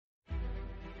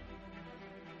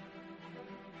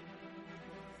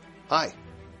Hi,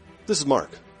 this is Mark.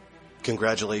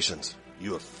 Congratulations.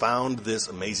 You have found this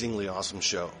amazingly awesome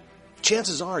show.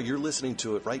 Chances are you're listening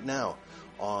to it right now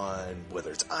on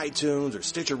whether it's iTunes or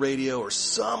Stitcher Radio or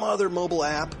some other mobile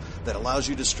app that allows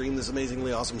you to stream this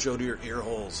amazingly awesome show to your ear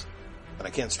holes. And I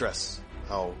can't stress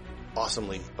how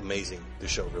awesomely amazing this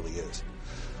show really is.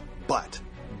 But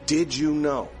did you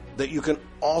know that you can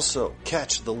also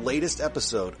catch the latest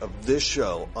episode of this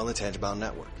show on the Tangibound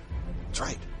Network? That's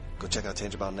right. Go check out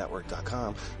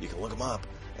tangiboundnetwork.com. You can look them up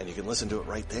and you can listen to it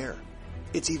right there.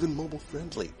 It's even mobile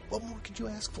friendly. What more could you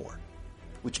ask for?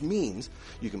 Which means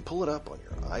you can pull it up on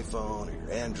your iPhone or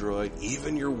your Android,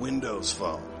 even your Windows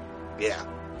phone. Yeah,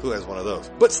 who has one of those?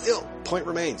 But still, point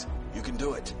remains, you can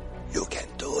do it. You can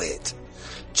do it.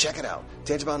 Check it out,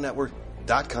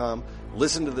 tangiboundnetwork.com.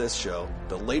 Listen to this show,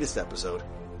 the latest episode,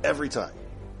 every time.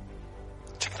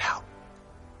 Check it out.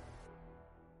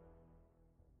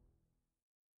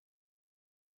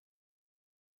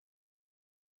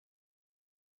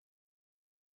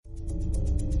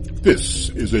 This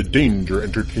is a Danger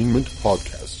Entertainment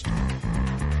podcast.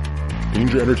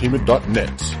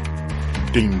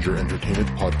 DangerEntertainment.net. Danger Entertainment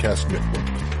Podcast Network.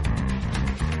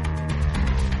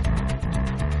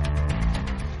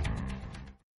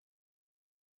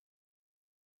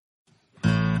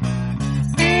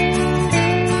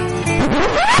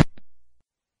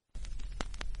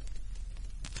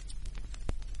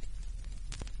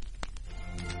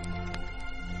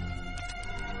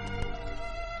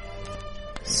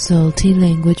 Salty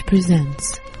Language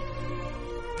presents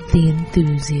The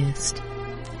Enthusiast.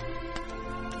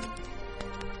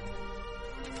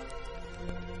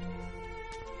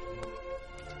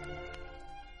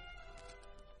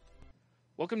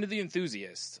 Welcome to The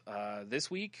Enthusiast.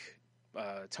 This week,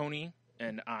 Tony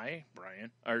and I,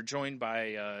 Brian, are joined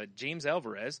by James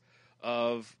Alvarez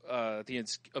of the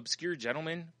Obscure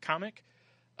Gentleman comic.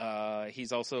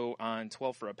 He's also on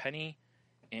 12 for a Penny.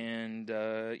 And,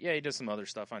 he does some other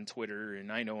stuff on Twitter,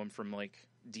 and I know him from,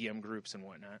 DM groups and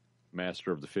whatnot.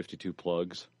 Master of the 52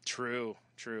 plugs. True.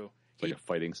 Like a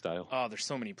fighting style. Oh, there's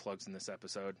so many plugs in this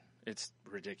episode. It's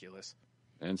ridiculous.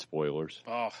 And spoilers.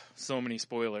 Oh, so many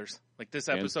spoilers. Like this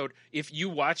episode, if you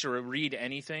watch or read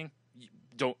anything,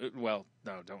 don't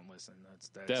listen. That's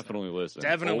definitely listen.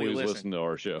 Definitely Always listen to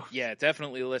our show. Yeah,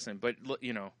 definitely listen. But,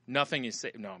 nothing is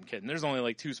safe. No, I'm kidding. There's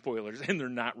only 2 spoilers, and they're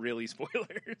not really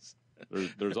spoilers.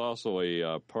 There's also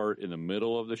a part in the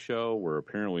middle of the show where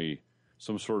apparently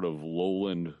some sort of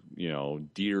lowland,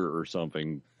 deer or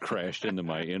something crashed into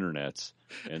my internets,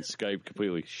 and Skype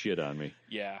completely shit on me.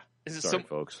 Yeah. Sorry,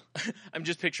 folks. I'm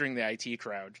just picturing the IT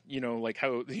crowd, like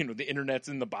how, the internet's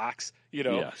in the box,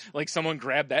 Yes. like someone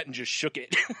grabbed that and just shook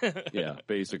it. Yeah,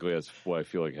 basically that's what I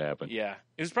feel like happened. Yeah.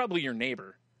 It was probably your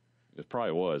neighbor. It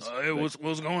probably was.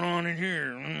 What's going on in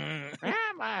here?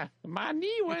 My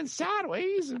knee went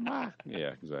sideways.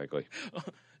 Yeah, exactly.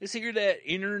 Let's hear that,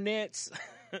 internets.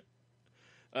 It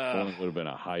would have been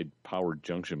a high-powered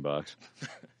junction box.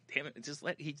 Damn it!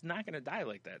 He's not going to die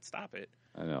like that. Stop it.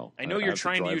 I know. I know you're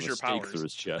trying to use your powers. Through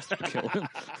his chest to kill him.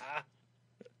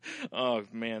 Oh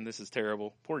man, this is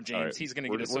terrible. Poor James. Right. He's going to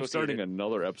get associated. We're starting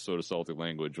another episode of Salty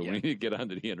Language. We need to get on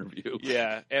to the interview.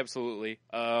 Yeah, absolutely.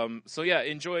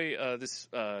 Enjoy this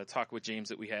talk with James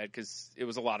that we had because it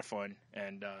was a lot of fun,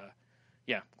 and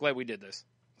glad we did this.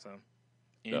 So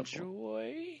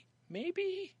enjoy,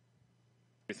 maybe.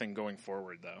 Everything going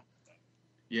forward though.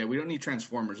 Yeah, we don't need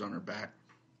Transformers on our back.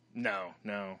 No.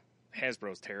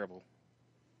 Hasbro's terrible.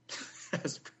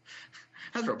 Hasbro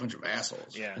a bunch of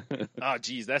assholes. Yeah. Oh,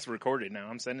 geez, that's recorded now.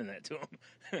 I'm sending that to him.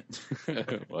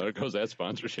 Well, there goes that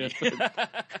sponsorship.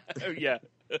 Yeah.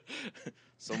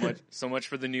 So much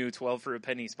for the new 12 for a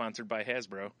Penny sponsored by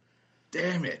Hasbro.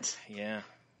 Damn it. Yeah.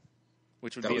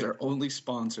 Which would that was our only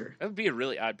sponsor. That would be a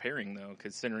really odd pairing, though,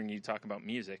 considering you talk about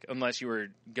music, unless you were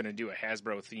going to do a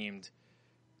Hasbro-themed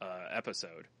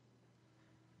episode.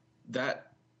 That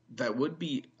would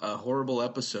be a horrible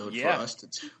episode for us to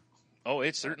do. Oh,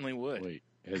 it certainly would. Wait,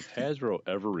 has Hasbro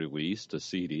ever released a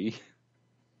CD?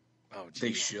 Oh, geez.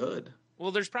 They should.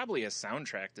 Well, there's probably a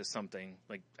soundtrack to something,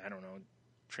 like, I don't know,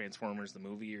 Transformers the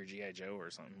movie or G.I. Joe or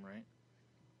something, right?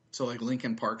 So, like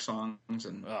Linkin Park songs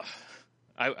and...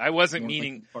 I wasn't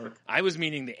meaning... I was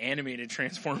meaning the animated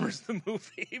Transformers the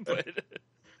movie, but...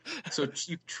 So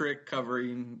Cheap Trick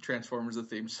covering Transformers the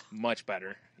themes. Much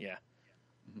better, yeah.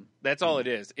 Mm-hmm. That's all it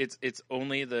is. It's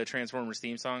only the Transformers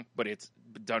theme song, but it's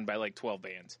done by 12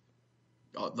 bands.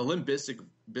 The Limp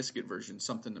Bizkit version,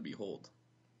 something to behold.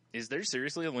 Is there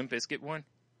seriously a Limp Bizkit one?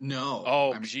 No.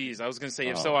 Oh, jeez. I was going to say,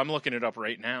 if so, I'm looking it up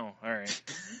right now. All right.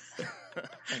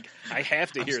 I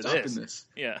have to hear this. This.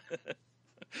 Yeah.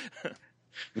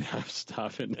 I'm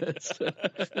stopping this.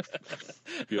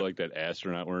 Feel like that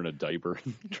astronaut wearing a diaper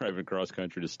driving cross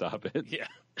country to stop it. Yeah.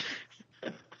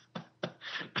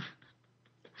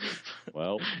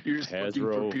 Well, You're just looking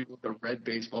for Hasbro people with a red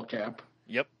baseball cap.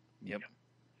 Yep.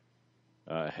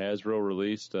 Hasbro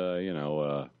released,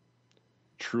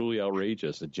 Truly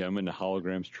Outrageous, a Gem and the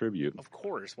Holograms tribute. Of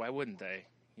course. Why wouldn't they?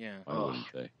 Yeah. Why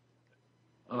wouldn't they?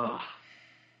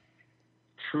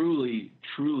 Truly,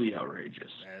 truly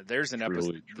outrageous. There's an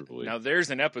episode. Truly. Now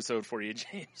there's an episode for you,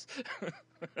 James.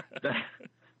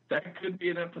 That could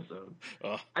be an episode.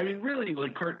 Oh. I mean, really,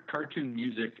 like cartoon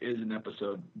music is an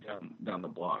episode down the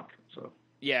block. So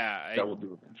Yeah, that will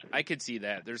do eventually. I could see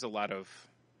that. There's a lot of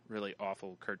really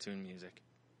awful cartoon music.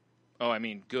 Oh, I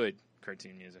mean, good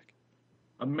cartoon music.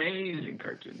 Amazing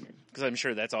cartoon music. Because I'm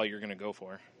sure that's all you're going to go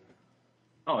for.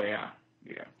 Oh yeah.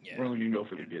 Yeah. We're only gonna go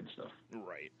for the good stuff.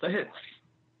 Right. The hits.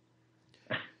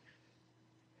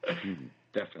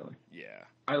 Definitely. Yeah.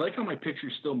 I like how my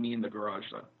picture's still me in the garage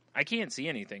though. I can't see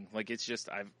anything. Like it's just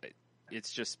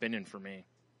spinning for me.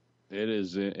 It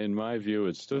is, in my view,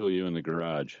 it's still you in the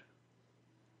garage.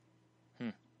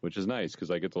 Which is nice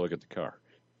because I get to look at the car.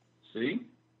 See?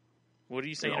 What are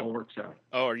you saying? It all works out.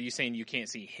 Oh, are you saying you can't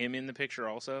see him in the picture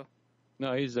also?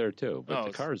 No, he's there too, but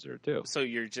the car's there too. So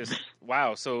you're just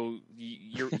wow. So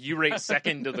you rate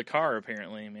second to the car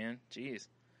apparently, man. Jeez.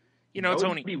 You know, It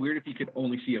Tony. would be weird if you could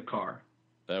only see a car.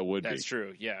 That would be. That's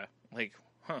true. Yeah. Like,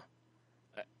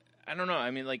 I don't know. I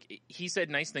mean, like he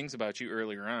said nice things about you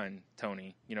earlier on,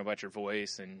 Tony. You know, about your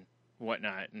voice and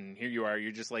whatnot. And here you are.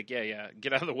 You're just like, yeah.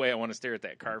 Get out of the way. I want to stare at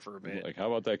that car for a bit. Like, how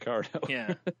about that car?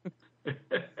 Yeah.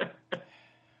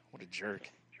 What a jerk.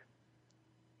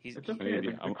 He's, It's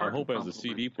okay. I'm hoping as a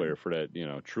CD player for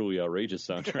that, Truly Outrageous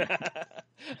soundtrack.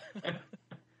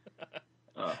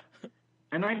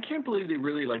 And I can't believe they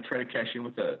really try to cash in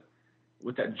with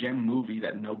that Gem movie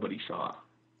that nobody saw.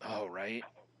 Oh, right.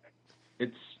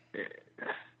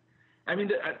 I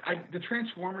mean, the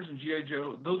Transformers and G.I.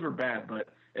 Joe, those were bad, but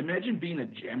imagine being a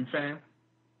Gem fan.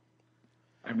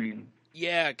 I mean...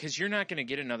 Yeah, because you're not going to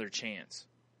get another chance.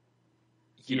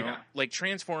 You know, like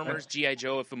Transformers, G.I.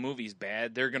 Joe, if a movie's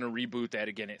bad, they're going to reboot that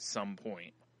again at some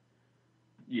point.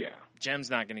 Yeah. Gem's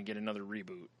not going to get another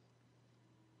reboot.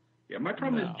 Yeah, my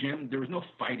problem is Gem, there was no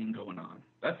fighting going on.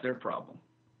 That's their problem.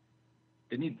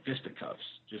 They need fisticuffs.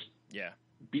 Just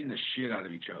beating the shit out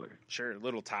of each other. Sure,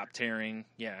 little top tearing.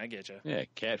 Yeah, I get you. Yeah,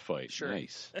 cat fight. Sure.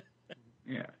 Nice.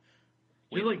 Yeah.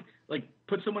 You like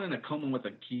put someone in a coma with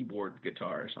a keyboard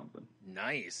guitar or something.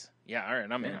 Nice. Yeah, all right,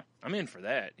 I'm in. I'm in for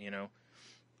that,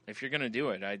 If you're going to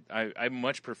do it, I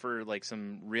much prefer like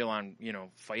some real on,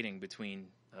 fighting between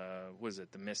what is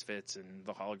it, the Misfits and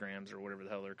the Holograms or whatever the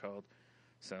hell they're called.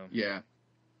 So Yeah,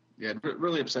 it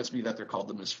really upsets me that they're called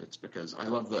the Misfits because I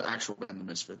love the actual band, the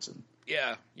Misfits, and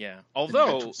yeah.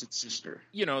 Although its sister,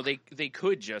 they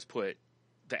could just put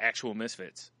the actual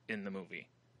Misfits in the movie.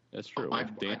 That's true.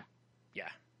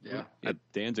 Yeah.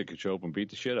 Danzig could show up and beat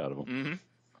the shit out of him. Mm-hmm.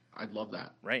 I'd love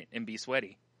that. Right, and be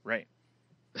sweaty. Right.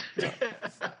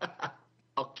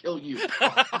 I'll kill you.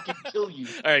 I'll fucking kill you.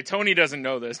 All right, Tony doesn't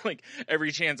know this. Like,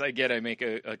 every chance I get, I make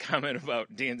a comment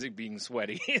about Danzig being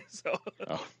sweaty. So.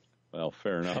 Oh, well,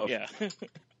 fair enough. Yeah.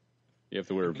 You have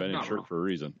to wear a Bennett shirt for a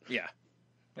reason. Yeah.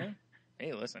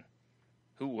 Hey, listen.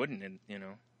 Who wouldn't,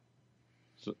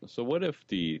 So what if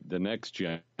the next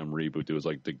Gem reboot, it was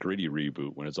like the gritty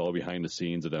reboot, when it's all behind the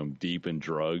scenes of them deep in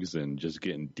drugs and just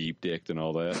getting deep-dicked and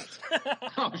all that?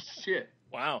 Oh, shit.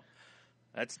 Wow.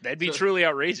 That'd be truly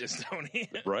outrageous, Tony.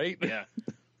 Right? Yeah.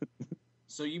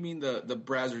 So you mean the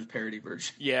Brazzers parody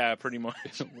version? Yeah, pretty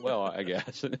much. Well, I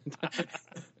guess.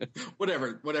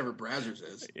 whatever Brazzers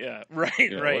is. Yeah,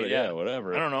 right, right. Yeah,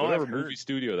 whatever. I don't know. Whatever movie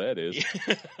studio that is.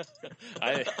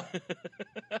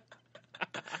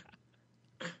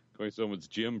 Going someone's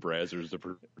Jim Brazzers, the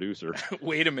producer.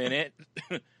 Wait a minute.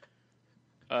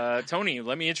 Tony,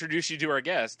 let me introduce you to our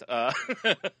guest.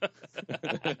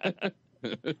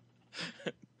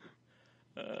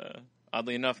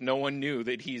 Oddly enough, no one knew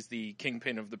that he's the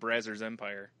kingpin of the Brazzers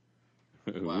Empire.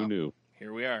 Wow. Who knew?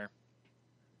 Here we are.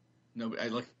 No,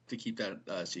 I'd like to keep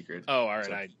that secret. Oh, all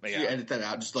right. So you edit that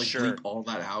out. Just bleep all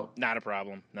that out. Not a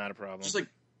problem. Just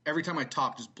every time I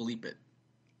talk, just bleep it.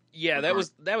 Yeah, that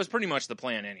was pretty much the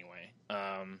plan anyway.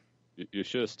 You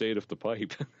should have stayed with the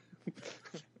pipe.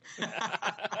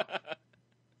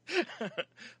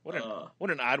 What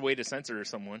an odd way to censor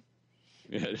someone.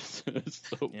 Yeah, it's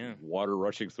water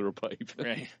rushing through a pipe.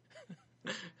 Right.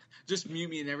 Just mute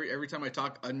me, and every time I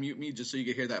talk, unmute me, just so you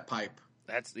can hear that pipe.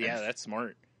 That's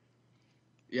smart.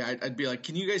 Yeah, I'd be like,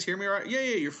 "Can you guys hear me? All right? Yeah,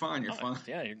 you're fine. You're fine.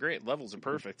 Yeah, you're great. Levels are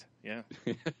perfect. Yeah,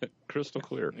 crystal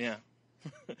clear. Yeah,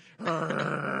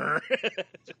 How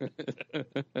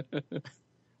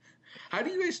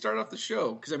do you guys start off the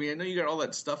show? Because, I mean, I know you got all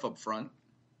that stuff up front.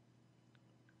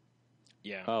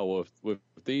 Yeah. Oh, well, with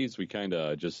these, we kind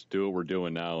of just do what we're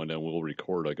doing now, and then we'll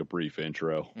record like a brief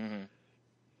intro. Mm-hmm.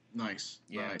 Nice.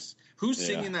 Yeah. Nice. Who's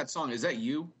singing that song? Is that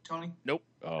you, Tony? Nope.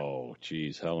 Oh,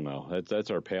 geez, hell no.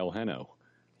 That's our pal Heno.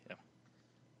 Yeah.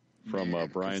 From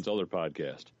Brian's other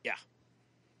podcast. Yeah.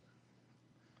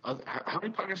 How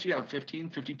many podcasts do you have? 15,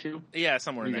 52? Yeah,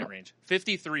 somewhere in that range.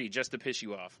 53, just to piss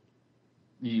you off.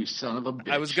 You son of a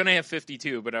bitch. I was going to have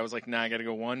 52, but I was like, nah, I got to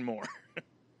go one more.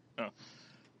 Oh.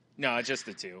 No, just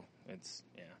the 2. It's,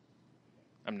 yeah.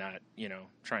 I'm not,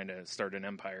 trying to start an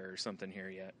empire or something here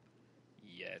yet.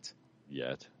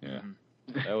 Yeah. Mm-hmm.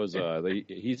 That was,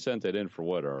 he sent that in for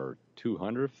what, our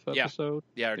 200th episode?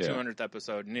 Yeah, our 200th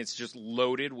episode. And it's just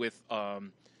loaded with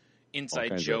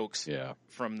inside jokes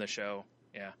from the show.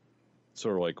 Yeah.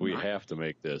 Sort of like we have to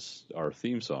make this our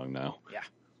theme song now. Yeah.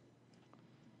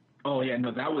 Oh yeah,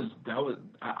 no, that was.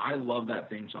 I love that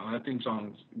theme song. That theme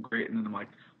song's great. And then I'm like,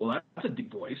 well, that's a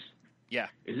deep voice. Yeah.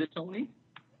 Is it Tony?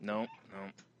 No.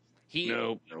 He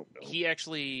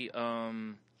actually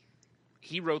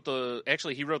he wrote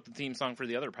the theme song for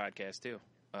the other podcast too,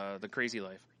 The Crazy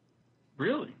Life.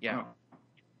 Really? Yeah.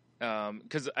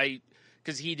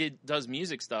 Because he does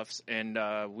music stuffs, and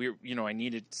I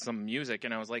needed some music,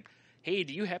 and I was like, hey,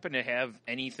 do you happen to have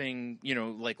anything,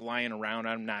 like lying around?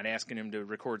 I'm not asking him to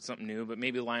record something new, but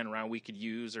maybe lying around we could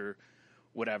use or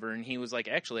whatever. And he was like,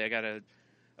 actually, I got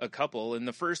a couple. And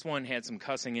the first one had some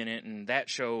cussing in it, and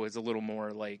that show is a little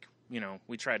more like,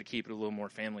 we try to keep it a little more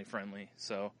family friendly.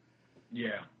 So,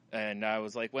 yeah. And I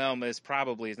was like, well, this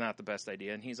probably is not the best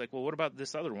idea. And he's like, well, what about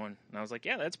this other one? And I was like,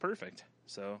 yeah, that's perfect.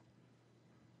 So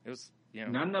it was,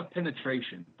 not enough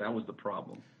penetration. That was the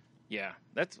problem. Yeah,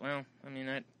 that's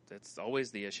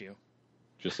always the issue.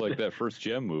 Just like that first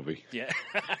Gem movie. Yeah.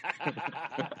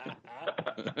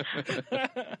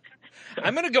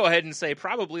 I'm going to go ahead and say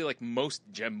probably like most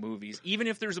Gem movies, even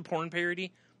if there's a porn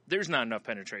parody, there's not enough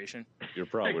penetration. You're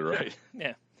probably right.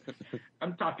 Yeah.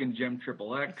 I'm talking Gem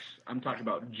XXX. I'm talking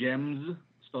about Gems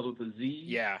spelled with a Z.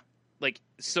 Yeah. Like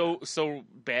so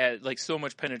bad, like so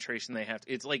much penetration they have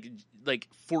to, it's like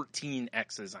 14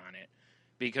 X's on it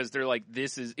because they're like,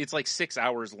 it's like 6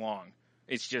 hours long.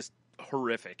 It's just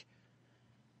horrific.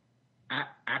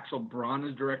 Axel Braun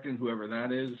is directing, whoever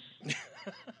that is.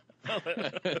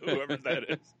 Whoever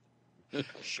that is.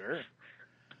 Sure.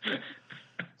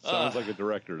 Sounds like a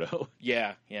director, though.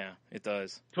 Yeah, it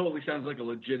does. Totally sounds like a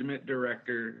legitimate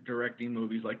director directing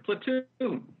movies like Platoon.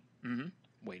 Mm-hmm.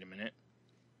 Wait a minute.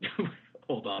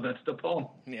 Hold on, that's the poem.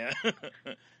 Yeah.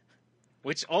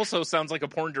 Which also sounds like a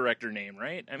porn director name,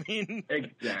 right? I mean...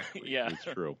 Exactly. Yeah. It's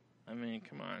true. I mean,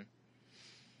 come on.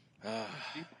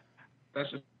 That's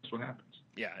just what happens.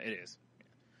 Yeah, it is.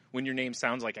 When your name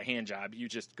sounds like a hand job, you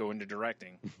just go into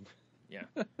directing. Yeah.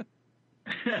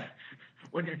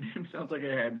 When your name sounds like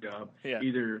a hand job,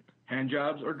 either hand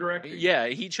jobs or directing. Yeah,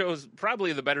 he chose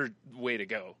probably the better way to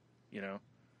go,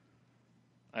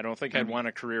 I don't think I'd want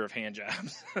a career of hand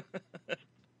jobs.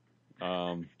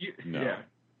 No. Yeah.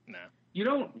 No. You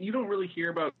don't really hear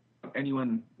about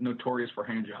anyone notorious for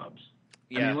hand jobs.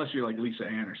 Yeah. I mean, unless you're like Lisa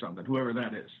Ann or something, whoever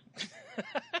that is.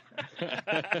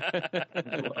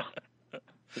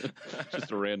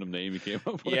 Just a random name you came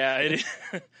up with. Yeah, it is.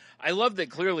 I love that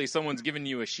clearly someone's given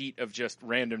you a sheet of just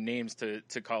random names to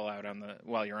call out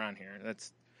while you're on here.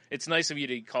 It's nice of you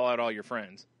to call out all your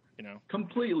friends,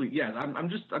 Completely, yeah. I'm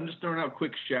just throwing out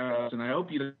quick shout outs, and I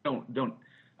hope you don't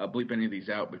bleep any of these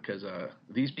out because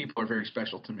these people are very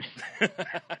special to me.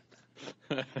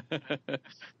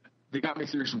 They got me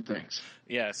through some things.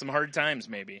 Yeah, some hard times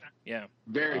maybe. Yeah.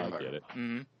 Very I hard. get it.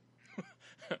 Mm-hmm.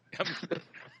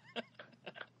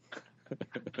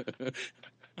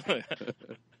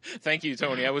 Thank you,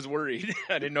 Tony. I was worried.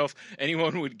 I didn't know if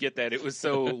anyone would get that. It was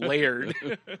so layered.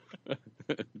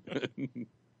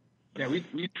 Yeah,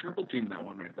 we triple teamed that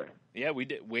one right there. Yeah, we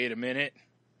did. Wait a minute.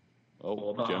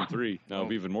 Oh, Gem 3. Now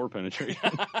even more penetration.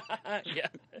 Yeah.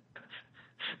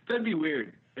 That'd be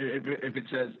weird if it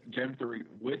says Gem 3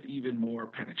 with even more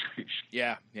penetration.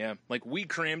 Yeah. Like we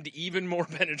crammed even more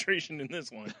penetration in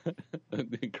this one.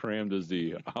 Crammed is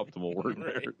the optimal word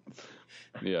right. there.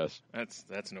 Yes.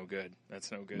 That's no good.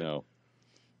 That's no good. No.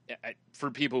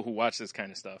 For people who watch this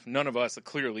kind of stuff, none of us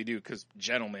clearly do because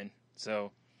gentlemen.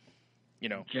 So,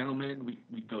 Gentlemen,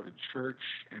 we go to church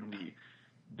and we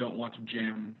don't watch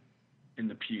Gem in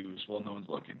the pews while no one's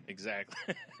looking.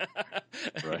 Exactly.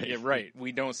 Right. Yeah, right.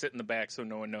 We don't sit in the back so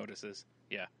no one notices.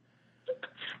 Yeah.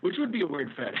 Which would be a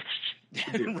weird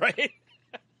fetish. Right?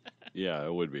 Yeah,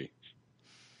 it would be.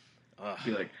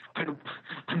 Be like, I'm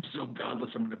so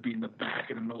godless. I'm going to be in the back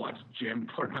and I'm going to watch gem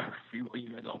pornography while you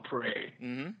guys all pray.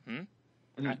 Mm-hmm.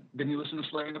 And then you listen to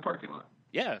Slay in the parking lot.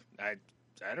 Yeah, I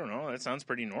don't know. That sounds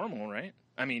pretty normal, right?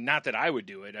 I mean, not that I would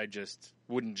do it. I just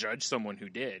wouldn't judge someone who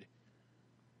did.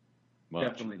 Much.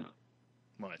 Definitely not.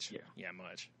 Much. Yeah,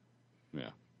 much. Yeah.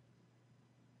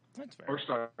 That's fair. Or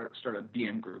start a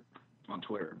DM group on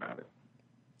Twitter about it.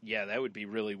 Yeah, that would be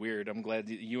really weird. I'm glad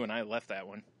that you and I left that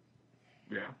one.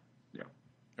 Yeah.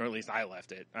 Or at least I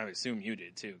left it. I assume you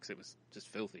did, too, because it was just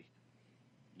filthy.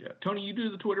 Yeah. Tony, you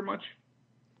do the Twitter much?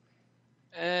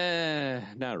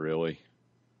 Not really.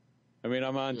 I mean,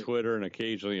 I'm on Twitter and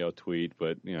occasionally I'll tweet,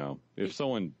 but, if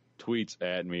someone tweets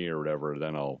at me or whatever,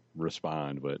 then I'll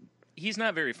respond, but... He's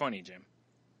not very funny, Jim.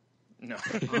 No.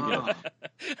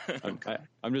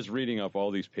 I'm just reading off all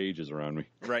these pages around me.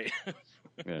 Right.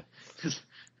 Yeah.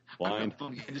 I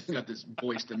just got this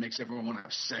voice that makes everyone want to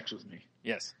have sex with me.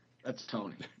 Yes. That's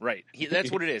Tony. Right.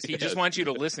 That's what it is. He just wants you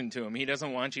to listen to him. He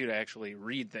doesn't want you to actually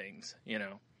read things,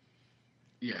 Yeah,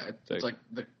 it's like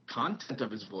the content of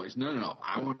his voice. No.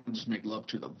 I want to just make love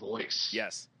to the voice.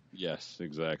 Yes. Yes,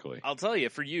 exactly. I'll tell you,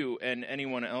 for you and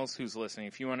anyone else who's listening,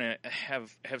 if you want to have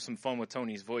some fun with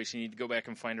Tony's voice, you need to go back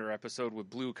and find our episode with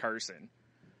Blue Carson.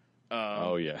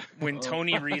 Oh, yeah. When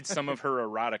Tony reads some of her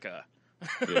erotica.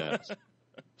 Yeah.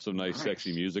 Some nice,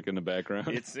 sexy music in the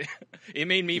background. It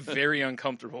made me very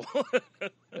uncomfortable.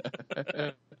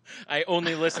 I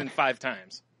only listened 5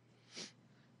 times.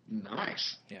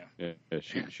 Nice. Yeah.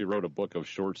 She wrote a book of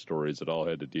short stories that all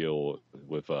had to deal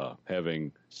with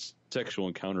having sexual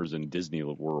encounters in Disney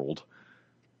World.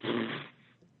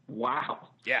 Wow.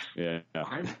 Yeah. Yeah.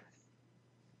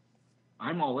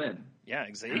 I'm all in. Yeah,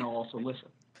 exactly. And I'll also listen.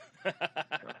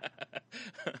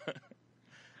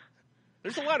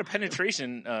 There's a lot of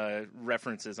penetration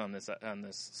references on this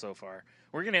so far.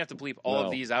 We're gonna have to bleep all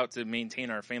of these out to maintain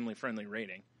our family-friendly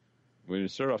rating. When you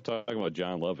start off talking about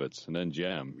John Lovitz and then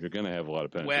Jem, you're going to have a lot of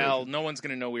penetration. Well, no one's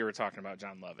going to know we were talking about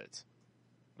John Lovitz.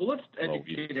 Well, let's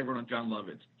educate everyone on John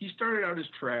Lovitz. He started out as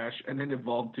trash and then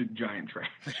evolved to giant trash.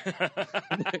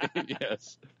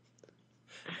 Yes.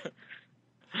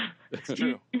 It's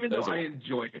true. Even though I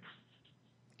enjoy it.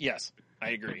 Yes, I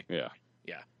agree. Yeah.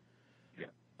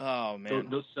 Oh, man.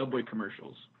 Those Subway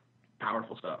commercials,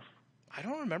 powerful stuff. I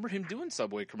don't remember him doing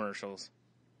Subway commercials.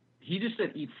 He just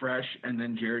said eat fresh, and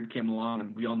then Jared came along,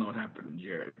 and we all know what happened to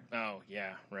Jared. Oh,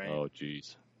 yeah, right. Oh,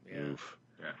 jeez. Yeah. Oof.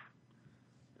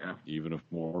 Yeah. Even if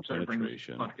more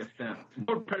penetration.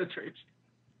 More penetration.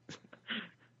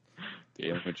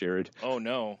 Damn it, Jared. Oh,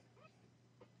 no.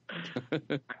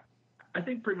 I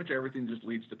think pretty much everything just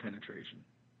leads to penetration.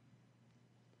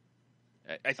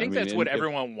 I think that's what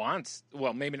everyone wants.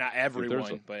 Well, maybe not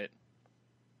everyone, but...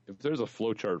 If there's a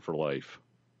flowchart for life...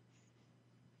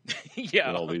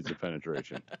 Yeah. It all leads to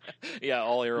penetration. Yeah,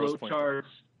 all arrows point. Flowcharts,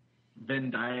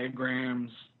 Venn diagrams,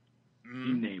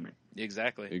 you name it.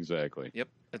 Exactly. Yep.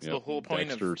 That's the whole point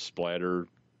Dexter splatter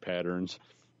patterns.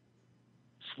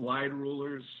 Slide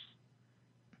rulers,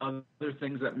 other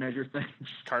things that measure things.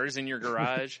 Cars in your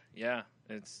garage. Yeah,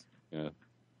 it's... Yeah.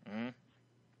 Mm-hmm.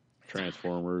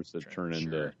 Transformers that turn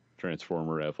into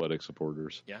Transformer athletic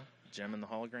supporters. Yeah. Gem and the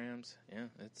holograms. Yeah,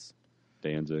 it's...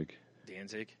 Danzig.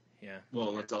 Yeah.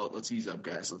 Well, let's ease up,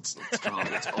 guys. Let's calm.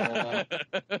 Let's all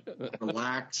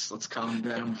relax. Let's calm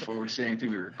down before we say anything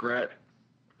we regret.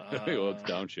 Let's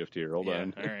downshift here. Hold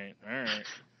on.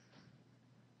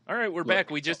 All right. We're back.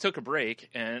 We just took a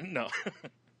break, and no.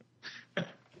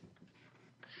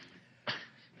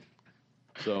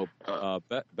 So,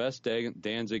 best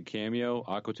Danzig cameo,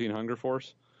 Aqua Teen Hunger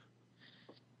Force.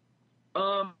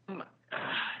 That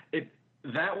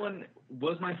one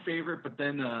was my favorite, but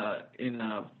then in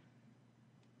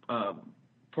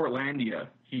Portlandia,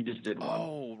 he just did one.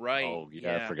 Oh, right. Oh,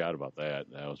 yeah, I forgot about that.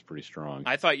 That was pretty strong.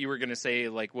 I thought you were going to say,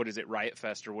 like, what is it, Riot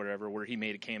Fest or whatever, where he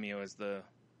made a cameo as the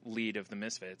lead of the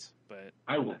Misfits. But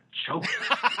I will choke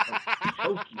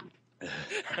you.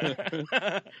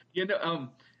 You know,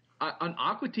 on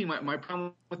Aqua Teen, my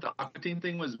problem with the Aqua Teen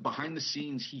thing was behind the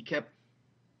scenes, he kept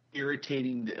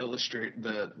irritating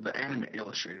the anime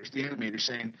illustrators, the animators,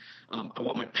 saying, I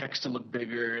want my pecs to look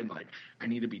bigger and like I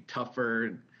need to be tougher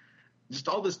and just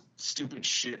all this stupid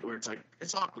shit where it's like,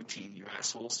 it's Aqua Teen, you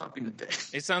asshole, stop being a dick.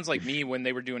 It sounds like me when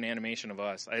they were doing animation of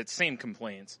us. I had the same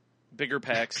complaints. Bigger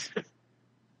pecs,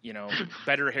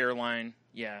 better hairline.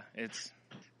 Yeah, it's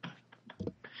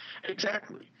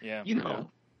exactly. Yeah.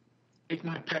 Make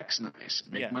my pecs nice,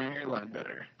 make my hairline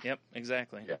better. Yep,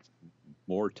 exactly. Yeah.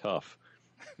 More tough.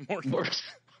 More tough,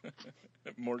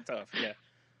 yeah.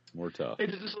 More tough. Hey,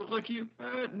 does this look like you?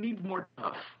 Need more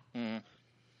tough. Mm.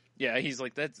 Yeah, he's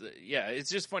like, that's, yeah,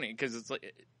 it's just funny because it's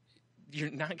like,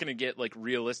 you're not going to get like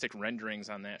realistic renderings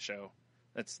on that show.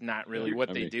 That's not really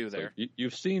what they do there. Like,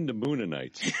 you've seen the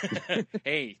Moonanites.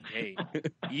 Hey,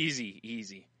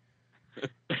 easy.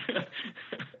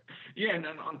 Yeah, and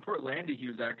on Portlandia, he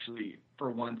was actually,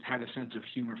 for once, had a sense of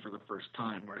humor for the first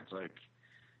time, where it's like,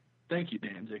 thank you,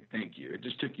 Danzig, thank you. It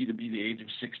just took you to be the age of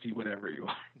 60, whatever you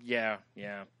are. Yeah.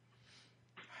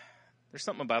 There's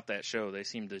something about that show. They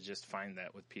seem to just find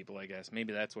that with people, I guess.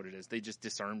 Maybe that's what it is. They just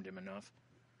disarmed him enough.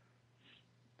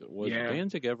 Was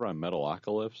Danzig ever on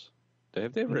Metalocalypse?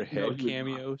 Have they ever had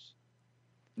cameos?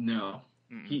 No.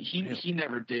 He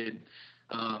never did.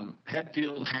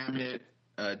 Hetfield, Hammett,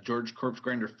 George Corpse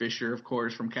Grinder Fisher, of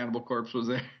course, from Cannibal Corpse was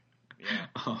there.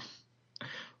 Yeah.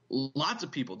 Lots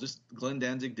of people. Just Glenn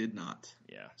Danzig did not.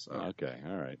 Yeah. So. Okay,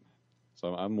 all right.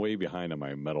 So I'm way behind on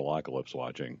my Metalocalypse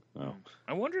watching. Oh.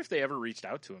 I wonder if they ever reached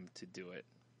out to him to do it.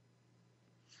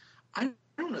 I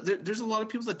don't know. There's a lot of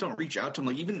people that don't reach out to him.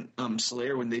 Like even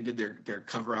Slayer, when they did their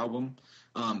cover album,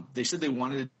 they said they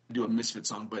wanted to do a Misfit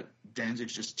song, but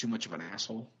Danzig's just too much of an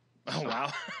asshole. Oh,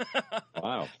 wow.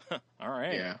 Wow. All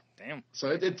right. Yeah. Damn.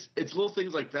 So it's little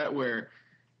things like that where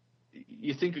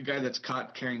you think a guy that's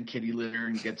caught carrying kitty litter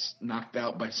and gets knocked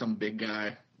out by some big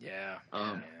guy Yeah.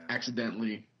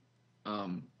 accidentally,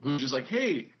 who's just like,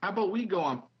 hey, how about we go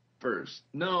on first?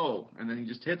 No. And then he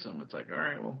just hits him. It's like, all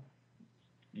right, well,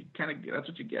 you kind of, that's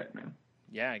what you get, man.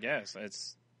 Yeah, I guess.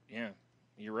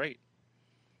 You're right.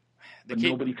 But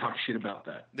nobody talks shit about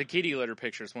that. The kitty litter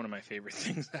picture is one of my favorite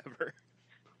things ever.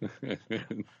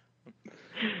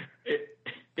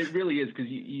 It really is, because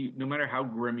you no matter how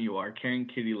grim you are, carrying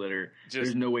kitty litter,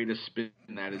 there's no way to spin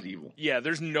that as evil. Yeah,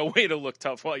 there's no way to look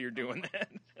tough while you're doing that.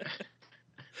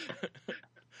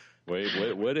 Wait,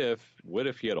 what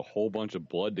if he had a whole bunch of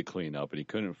blood to clean up and he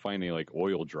couldn't find any like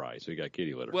oil dry, so he got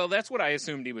kitty litter? Well, that's what I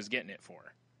assumed he was getting it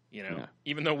for. Yeah.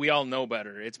 Even though we all know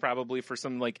better, it's probably for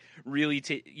some like really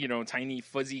tiny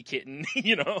fuzzy kitten.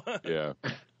 Yeah.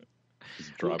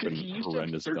 He's dropping he used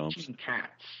horrendous to have 13 dumps.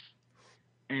 cats,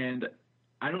 and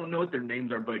I don't know what their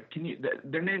names are, but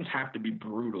their names have to be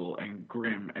brutal and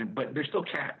grim, but they're still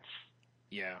cats.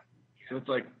 Yeah. So it's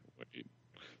like, Wait.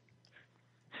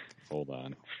 Hold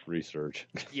on, research.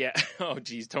 Yeah. Oh,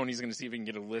 geez, Tony's going to see if he can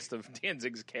get a list of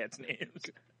Danzig's cats' names.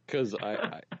 Because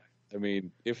I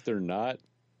mean, if they're not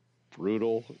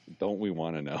brutal, don't we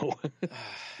want to know?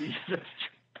 Yeah.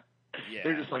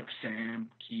 they're just like Sam,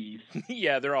 Keith,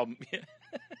 Yeah, they're all.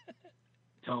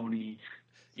 Tony.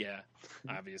 Yeah,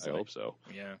 obviously. I hope so.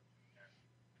 Yeah.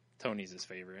 Tony's his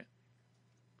favorite.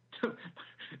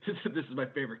 This is my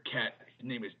favorite cat. His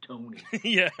name is Tony.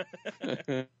 Yeah.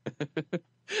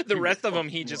 The rest of them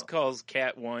he just calls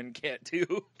Cat 1, Cat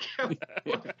 2.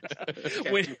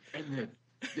 When, And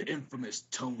the infamous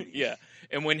Tony. yeah.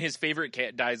 And when his favorite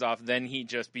cat dies off, then he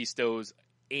just bestows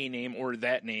a name or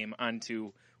that name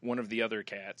onto one of the other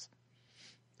cats.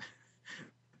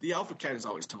 The alpha cat is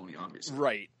always Tony, obviously.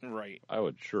 Right. I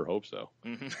would sure hope so.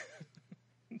 Mm-hmm.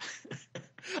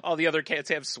 All the other cats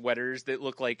have sweaters that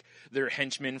look like they're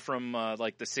henchmen from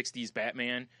like the 60s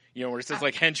Batman, where it says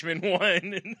like henchman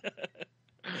 1.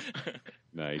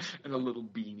 Nice. And a little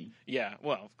beanie. Yeah,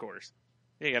 well, of course.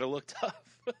 You gotta look tough.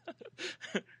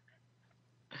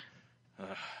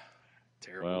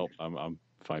 Terrible. Well, I'm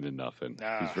finding nothing.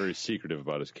 He's very secretive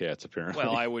about his cats, apparently.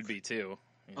 Well, I would be too.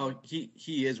 Oh, he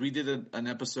is. We did an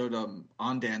episode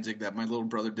on Danzig that my little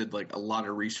brother did like a lot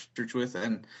of research with,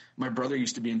 and my brother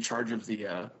used to be in charge of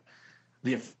the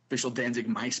official Danzig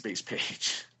MySpace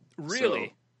page. Really?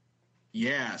 So,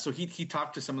 yeah. So he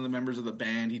talked to some of the members of the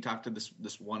band. He talked to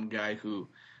this one guy who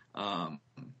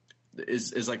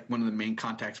is like one of the main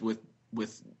contacts with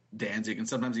Danzig, and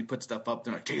sometimes he puts stuff up.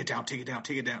 They're like, take it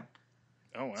down.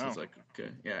 Oh, wow. So it's like, okay,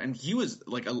 yeah. And he was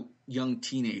like a young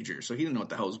teenager, so he didn't know what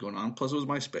the hell was going on. Plus, it was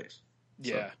MySpace.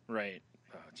 Yeah, right.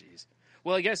 Oh, jeez.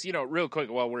 Well, I guess, real quick,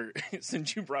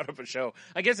 since you brought up a show,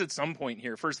 I guess at some point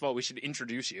here, first of all, we should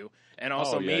introduce you, and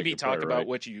also maybe talk about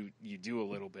what you do a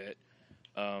little bit.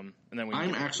 And then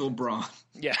I'm Axel Braun.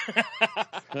 Yeah.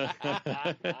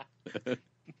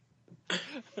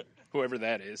 Whoever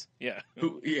that is. Yeah.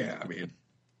 I mean,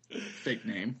 fake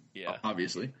name. Yeah.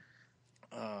 Obviously.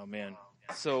 Oh, man.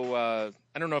 So, I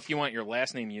don't know if you want your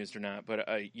last name used or not, but,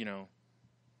 your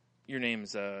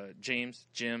name's James,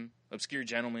 Jim, Obscure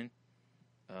Gentleman.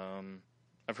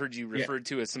 I've heard you referred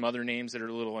to as some other names that are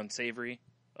a little unsavory.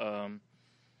 Yeah,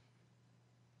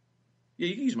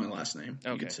 you can use my last name.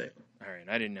 Okay. You can say it. All right.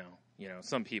 I didn't know.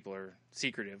 Some people are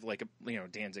secretive, like,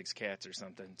 Danzig's cats or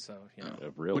something. So,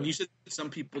 Really? When you said some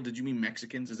people, did you mean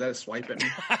Mexicans? Is that a swipe at me?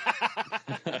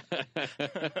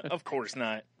 Of course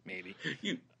not. Maybe.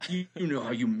 You know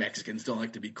how you Mexicans don't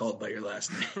like to be called by your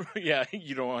last name. Yeah,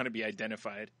 you don't want to be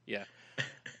identified. Yeah.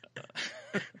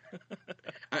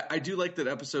 I do like that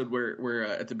episode where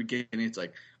at the beginning it's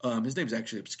like, his name's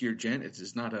actually Obscure Gent.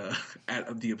 It's not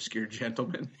at the Obscure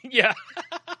Gentleman. Yeah.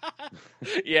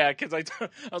 Yeah, because I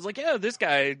was like, yeah, this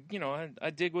guy, I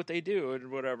dig what they do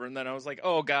and whatever. And then I was like,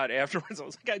 oh, God, afterwards, I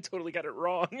was like, I totally got it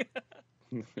wrong.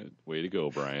 Way to go,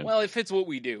 Brian. Well, it fits what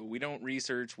we do. We don't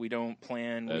research. We don't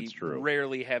plan. That's true.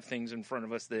 Rarely have things in front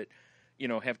of us that,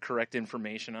 have correct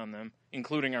information on them,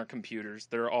 including our computers.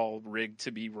 They're all rigged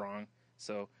to be wrong.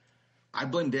 So I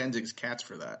blame Danzig's cats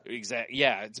for that. Exactly.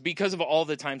 Yeah, it's because of all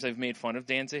the times I've made fun of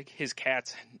Danzig. His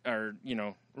cats are,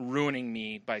 ruining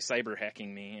me by cyber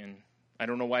hacking me, and I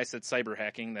don't know why I said cyber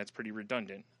hacking. That's pretty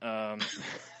redundant. As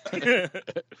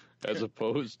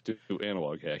opposed to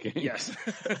analog hacking. Yes.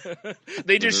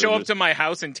 They just show up to my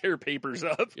house and tear papers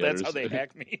up. Yeah, that's how they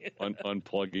hack me.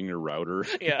 Unplugging your router.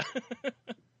 Yeah.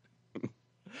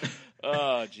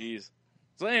 Oh, jeez.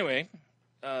 So anyway,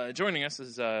 joining us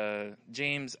is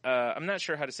James. I'm not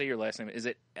sure how to say your last name. Is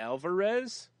it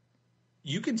Alvarez?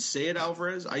 You can say it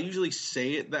Alvarez. I usually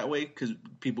say it that way because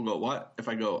people go, what? If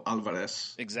I go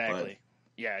Alvarez. Exactly.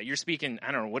 Yeah, you're speaking,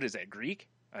 I don't know, what is that, Greek?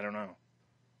 I don't know.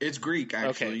 It's Greek,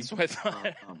 actually. Okay, that's what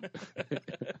I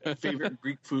thought. Favorite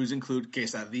Greek foods include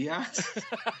quesadillas,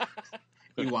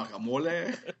 y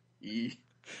guacamole,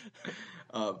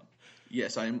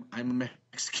 yes, I'm a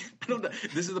Mexican. I don't know.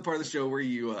 This is the part of the show where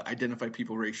you identify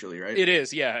people racially, right? It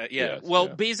is, yeah. Yes, well,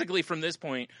 yeah. Basically, from this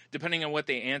point, depending on what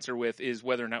they answer with, is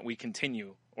whether or not we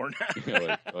continue or not.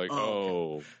 Yeah,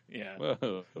 Yeah.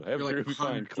 Well, have You're your like,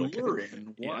 fine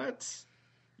Honduran, what?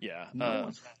 Yeah.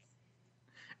 No,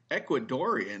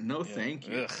 Ecuadorian, no thank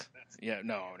you. Ugh. Yeah,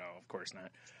 no, of course not.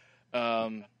 I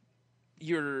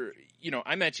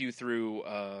met you through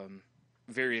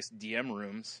various DM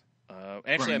rooms.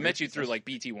 Actually, I met you through like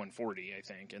BT 140, I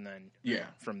think, and then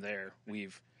from there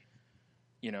we've,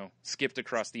 skipped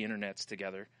across the internets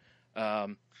together.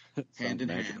 Hand in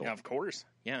hand. Of course,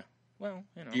 yeah. Well,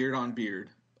 beard on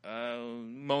beard.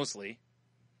 Mostly.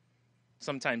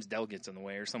 Sometimes Dell gets in the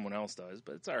way, or someone else does,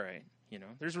 but it's all right.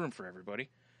 There's room for everybody.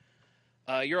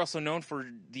 You're also known for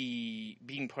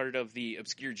being part of the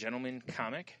Obscure Gentleman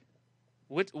comic.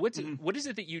 What is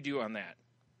it that you do on that?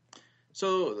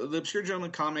 So the Obscure Gentleman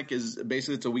comic is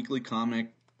basically it's a weekly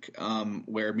comic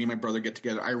where me and my brother get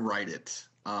together. I write it.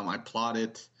 I plot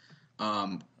it.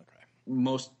 Okay.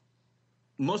 Most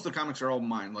of the comics are all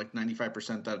mine. Like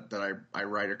 95% that I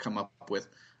write or come up with.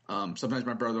 Sometimes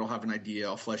my brother will have an idea.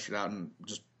 I'll flesh it out and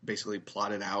just basically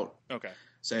plot it out. Okay.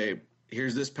 Say,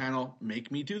 here's this panel. Make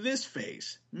me do this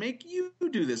face. Make you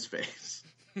do this face.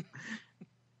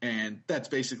 And that's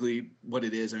basically what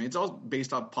it is. I mean, it's all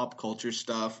based on pop culture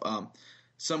stuff.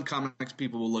 Some comics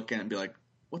people will look at it and be like,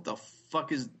 what the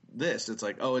fuck is this? It's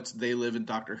like, oh, it's They Live in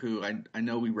Doctor Who. I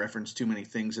know we reference too many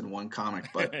things in one comic,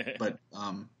 but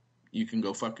you can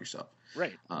go fuck yourself.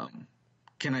 Right.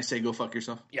 Can I say go fuck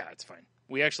yourself? Yeah, it's fine.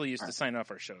 We actually used to sign off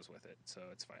our shows with it, so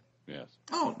it's fine. Yes.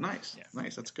 Oh, nice. Yeah.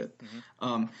 Nice. That's good.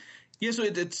 Mm-hmm. So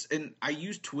it's and I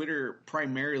use Twitter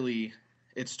primarily.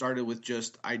 It started with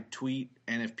just I'd tweet,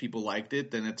 and if people liked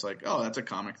it, then it's like, oh, that's a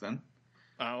comic then.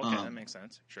 Oh, okay, that makes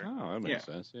sense. Sure. Oh, that makes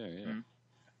sense. Yeah.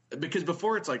 Mm-hmm. Because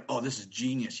before it's like, oh, this is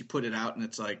genius. You put it out, and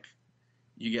it's like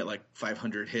you get like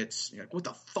 500 hits. You're like, what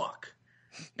the fuck?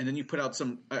 And then you put out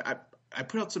some. I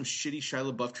put out some shitty Shia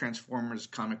LaBeouf Transformers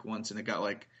comic once, and it got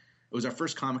like. It was our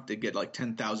first comic to get like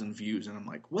 10,000 views, and I'm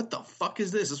like, "What the fuck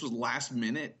is this? This was last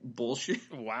minute bullshit."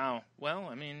 Wow. Well,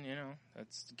 I mean,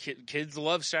 that's kids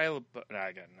love Shia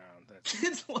LaBeouf.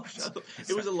 Kids love Shia LaBeouf.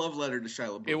 It was a love letter to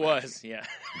Shia LaBeouf. It was, yeah.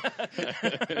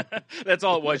 That's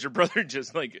all it was. Your brother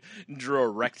just like drew a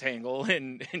rectangle,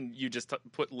 and you just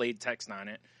put laid text on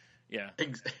it. Yeah.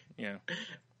 Yeah.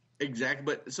 Exactly.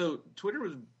 But so Twitter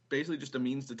was basically just a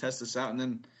means to test this out,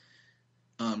 and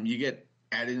then you get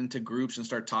added into groups and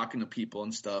start talking to people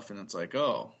and stuff, and it's like,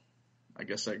 oh, I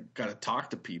guess I gotta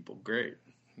talk to people. Great.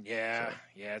 Yeah, so,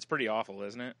 yeah, it's pretty awful,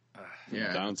 isn't it?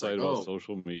 Yeah. Downside about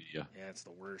social media. Yeah, it's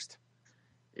the worst.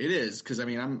 It is because I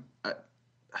mean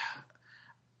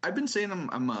I've been saying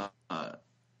I'm not a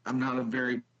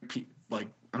very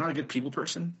I'm not a good people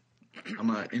person. I'm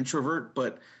an introvert,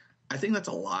 but I think that's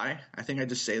a lie. I think I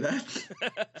just say that.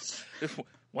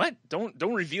 What? Don't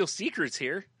reveal secrets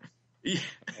here. Yeah.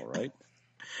 All right.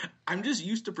 I'm just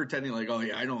used to pretending like, oh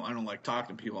yeah, I don't like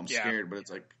talking to people. I'm scared, but it's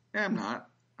like, yeah, I'm not.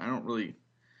 I don't really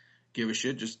give a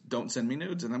shit. Just don't send me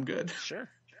nudes, and I'm good. Sure.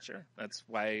 That's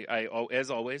why I,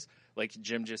 as always, like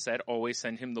Jim just said, always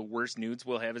send him the worst nudes.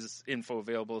 We'll have his info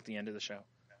available at the end of the show.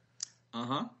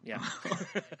 Uh-huh. Yeah.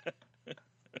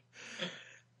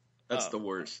 That's the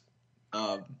worst.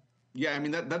 Yeah, I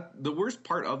mean that the worst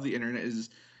part of the internet is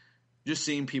just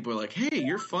seeing people like, "Hey,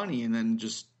 you're funny," and then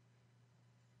just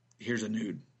here's a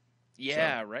nude.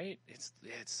 Yeah, right. It's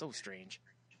so strange.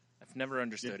 I've never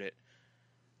understood it.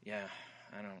 Yeah,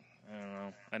 I don't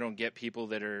know. I don't get people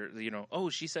that are, oh,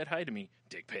 she said hi to me,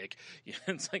 dick pic. Yeah,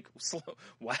 it's like,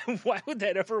 why would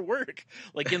that ever work?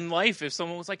 Like in life, if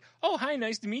someone was like, oh, hi,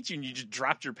 nice to meet you, and you just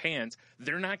dropped your pants,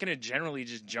 they're not going to generally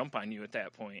just jump on you at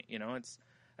that point.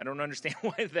 I don't understand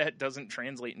why that doesn't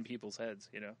translate in people's heads.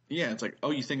 Yeah, it's like,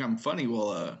 oh, you think I'm funny?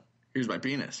 Well, here's my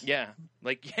penis. Yeah,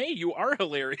 like, hey, you are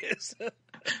hilarious.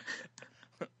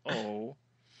 Oh,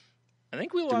 I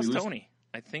think we lost Tony.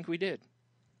 I think we did.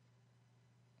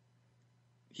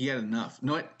 He had enough. You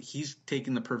know what? He's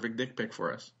taking the perfect dick pic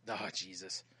for us. Oh,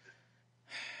 Jesus.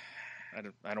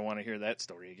 I don't want to hear that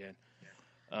story again.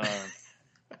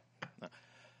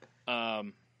 Well,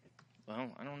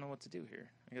 I don't know what to do here.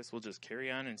 I guess we'll just carry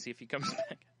on and see if he comes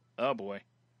back. Oh, boy.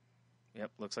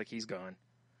 Yep, looks like he's gone.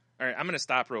 All right, I'm going to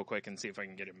stop real quick and see if I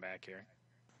can get him back here.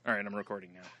 All right, I'm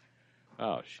recording now.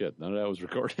 Oh, shit. None of that was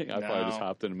recording? I probably just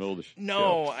hopped in the middle of the show.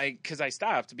 No, because I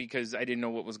stopped because I didn't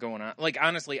know what was going on. Like,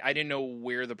 honestly, I didn't know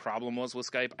where the problem was with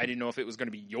Skype. I didn't know if it was going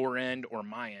to be your end or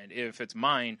my end. If it's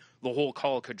mine, the whole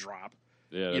call could drop.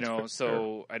 Yeah, that's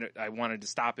so I wanted to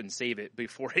stop and save it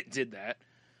before it did that.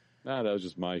 Nah, that was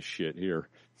just my shit here.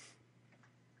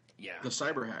 Yeah. The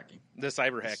cyber hacking. The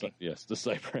cyber hacking. Yes, the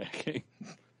cyber hacking.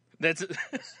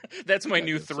 That's my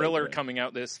new thriller coming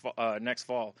out this next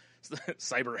fall.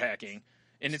 Cyber hacking,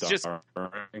 and it's just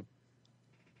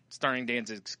starring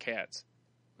Danzig's cats.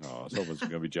 Oh, I was hoping it's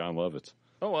going to be John Lovitz.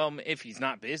 Oh well, if he's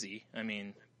not busy, I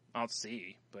mean, I'll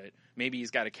see. But maybe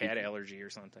he's got a cat allergy or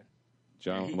something.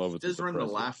 John Lovitz does run the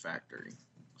Laugh Factory.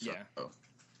 So. Yeah. Oh.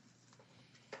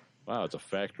 Wow, it's a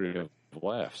factory of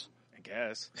laughs. I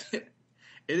guess it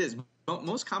is.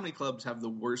 Most comedy clubs have the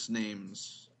worst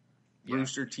names. Yeah.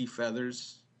 Rooster T.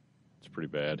 Feathers. It's pretty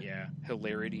bad. Yeah,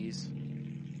 hilarities.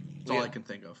 That's all I can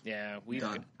think of. Yeah,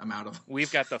 I'm out of.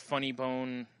 We've got the Funny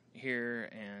Bone here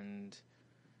and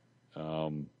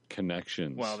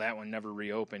Connections. Well, that one never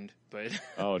reopened, but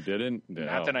oh, didn't?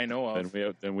 Not that I know of.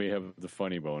 Then we have the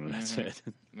Funny Bone, and that's it.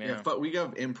 Yeah, but we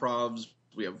have improvs.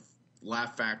 We have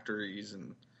Laugh Factories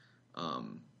and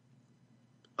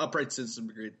Upright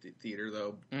Citizens Brigade Theater,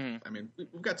 though. Mm-hmm. I mean,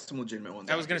 we've got some legitimate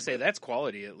ones. I was going to say that's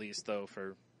quality, at least, though,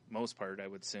 for most part. I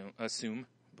would assume,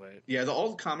 but yeah, the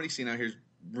alt comedy scene out here is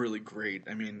really great.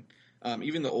 I mean,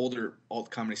 even the older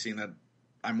alt comedy scene that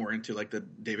I'm more into, like the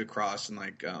David Cross and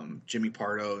like Jimmy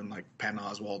Pardo and like Patton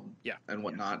Oswalt, and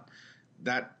whatnot.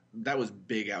 That was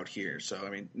big out here. So I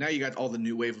mean, now you got all the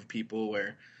new wave of people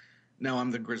where. Now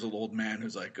I'm the grizzled old man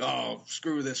who's like, oh,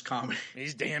 screw this comedy.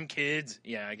 These damn kids.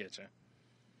 Yeah, I get you.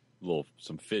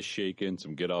 Some fish shaking,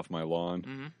 some get off my lawn.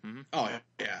 Mm-hmm, mm-hmm. Oh,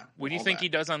 yeah. What do you think he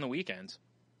does on the weekends?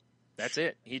 That's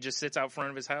it. He just sits out front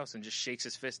of his house and just shakes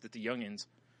his fist at the youngins.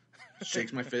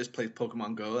 Shakes my fist, plays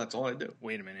Pokemon Go. That's all I do.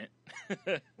 Wait a minute.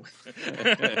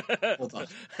 Hold on.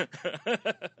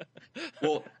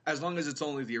 Well, as long as it's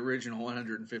only the original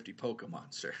 150 Pokemon,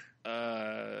 sir.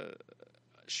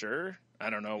 Sure. I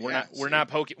don't know. We're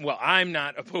not Well, I'm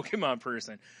not a Pokemon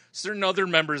person. Certain other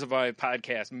members of our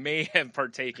podcast may have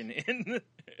partaken in.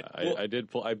 I did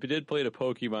play the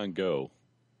Pokemon Go,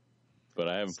 but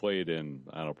I haven't played in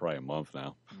probably a month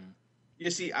now. You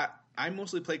see, I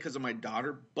mostly play because of my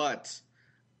daughter, but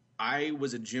I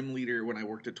was a gym leader when I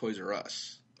worked at Toys R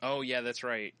Us. Oh yeah, that's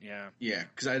right. Yeah. Yeah,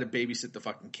 because I had to babysit the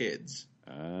fucking kids.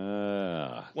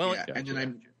 Well, yeah, and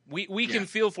then We can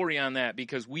feel for you on that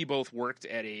because we both worked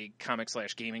at a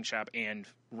comic/gaming shop and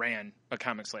ran a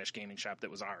comic/gaming shop that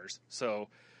was ours. So,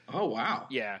 oh wow,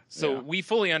 yeah. So we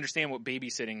fully understand what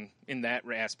babysitting in that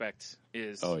aspect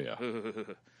is. Oh yeah.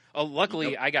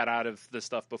 Luckily, I got out of the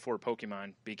stuff before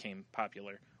Pokemon became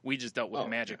popular. We just dealt with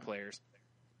Magic players.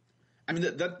 I mean,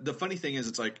 the funny thing is,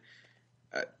 it's like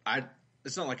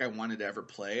it's not like I wanted to ever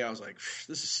play. I was like,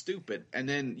 this is stupid. And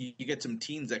then you get some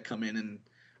teens that come in and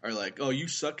are like, oh, you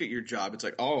suck at your job. It's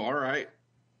like, oh, all right.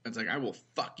 It's like, I will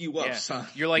fuck you up, son.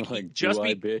 You're like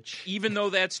bitch. Even though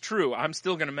that's true, I'm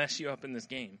still going to mess you up in this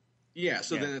game. Yeah,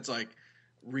 so then it's like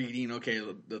reading, okay,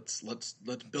 let's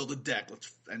build a deck.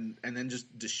 And then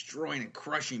just destroying and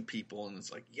crushing people. And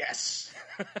it's like, yes.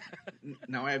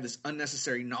 Now I have this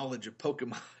unnecessary knowledge of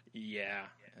Pokemon. Yeah.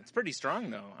 It's pretty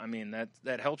strong, though. I mean,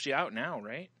 that helps you out now,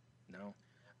 right? No.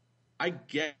 I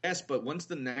guess, but once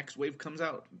the next wave comes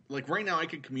out, like right now I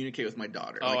can communicate with my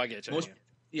daughter. Oh, like I get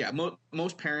you.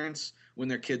 Most parents, when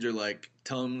their kids are like,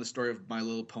 tell them the story of My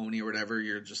Little Pony or whatever,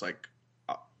 you're just like,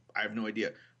 oh, I have no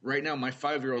idea. Right now, my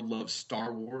 5-year-old loves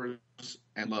Star Wars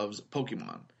and loves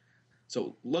Pokemon.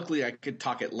 So luckily I could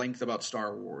talk at length about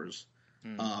Star Wars.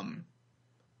 But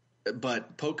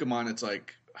Pokemon, it's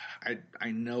like, I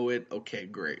know it. Okay,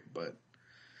 great. But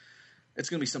it's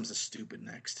going to be something stupid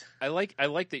next. I like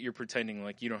that you're pretending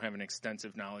like you don't have an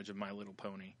extensive knowledge of My Little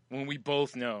Pony when we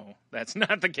both know that's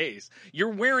not the case.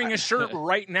 You're wearing a shirt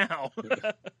right now.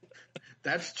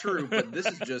 That's true, but this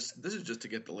is just to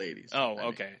get the ladies. Oh,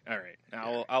 okay. All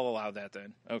right. I'll allow that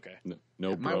then. Okay.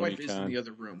 No, my wife is in the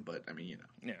other room, but I mean,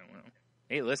 Yeah, well.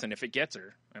 Hey, listen, if it gets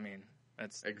her, I mean,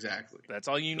 that's exactly. That's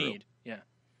all you need. Yeah.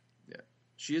 Yeah.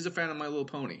 She is a fan of My Little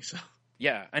Pony, so.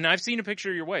 Yeah, and I've seen a picture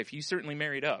of your wife. You certainly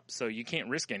married up, so you can't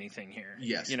risk anything here.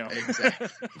 Yes, exactly.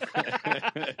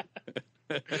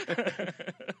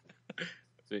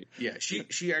 Yeah,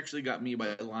 she actually got me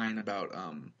by lying about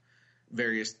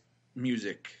various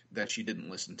music that she didn't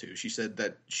listen to. She said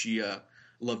that she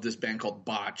loved this band called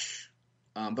Botch,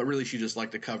 but really she just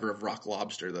liked a cover of Rock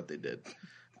Lobster that they did.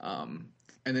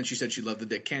 And then she said she loved the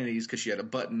Dead Kennedys because she had a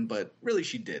button, but really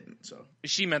she didn't. So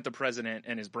she meant the president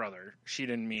and his brother. She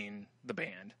didn't mean the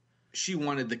band. She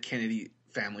wanted the Kennedy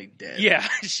family dead. Yeah,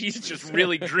 she's just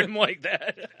really grim like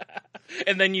that.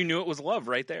 And then you knew it was love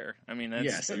right there. I mean, that's,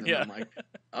 yes. And then I'm like,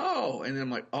 oh, and then I'm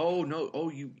like, oh no,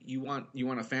 oh you want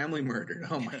a family murdered?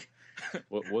 Oh my.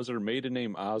 What was her maiden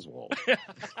name? Oswald.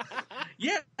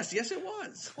 yes, it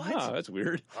was. What? Oh, that's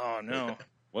weird. Oh no.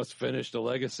 Let's finish the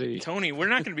legacy. Tony, we're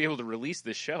not going to be able to release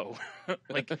this show.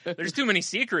 There's too many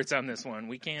secrets on this one.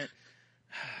 We can't.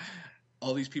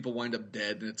 All these people wind up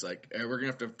dead, and it's like, we're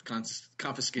going to have to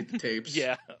confiscate the tapes.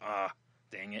 Yeah.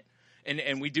 Dang it.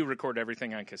 And we do record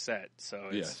everything on cassette, so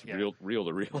it's real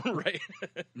to real. Right.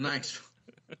 Nice.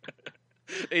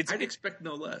 I'd expect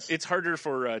no less. It's harder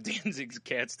for Danzig's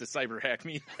cats to cyber hack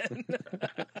me then.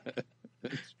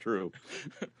 It's true.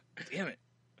 Damn it.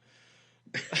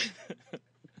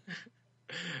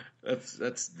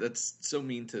 That's so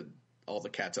mean to all the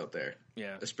cats out there.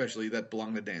 Yeah. Especially that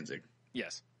belong to Danzig.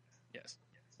 Yes.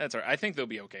 That's all right. I think they'll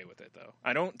be okay with it, though.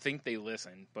 I don't think they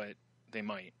listen, but they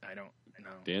might. I don't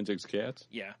know. Danzig's cats?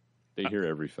 Yeah. They hear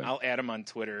everything. I'll add them on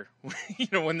Twitter,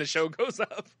 when the show goes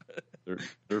up.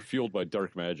 They're fueled by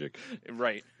dark magic.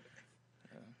 Right.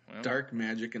 Dark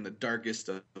magic and the darkest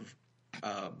of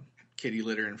kitty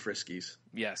litter and friskies.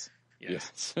 Yes.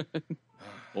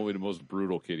 Only the most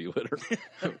brutal kitty litter.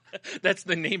 That's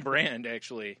the name brand,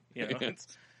 actually.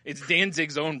 It's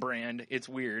Danzig's own brand. It's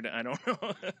weird. I don't know.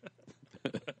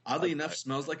 Oddly enough,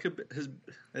 smells like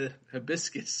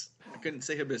hibiscus. I couldn't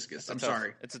say hibiscus. I'm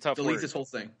sorry. It's a tough Delete word. this whole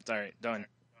thing. It's all right. Done.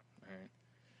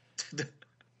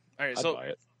 All right.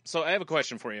 So I have a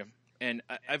question for you, and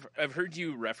I've heard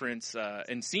you reference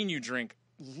and seen you drink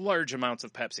large amounts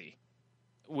of Pepsi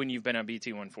when you've been on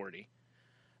BT 140.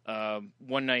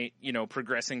 One night,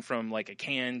 progressing from like a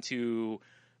can to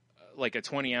like a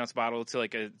 20-ounce bottle to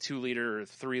like a 2-liter or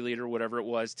 3-liter, whatever it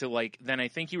was, to like then I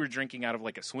think you were drinking out of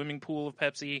like a swimming pool of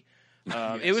Pepsi.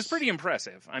 Yes. It was pretty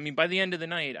impressive. I mean, by the end of the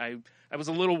night, I was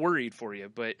a little worried for you.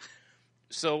 But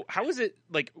so how is it,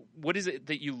 like, what is it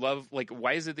that you love? Like,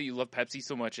 why is it that you love Pepsi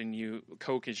so much and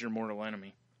Coke is your mortal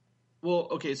enemy? Well,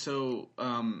 okay, so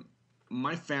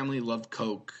my family loved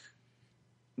Coke,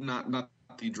 not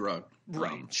the drug.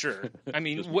 Right, sure. I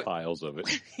mean, just piles of it.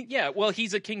 Yeah, well,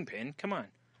 he's a kingpin. Come on.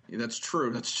 Yeah, that's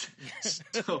true.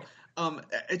 So,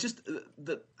 it just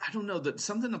I don't know, that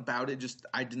something about it just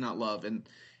I did not love. And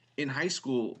in high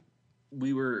school,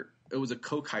 it was a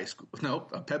Coke high school. No,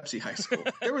 a Pepsi high school.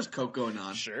 There was Coke going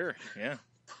on. Sure, yeah.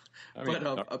 I mean,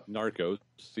 Narcos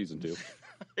season 2.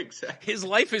 Exactly. His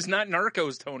life is not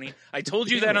Narcos, Tony. I told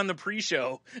you that on the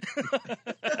pre-show.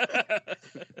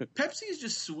 Pepsi is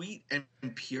just sweet and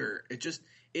pure.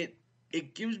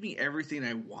 It gives me everything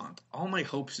I want. All my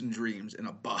hopes and dreams in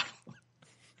a bottle.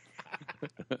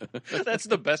 That's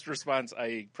the best response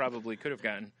I probably could have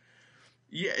gotten.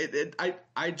 Yeah,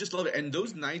 I just love it. And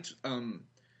those nights,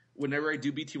 whenever I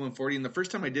do BT 140, and the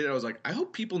first time I did it, I was like, I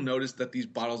hope people notice that these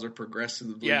bottles are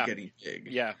progressively getting big.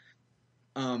 Yeah.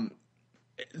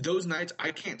 Those nights I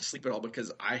can't sleep at all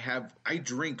because I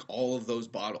drink all of those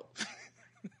bottles.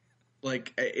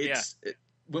 Like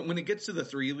when it gets to the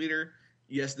 3-liter,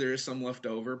 yes, there is some left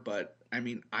over, but I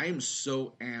mean, I am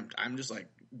so amped. I'm just like,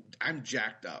 I'm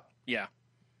jacked up. Yeah.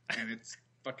 And it's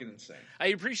fucking insane. I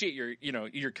appreciate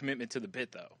your commitment to the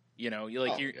bit though.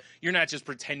 You're not just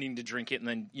pretending to drink it and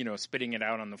then, spitting it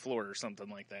out on the floor or something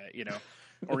like that,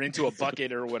 or into a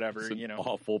bucket or whatever, It's an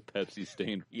awful Pepsi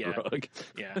stained drug.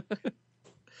 Yeah.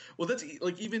 Well, that's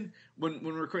like even when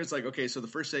we're recording, it's like, okay, so the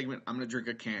first segment, I'm going to drink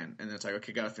a can. And then it's like,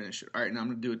 okay, got to finish it. All right, now I'm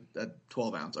going to do a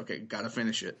 12 ounce. Okay, got to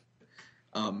finish it.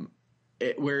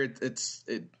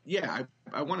 I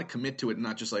want to commit to it, and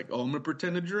not just like, oh, I'm gonna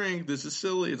pretend to drink. This is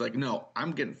silly. It's like, no,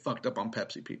 I'm getting fucked up on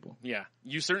Pepsi, people. Yeah,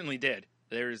 you certainly did.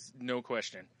 There's no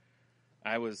question.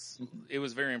 It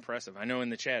was very impressive. I know in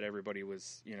the chat everybody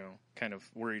was, kind of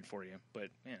worried for you, but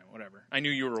whatever. I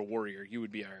knew you were a warrior. You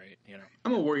would be all right.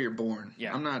 I'm a warrior born.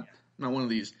 Yeah, I'm not one of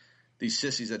these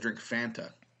sissies that drink Fanta.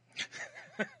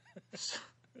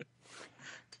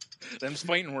 Them's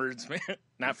fighting words, man.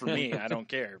 Not for me. I don't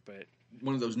care, but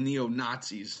one of those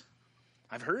neo-Nazis.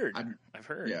 I've heard.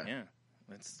 Yeah.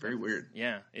 That's very weird.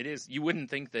 Yeah, it is. You wouldn't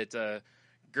think that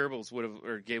Gables would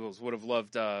have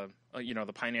loved the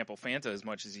pineapple Fanta as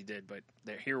much as he did, but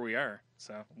here we are.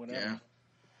 So whatever. Yeah.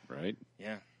 Right.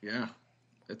 Yeah. Yeah.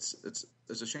 It's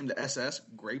a shame the SS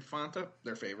grape Fanta,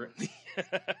 their favorite.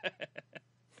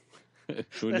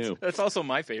 Who knew? That's also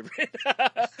my favorite.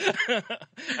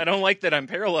 I don't like that I'm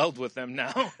paralleled with them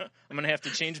now. I'm gonna have to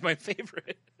change my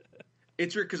favorite.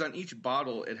 It's weird because on each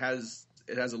bottle it has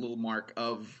a little mark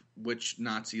of which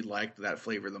Nazi liked that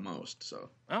flavor the most. So.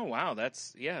 Oh wow,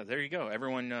 there you go.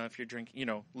 Everyone, if you're drinking,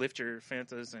 lift your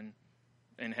Fantas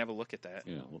and have a look at that.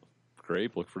 Yeah,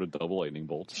 grape. Look for the double lightning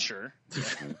bolts. Sure.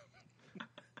 Yeah.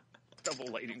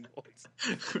 Double lightning bolts.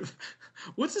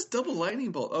 What's this double lightning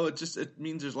bolt? Oh, it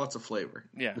means there's lots of flavor.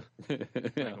 Yeah.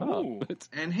 Yeah. Ooh.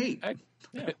 And hate.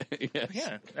 Yeah. Yes.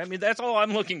 Yeah. I mean, that's all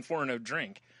I'm looking for in a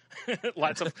drink.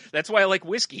 That's why I like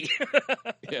whiskey.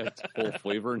 Yeah, it's full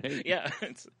flavor and hate. Yeah.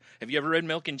 Have you ever read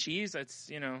Milk and Cheese? That's,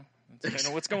 that's kind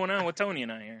of what's going on with Tony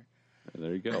and I here.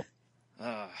 There you go.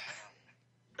 Oh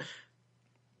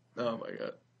my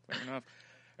God. Fair enough.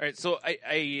 All right, so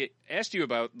I asked you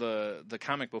about the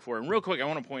comic before, and real quick, I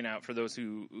want to point out for those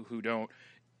who don't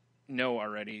know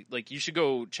already, like, you should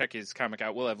go check his comic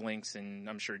out. We'll have links, and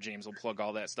I'm sure James will plug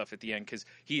all that stuff at the end, because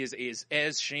he is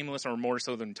as shameless or more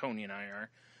so than Tony and I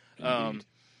are.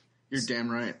 You're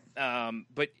damn right.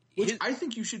 But I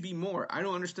think you should be more. I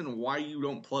don't understand why you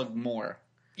don't plug more.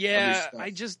 Yeah,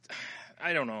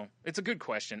 I don't know. It's a good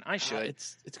question. I should.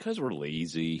 It's because we're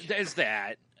lazy. There's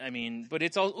that. I mean, but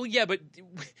it's all. Yeah, but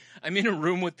I'm in a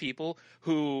room with people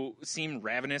who seem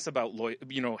ravenous about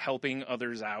helping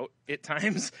others out at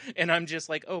times, and I'm just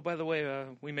like, oh, by the way,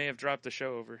 we may have dropped the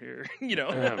show over here.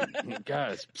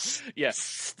 Guys. Yeah.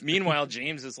 Meanwhile,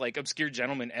 James is like obscure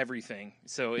gentleman everything.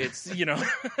 So it's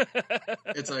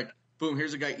It's like, boom,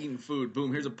 here's a guy eating food.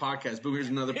 Boom, here's a podcast. Boom, here's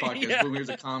another podcast. Yeah. Boom, here's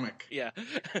a comic. Yeah.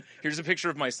 Here's a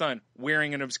picture of my son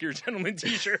wearing an obscure gentleman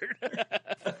t-shirt.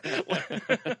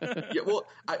 Yeah, well,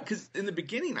 because in the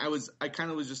beginning, I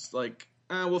kind of was just like,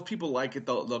 well, if people like it,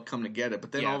 they'll come to get it.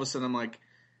 But then all of a sudden, I'm like,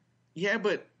 yeah,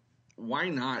 but why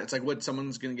not? It's like, what,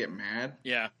 someone's going to get mad?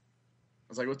 Yeah. I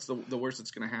was like, what's the worst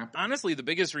that's going to happen? Honestly, the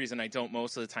biggest reason I don't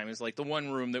most of the time is like the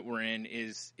one room that we're in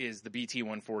is the BT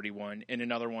 141, and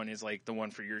another one is like the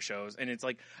one for your shows. And it's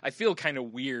like, I feel kind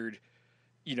of weird,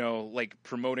 like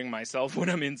promoting myself when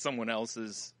I'm in someone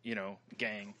else's,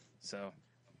 gang. So.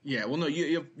 Yeah, well, no,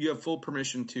 you have full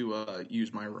permission to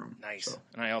use my room. Nice. So.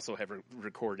 And I also have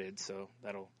recorded, so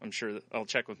I'm sure that I'll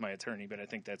check with my attorney, but I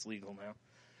think that's legal now.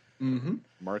 Mm-hmm.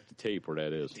 Mark the tape where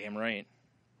that is. Damn right.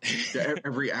 Yeah,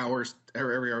 every hour is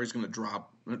going to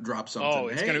drop something. Oh,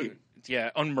 it's going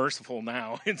to, unmerciful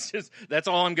now. It's just, that's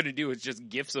all I'm going to do is just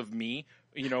gifs of me,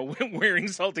 wearing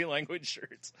salty language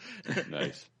shirts.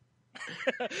 Nice.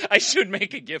 I should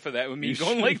make a gif of that with me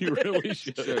going like you this. really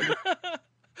should.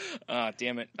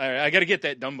 Damn it. All right, I got to get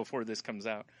that done before this comes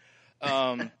out.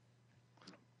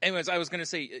 Anyways, I was going to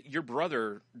say, your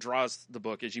brother draws the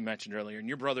book, as you mentioned earlier, and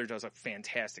your brother does a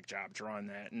fantastic job drawing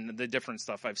that. And the different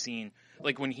stuff I've seen,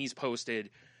 like when he's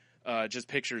posted just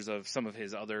pictures of some of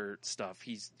his other stuff,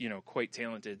 he's, quite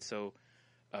talented. So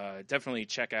definitely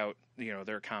check out,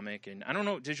 their comic. And I don't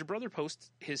know, did your brother post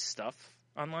his stuff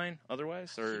online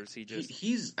otherwise, or is he just...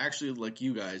 He's actually, like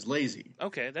you guys, lazy.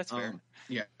 Okay, that's fair.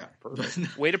 Yeah.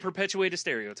 Way to perpetuate a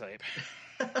stereotype.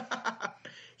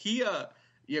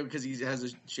 Yeah, because he has a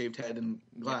shaved head and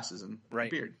glasses and a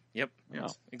beard. Yep. Yes.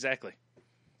 Oh, exactly.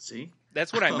 See?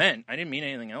 That's what I meant. I didn't mean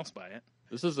anything else by it.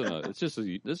 This is a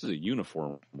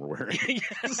uniform we're wearing.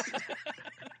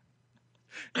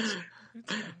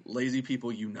 Lazy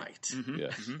people unite. Mm-hmm.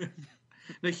 Yes. Mm-hmm.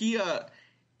 Now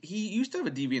he used to have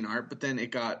a DeviantArt, but then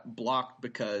it got blocked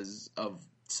because of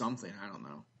something. I don't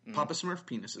know. Papa Smurf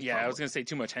penises. Yeah, probably. I was going to say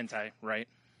too much hentai, right?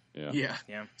 Yeah.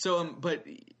 So, but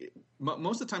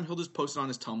most of the time he'll just post it on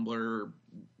his Tumblr or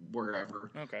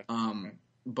wherever. Okay.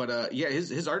 But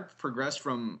his art progressed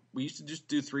from, we used to just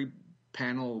do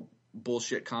 3-panel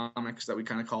bullshit comics that we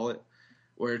kind of call it,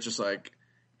 where it's just like,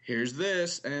 here's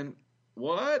this, and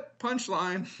what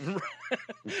punchline?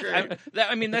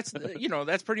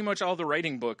 That's pretty much all the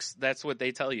writing books. That's what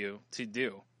they tell you to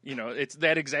do. It's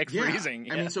that exact phrasing.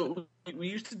 Yeah. I mean, so we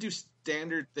used to do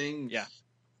standard things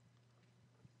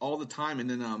all the time. And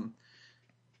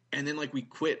then like we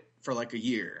quit for like a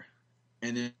year.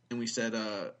 And then we said,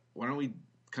 why don't we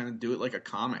kind of do it like a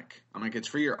comic? I'm like, it's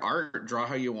for your art. Draw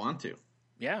how you want to.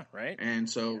 Yeah, right. And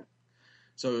so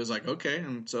it was like, okay.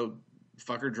 And so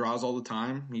fucker draws all the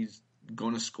time. He's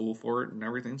going to school for it and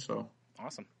everything. So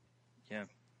awesome. Yeah.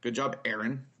 Good job,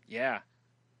 Aaron. Yeah.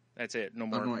 That's it. No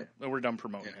more. We're done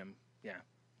promoting him. Yeah.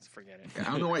 Let's forget it. Yeah,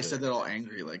 I don't know why I said that all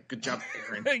angry. Like, good job,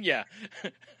 Aaron. Yeah.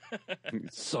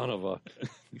 Son of a.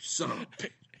 You son of a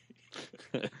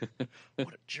bitch.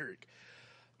 What a jerk.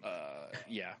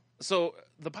 Yeah. So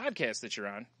the podcast that you're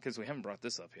on, because we haven't brought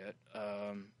this up yet,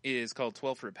 is called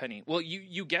 12 for a Penny. Well,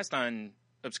 you guest on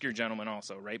Obscure Gentleman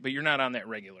also, right? But you're not on that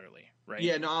regularly, right?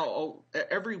 Yeah, no.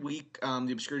 Every week,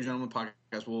 the Obscure Gentleman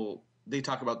podcast they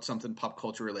talk about something pop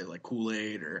culture related, like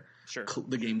Kool-Aid or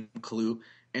the game Clue.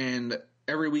 And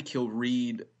every week he'll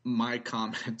read my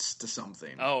comments to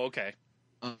something. Oh, okay.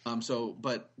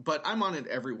 But I'm on it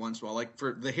every once in a while. Like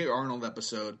for the Hey Arnold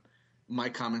episode, my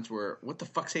comments were, "What the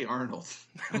fuck's Hey Arnold?"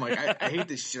 I'm like, I hate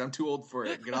this shit. I'm too old for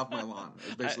it. Get off my lawn.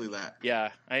 It's basically that.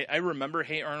 Yeah, I remember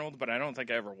Hey Arnold, but I don't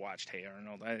think I ever watched Hey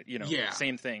Arnold.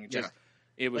 Same thing. Just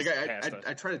it was. Like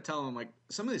I try to tell him, like,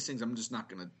 some of these things I'm just not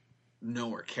gonna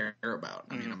know or care about.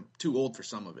 I mean, I'm too old for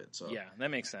some of it. So yeah, that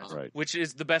makes sense. Right. Which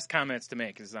is the best comments to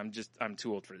make, is I'm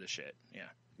too old for this shit. Yeah.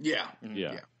 Yeah. Mm-hmm.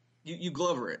 Yeah. You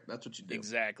Glover it. That's what you do.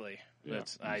 Exactly. Yeah,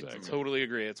 I totally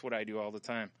agree. It's what I do all the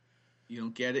time. You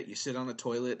don't get it. You sit on the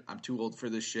toilet. I'm too old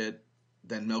for this shit.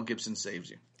 Then Mel Gibson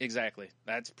saves you. Exactly.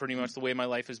 That's pretty much the way my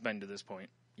life has been to this point.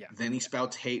 Yeah. Then he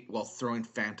spouts hate while throwing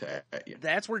Fanta at you.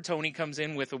 That's where Tony comes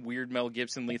in with a weird Mel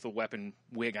Gibson Lethal Weapon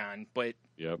wig on. But,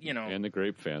 and the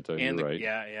grape Fanta. You're right.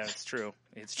 Yeah, it's true.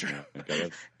 It's true. Yeah,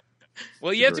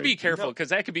 well, you have to be careful, because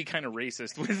that could be kind of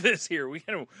racist with this here. We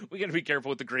gotta be careful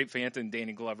with the grape Fanta and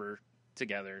Danny Glover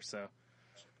together. So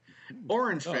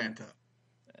Orange Fanta.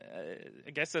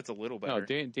 I guess that's a little better.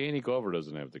 No, Danny Glover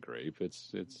doesn't have the grape.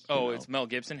 It's Mel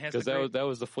Gibson has the grape? grape? That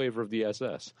was the flavor of the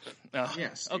SS. Oh,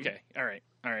 yes. Okay. All right.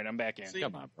 I'm back in.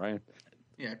 Come on, Brian.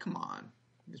 Yeah, come on.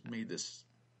 You just made this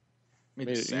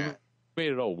sad.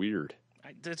 Made it all weird.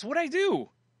 That's what I do.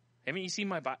 Haven't you seen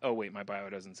my bio? Oh, wait, my bio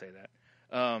doesn't say that.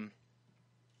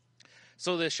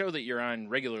 So the show that you're on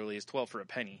regularly is 12 for a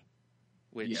Penny,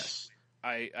 which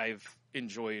I've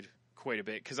enjoyed quite a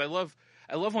bit, because I love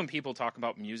when people talk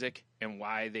about music and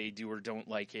why they do or don't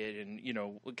like it,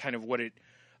 and kind of what it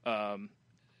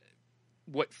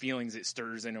what feelings it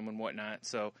stirs in them and whatnot.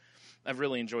 So I've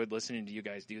really enjoyed listening to you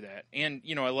guys do that, and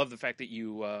I love the fact that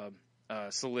you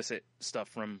solicit stuff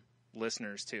from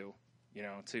listeners too.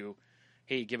 To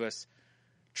hey, give us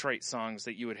trite songs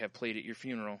that you would have played at your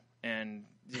funeral, and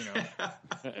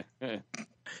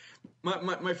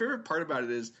my favorite part about it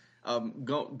is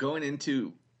going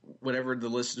into whatever the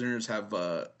listeners have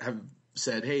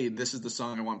said, hey, this is the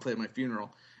song I want to play at my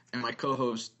funeral. And my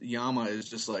co-host, Yama, is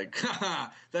just like, haha,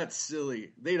 that's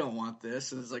silly. They don't want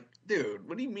this. And it's like, dude,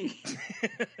 what do you mean?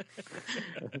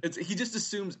 He just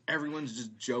assumes everyone's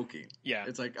just joking. Yeah.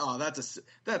 It's like, oh,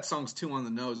 that song's too on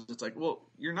the nose. It's like, well,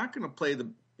 you're not going to play the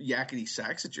yakety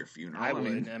sax at your funeral. I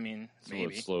mean, so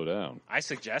maybe. let's slow down. I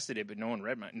suggested it, but no one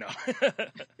read my... No.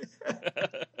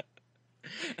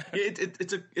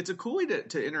 It's a cool way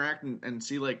to interact and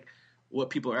see, like, what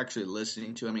people are actually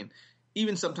listening to. I mean,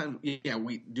 even sometimes,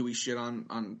 we shit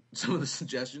on some of the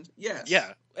suggestions. Yes.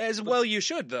 Yeah, as well you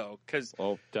should, though, because...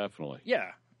 Oh, definitely.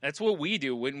 Yeah, that's what we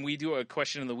do when we do a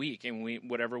question of the week, and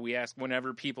whatever we ask,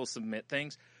 whenever people submit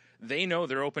things, they know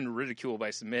they're open to ridicule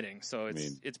by submitting, so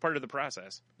it's part of the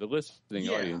process. The listening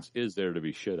audience is there to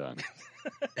be shit on.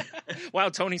 Wow,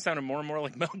 Tony sounded more and more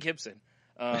like Mel Gibson.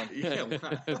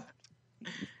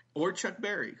 Or Chuck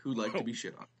Berry, who like to be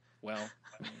shit on. Well...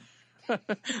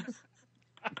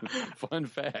 Fun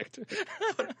fact.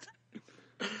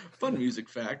 Fun music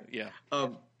fact. Yeah.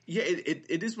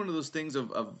 It is one of those things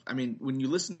of I mean, when you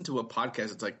listen to a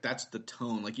podcast, it's like, that's the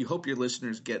tone. Like, you hope your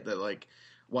listeners get that, like,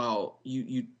 while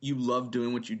you love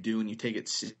doing what you do and you take it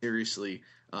seriously,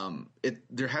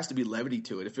 there has to be levity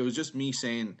to it. If it was just me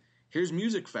saying, here's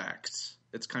music facts,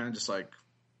 it's kind of just like,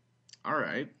 all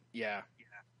right. Yeah.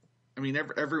 I mean,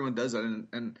 everyone does that,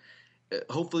 and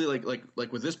hopefully,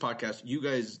 like with this podcast, you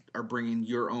guys are bringing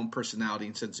your own personality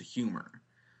and sense of humor,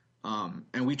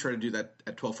 and we try to do that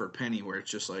at 12 for a Penny, where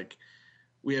it's just like,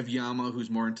 we have Yama, who's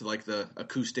more into like the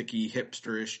acoustic-y,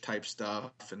 hipsterish type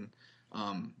stuff, and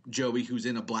Joey, who's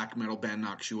in a black metal band,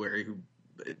 Noctuary, who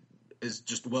is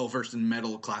just well versed in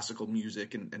metal, classical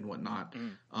music, and whatnot.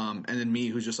 And then me,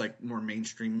 who's just like more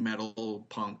mainstream metal,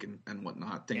 punk, and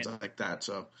whatnot, things like that.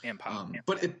 So and pop.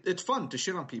 But it's fun to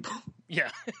shit on people. Yeah.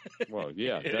 Well,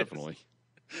 yeah, definitely.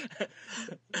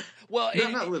 Well,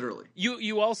 not literally.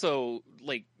 You also,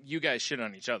 like, you guys shit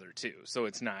on each other too, so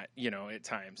it's not, at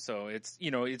times. So it's,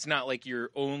 it's not like you're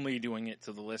only doing it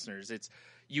to the listeners. It's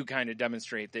you kind of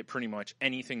demonstrate that pretty much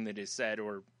anything that is said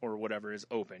or whatever is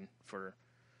open for,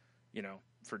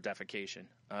 for defecation.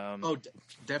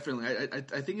 Definitely.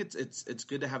 I think it's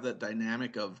good to have that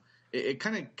dynamic of it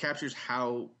kind of captures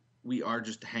how we are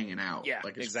just hanging out,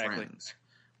 like as friends.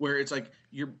 Where it's like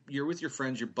you're with your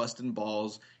friends, you're busting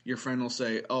balls. Your friend will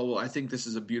say, "Oh, well, I think this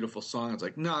is a beautiful song." It's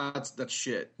like, "No, that's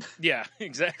shit." Yeah,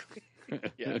 exactly.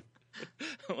 Yeah,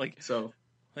 so,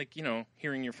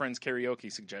 hearing your friends'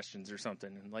 karaoke suggestions or something,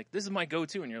 and like, this is my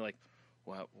go-to, and you're like,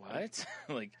 what?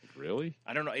 Like, really?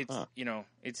 I don't know. It's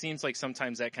it seems like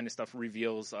sometimes that kind of stuff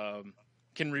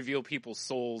can reveal people's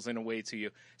souls in a way to you.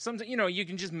 Sometimes you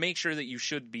can just make sure that you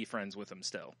should be friends with them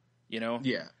still.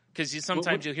 Yeah. Because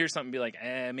sometimes you'll hear something and be like,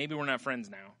 maybe we're not friends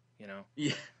now,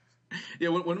 Yeah. Yeah,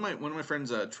 one of my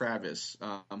friends, Travis,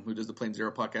 who does the Plane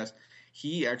Zero podcast,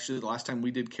 he actually, the last time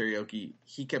we did karaoke,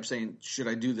 he kept saying, "Should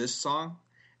I do this song?"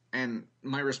 And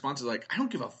my response is like, I don't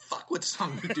give a fuck what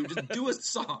song you do. Just do a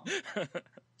song.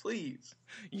 Please.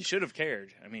 You should have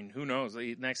cared. I mean, who knows?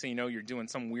 Next thing you know, you're doing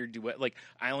some weird duet. Like,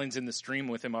 Island's in the Stream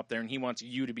with him up there, and he wants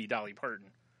you to be Dolly Parton.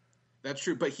 That's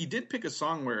true, but he did pick a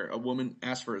song where a woman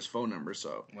asked for his phone number,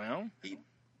 so he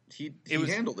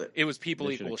handled it. It was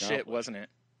People Equal Shit, wasn't it?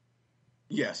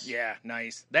 Yes. Yeah,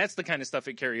 nice. That's the kind of stuff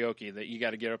at karaoke that you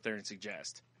got to get up there and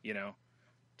suggest,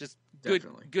 Just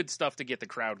good stuff to get the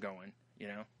crowd going,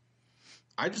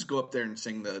 I just go up there and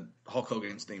sing the Hulk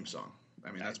Hogan's theme song.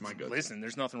 I mean, that's my go-to. Listen,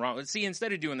 there's nothing wrong. See,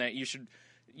 instead of doing that, you should,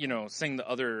 sing the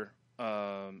other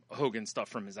Hogan stuff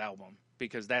from his album.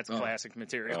 Because that's classic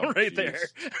material there.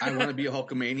 I Want to Be a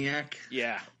Hulkamaniac.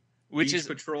 Yeah. Beach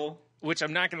Patrol. Which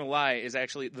I'm not going to lie is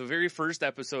actually the very first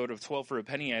episode of 12 for a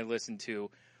Penny I listened to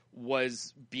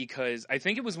was because I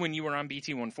think it was when you were on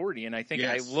BT 140. And I think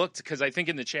I looked because I think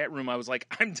in the chat room I was like,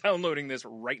 I'm downloading this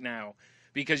right now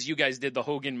because you guys did the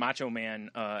Hogan Macho Man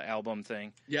album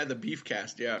thing. Yeah, the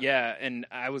Beefcast. Yeah. Yeah. And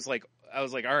I was like, all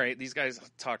right, these guys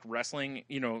talk wrestling,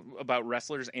 about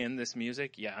wrestlers and this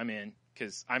music. Yeah, I'm in.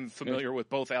 Because I'm familiar with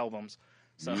both albums.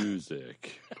 So.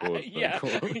 Music.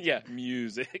 Yeah,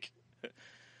 music.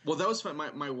 Well, that was fun.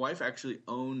 My wife actually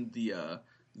owned the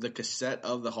cassette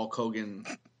of the Hulk Hogan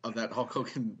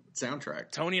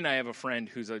soundtrack. Tony and I have a friend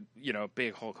who's a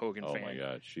big Hulk Hogan fan. Oh my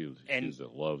god, she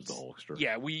loves the Hulkster.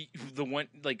 Yeah,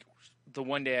 the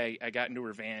one day I got into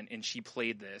her van and she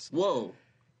played this. Whoa.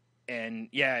 And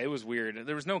yeah, it was weird.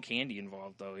 There was no candy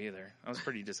involved though either. I was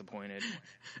pretty disappointed.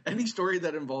 Any story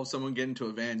that involves someone getting into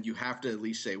a van, you have to at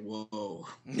least say "whoa."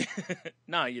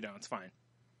 No, you don't. It's fine.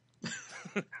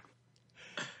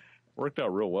 Worked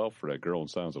out real well for that girl in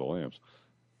Sounds of the Lambs.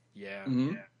 Yeah.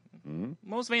 Mm-hmm. Yeah. Mm-hmm.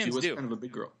 Most vans do. She was do. kind of a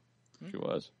big girl. She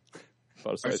was.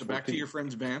 All right, so back to your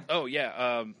friend's van. Oh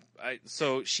yeah.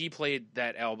 So she played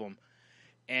that album,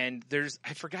 and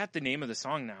I forgot the name of the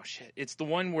song now. Shit, it's the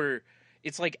one where.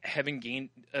 It's like Heaven Gained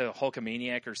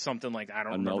Hulkamaniac or something like that. I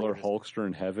don't remember. Another Hulkster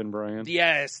in Heaven, Brian?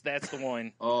 Yes, that's the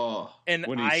one. Oh. And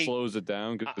when he slows it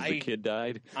down because the kid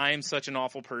died? I am such an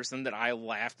awful person that I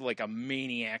laughed like a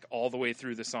maniac all the way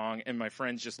through the song, and my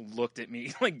friends just looked at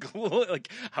me like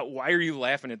why are you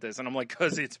laughing at this? And I'm like,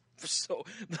 because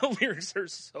the lyrics are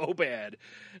so bad.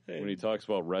 When he talks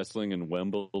about wrestling in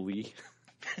Wembley.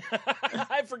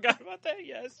 I forgot about that,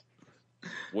 yes.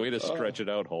 Way to stretch it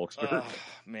out, Hulkster. Oh,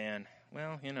 man.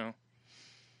 Well,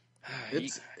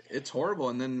 it's horrible.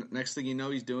 And then next thing you know,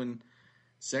 he's doing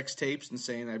sex tapes and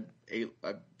saying I ate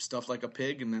stuff like a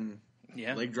pig, and then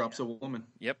leg drops a woman.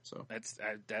 Yep. So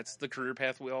that's the career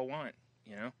path we all want.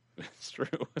 It's true.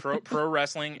 Pro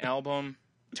wrestling album,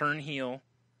 turn heel,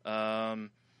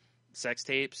 sex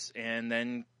tapes, and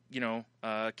then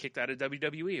kicked out of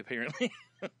WWE apparently.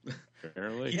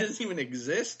 He doesn't even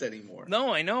exist anymore.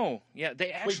 No, I know. Yeah,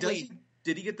 they actually. Wait,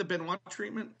 did he get the Benoit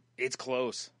treatment? It's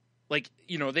close. Like,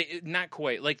 they not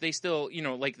quite. Like, they still,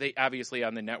 like they obviously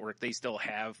on the network they still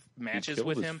have matches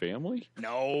with him. His family?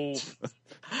 No.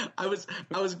 I was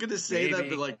going to say that,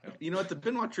 but like, what? The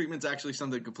Benoit treatment's actually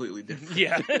something completely different.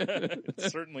 Yeah, it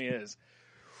certainly is.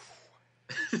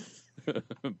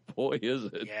 Boy, is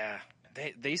it? Yeah,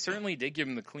 they certainly did give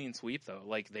him the clean sweep though.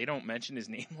 Like, they don't mention his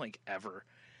name like ever,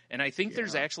 and I think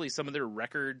there's actually some of their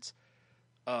records.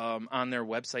 On their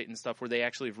website and stuff where they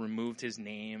actually have removed his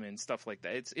name and stuff like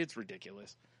that. It's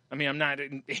ridiculous. I mean, I'm not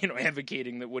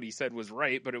advocating that what he said was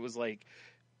right, but it was like,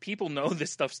 people know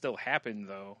this stuff still happened,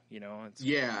 though. It's,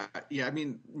 Yeah. I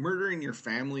mean, murdering your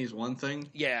family is one thing.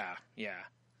 yeah.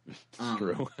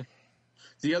 True.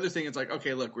 The other thing is like,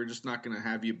 okay, look, we're just not going to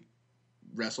have you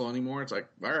wrestle anymore. It's like,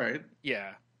 all right.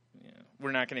 Yeah.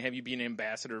 We're not going to have you be an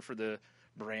ambassador for the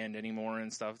brand anymore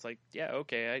and stuff. It's like, yeah,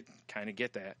 okay, I kind of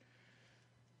get that.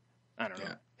 I don't know.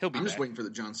 Yeah. He'll be I'm just back. waiting for the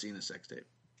John Cena sex tape.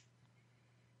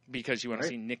 Because you want to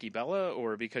Right. see Nikki Bella,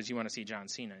 or because you want to see John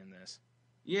Cena in this?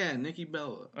 Yeah, Nikki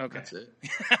Bella. Okay. That's it.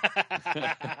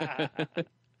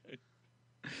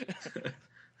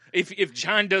 If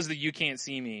John does the "You Can't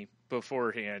See Me"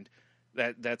 beforehand,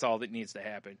 that's all that needs to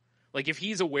happen. Like, if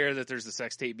he's aware that there's a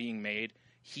sex tape being made,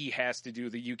 he has to do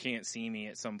the "You Can't See Me"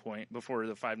 at some point before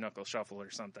the 5-knuckle shuffle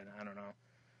or something. I don't know.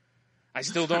 I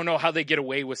still don't know how they get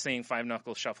away with saying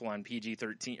 5-knuckle shuffle on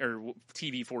PG-13 or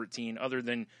TV-14, other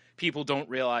than people don't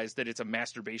realize that it's a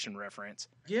masturbation reference.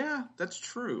 Yeah, that's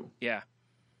true. Yeah.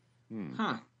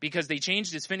 Huh. Because they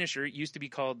changed his finisher. It used to be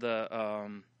called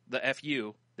the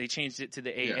FU. They changed it to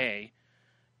the AA,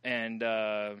 and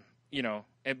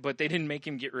but they didn't make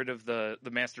him get rid of the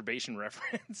masturbation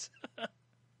reference.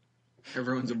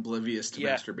 Everyone's oblivious to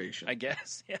masturbation. I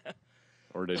guess. Yeah.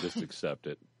 Or they just accept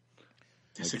it.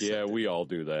 Just Like, accept yeah, it. we all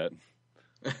do that.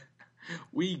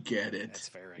 We get it. That's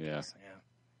fair, I Yeah. guess. Yeah.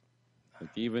 Like,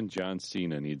 even John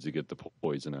Cena needs to get the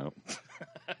poison out.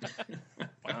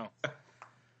 Wow.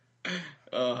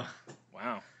 Uh,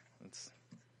 Wow. That's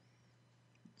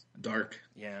dark.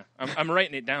 yeah. I'm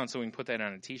writing it down so we can put that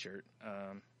on a T-shirt.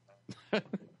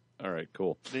 All right,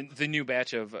 cool. The new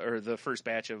batch the first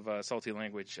batch of Salty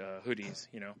Language hoodies.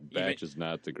 Batch is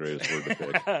not the greatest word to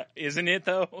pick. Isn't it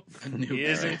though? new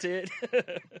Isn't it?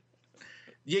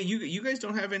 Yeah, you guys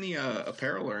don't have any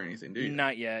apparel or anything, do you?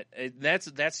 Not yet.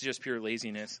 That's just pure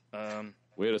laziness.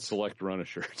 We had a select run of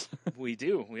shirts. We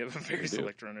do. We have a very We do.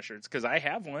 select run of shirts because I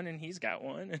have one and he's got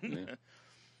one, and Yeah. a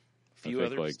few I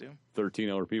think others like do. 13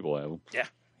 other people have them. Yeah.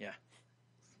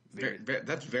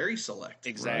 That's very select.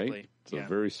 Exactly. Right? It's Yeah. a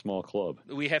very small club.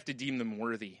 We have to deem them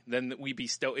worthy. Then we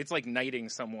bestow. It's like knighting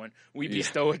someone. We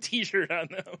bestow a T-shirt on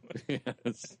them.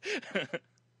 Yes.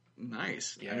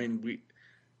 Nice. Yeah. I mean,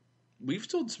 we've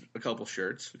sold a couple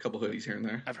shirts, a couple hoodies here and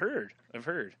there. I've heard.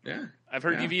 Yeah. I've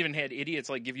heard Yeah. you've even had idiots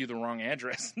like give you the wrong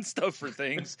address and stuff for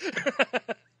things.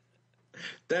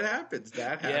 That happens.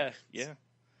 Yeah.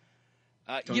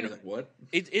 Tony's like, what?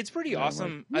 It's pretty Yeah, I'm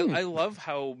awesome. I love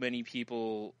how many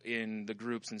people in the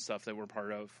groups and stuff that we're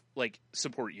part of like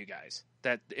support you guys.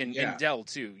 And Dell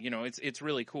too. It's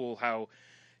really cool how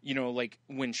like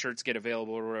when shirts get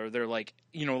available, or they're like,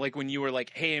 like when you were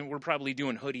like, hey, we're probably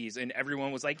doing hoodies, and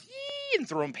everyone was like, yee, and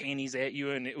throwing panties at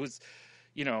you, and it was,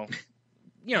 I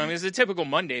mean, it's a typical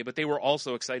Monday, but they were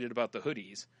also excited about the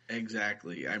hoodies.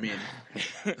 Exactly. I mean,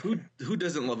 who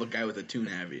doesn't love a guy with a tune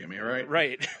avy? I mean, right?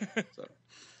 Right. So,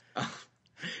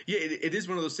 yeah, it is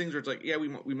one of those things where it's like, yeah,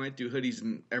 we might do hoodies,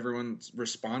 and everyone's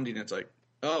responding. It's like,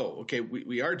 oh, okay,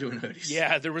 we are doing hoodies.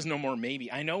 Yeah, there was no more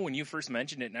maybe. I know when you first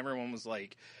mentioned it, and everyone was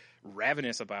like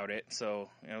ravenous about it. So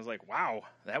I was like, wow,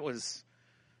 that was,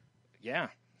 yeah.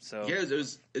 So yeah,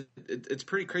 it's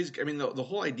pretty crazy. I mean, the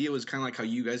whole idea was kind of like how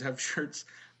you guys have shirts.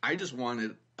 I just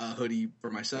wanted a hoodie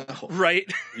for myself.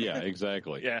 right. Yeah,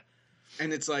 exactly. Yeah.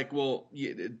 And it's like, well,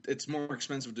 it's more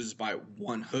expensive to just buy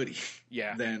one hoodie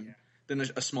Yeah. than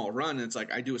a small run. And it's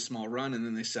like, I do a small run and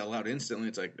then they sell out instantly.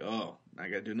 It's like, oh, I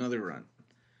got to do another run.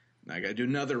 I got to do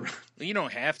another run. You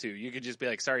don't have to. You could just be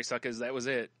like, sorry, suckers, that was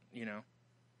it.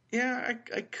 Yeah,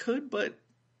 I could, but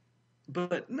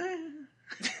nah.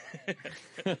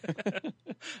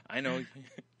 I know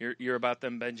you're about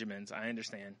them Benjamins. I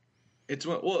understand. It's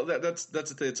that's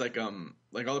the thing. It's like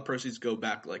all the proceeds go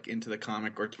back like into the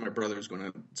comic or to my brother who's going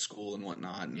to school and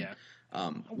whatnot. And, Yeah.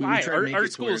 we Why? try to make Art it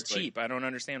to school where is it's like- cheap. I don't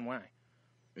understand why.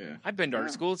 yeah, I've been to art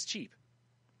Yeah. school. It's cheap.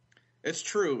 it's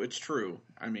true. It's true.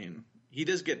 I mean, he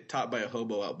does get taught by a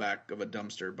hobo out back of a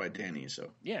dumpster by Danny.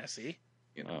 So Yeah. See,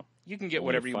 Oh, you can get only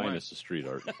whatever the you want. finest of street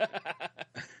art.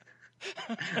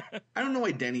 I don't know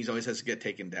why Denny's always has to get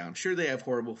taken down. Sure, they have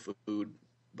horrible food,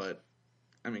 but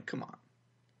I mean, come on.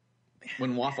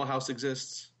 When Waffle House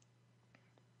exists,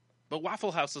 But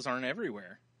Waffle Houses aren't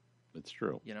everywhere. It's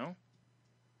true.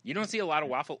 You don't see a lot of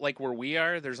waffle like where we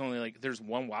are. There's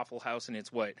one Waffle House, and it's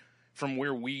from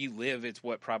where we live. It's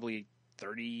probably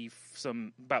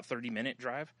about 30-minute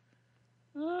drive.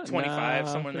 25,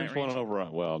 somewhere in that There's one range. over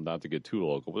on, well, not to get too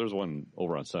local, but there's one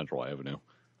over on Central Avenue.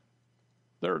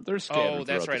 They're scattered Oh,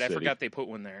 that's throughout right. the I city. forgot they put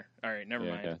one there. All right, never Yeah,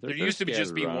 mind. yeah. There They're used to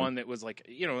just be scattered around. one that was like,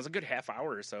 it was a good half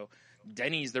hour or so.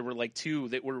 Denny's, there were like two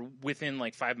that were within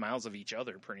like 5 miles of each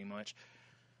other, pretty much,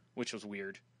 which was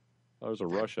weird. There's a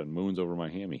rush on moons over my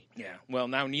hammy. Yeah. Well,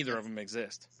 now neither of them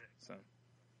exist. So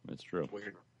That's true.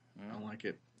 Weird. I don't like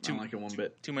it. I don't like it one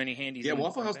bit. Too many handies. Yeah,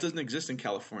 Waffle House doesn't exist in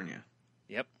California.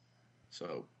 Yep.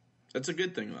 So that's a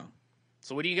good thing, though.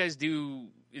 So what do you guys do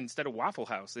instead of Waffle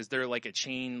House? Is there like a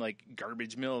chain, like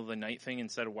garbage middle of the night thing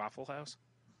instead of Waffle House?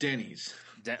 Denny's.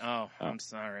 I'm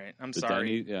sorry. I'm The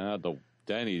sorry. the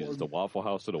Denny's is the Waffle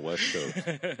House of the West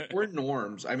Coast. We're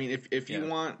norms. I mean, if you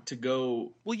want to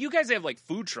go... Well, you guys have like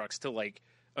food trucks till like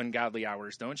ungodly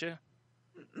hours, don't you?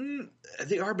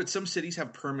 They are, but some cities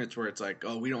have permits where it's like,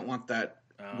 oh, we don't want that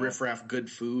riffraff good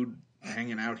food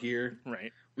hanging out here.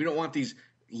 Right. We don't want these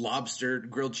lobster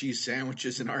grilled cheese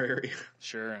sandwiches in our area.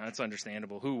 Sure, that's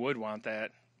understandable. Who would want that?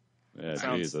 Yeah,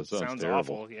 Sounds that sounds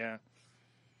terrible. awful. Yeah.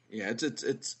 Yeah,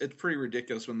 it's pretty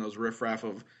ridiculous when those riffraff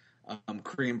of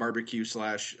Korean barbecue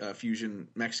 / fusion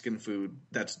Mexican food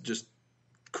that's just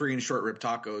Korean short rib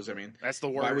tacos. I mean, that's the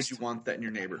worst. Why would you want that in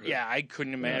your neighborhood? Yeah, I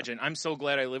couldn't imagine. I'm so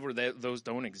glad I live where those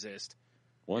don't exist.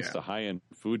 Once the high-end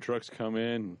food trucks come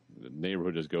in, the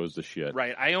neighborhood just goes to shit.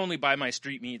 Right. I only buy my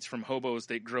street meats from hobos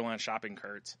that grill on shopping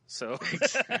carts. So.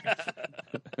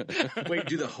 Wait,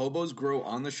 do the hobos grow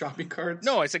on the shopping carts?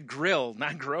 No, I said grill,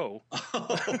 not grow.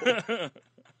 Oh.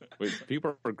 Wait,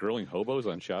 people are grilling hobos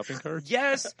on shopping carts?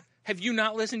 Yes. Have you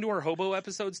not listened to our hobo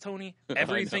episodes, Tony?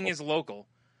 Everything is local.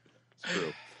 It's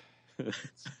true.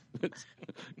 It's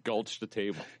gulch to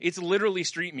table. It's literally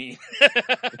street meat.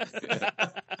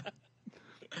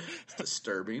 It's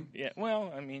disturbing. Yeah,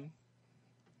 well, I mean,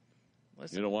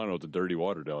 listen. You don't want to know what the dirty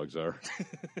water dogs are.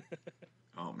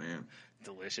 Oh man,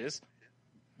 delicious.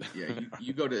 Yeah,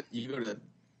 you go to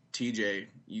TJ,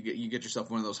 you get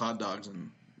yourself one of those hot dogs, and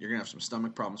you're gonna have some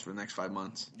stomach problems for the next 5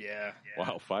 months. Yeah.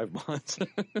 Wow, 5 months.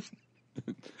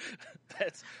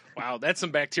 That's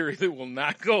some bacteria that will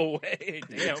not go away.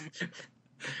 Damn.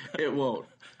 It won't.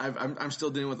 I'm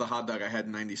still dealing with the hot dog I had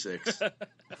in '96.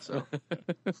 So.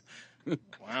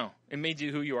 Wow. It made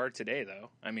you who you are today,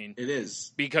 though. I mean, it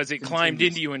is because it climbed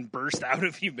into you and burst out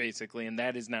of you, basically, and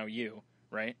that is now you,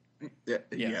 right? Yeah.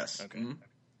 Yes. Okay. Mm-hmm.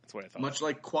 That's what I thought. Much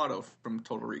like Quado from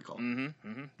Total Recall. Mm-hmm.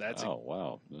 Mm-hmm. That's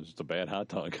wow. That's just a bad hot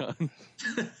dog.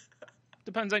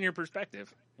 Depends on your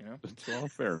perspective, you know. Well,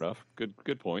 fair enough.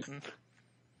 Good point.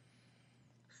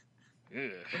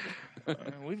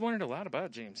 We've learned a lot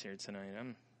about James here tonight. I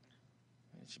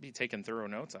should be taking thorough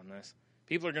notes on this.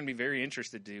 People are going to be very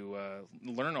interested to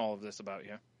learn all of this about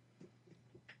you.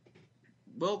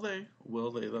 Will they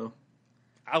though?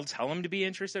 I'll tell them to be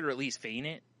interested, or at least feign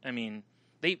it. I mean,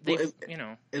 they you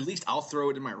know. At least I'll throw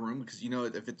it in my room because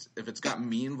if it's got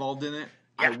me involved in it,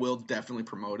 I will definitely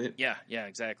promote it. Yeah,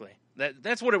 exactly.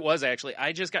 That's what it was actually.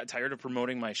 I just got tired of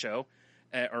promoting my show,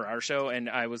 or our show, and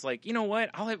I was like, you know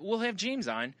what? We'll have James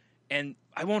on, and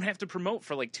I won't have to promote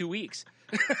for like 2 weeks.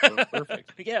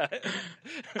 Perfect. Yeah.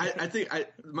 I think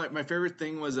my favorite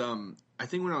thing was I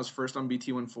think when I was first on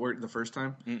BT14 the first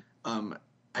time,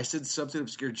 I said something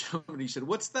obscure jump and he said,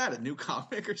 "What's that? A new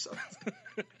comic or something?"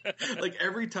 Like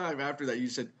every time after that, you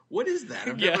said, "What is that?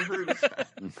 I've never heard of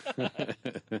that."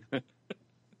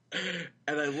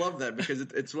 And I love that because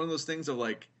it's one of those things of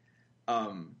like,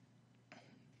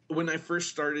 when I first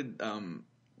started,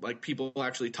 like people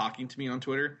actually talking to me on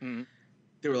Twitter. Mm-hmm.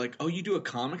 They were like, "Oh, you do a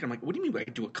comic?" I'm like, "What do you mean by I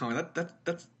do a comic?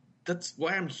 That's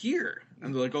why I'm here."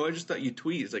 And they're like, "Oh, I just thought you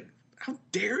tweet." It's like, how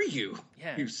dare you?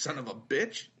 Yeah. You son of a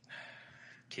bitch.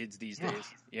 Kids these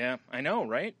days. Yeah, I know,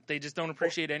 right? They just don't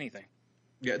appreciate anything.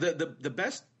 Yeah, the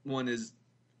best one is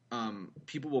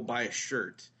people will buy a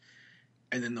shirt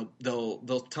and then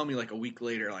they'll tell me like a week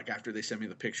later, like after they send me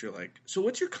the picture, like, "So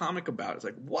what's your comic about?" It's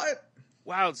like, what?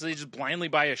 Wow, so they just blindly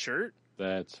buy a shirt?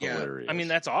 That's hilarious. I mean,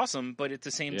 that's awesome, but at the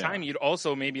same time, you'd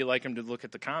also maybe like them to look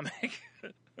at the comic.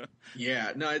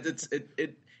 Yeah, no,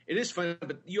 it is fun,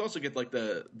 but you also get like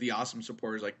the awesome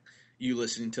supporters, like you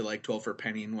listening to like 12 for a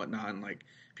Penny and whatnot, and like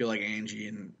people like Angie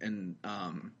and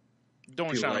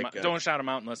don't shout them out. Don't shout them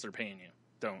out unless they're paying you.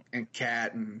 Don't. And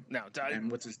Kat and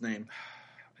what's his name,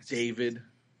 David.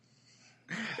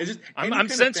 It's just, I'm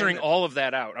censoring all of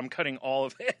that out. I'm cutting all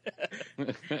of it.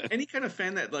 Any kind of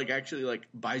fan that like actually like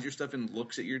buys your stuff and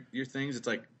looks at your things, it's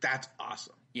like, that's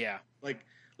awesome. Yeah. Like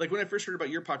when I first heard about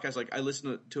your podcast, like I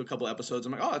listened to a couple episodes.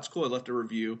 I'm like, oh, that's cool. I left a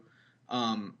review.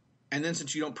 And then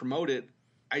since you don't promote it,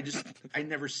 I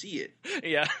never see it.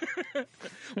 Yeah.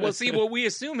 Well, see, what we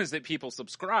assume is that people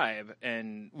subscribe,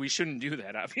 and we shouldn't do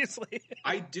that, obviously.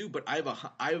 I do, but I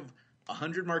have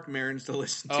 100 Mark Marins to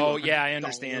listen to. Oh yeah, I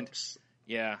understand.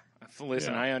 Yeah,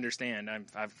 listen, I understand.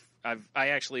 I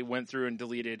actually went through and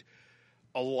deleted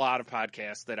a lot of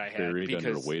podcasts that I had buried because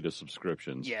under a weight of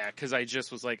subscriptions. Yeah, because I just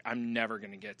was like, I'm never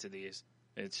going to get to these.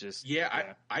 It's just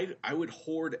I would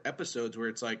hoard episodes where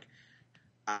it's like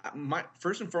my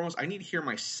first and foremost I need to hear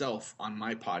myself on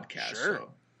my podcast. Sure.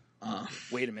 So,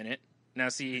 wait a minute. Now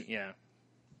see, yeah.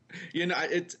 You know,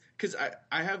 it's because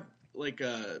I have like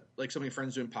so many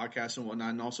friends doing podcasts and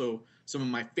whatnot, and also some of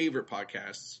my favorite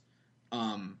podcasts,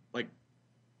 like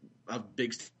of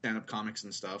big stand-up comics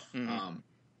and stuff. Mm-hmm.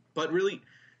 But really,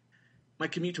 my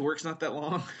commute to work's not that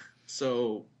long,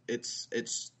 so it's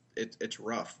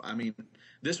rough. I mean,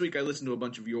 this week I listened to a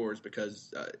bunch of yours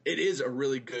because it is a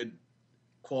really good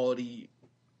quality.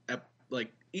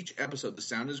 Like each episode, the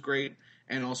sound is great,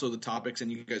 and also the topics,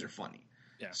 and you guys are funny.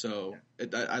 Yeah. So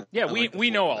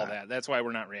we know all that. That's why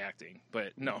we're not reacting.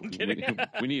 But no, I'm kidding.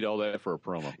 we need all that for a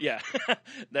promo. Yeah,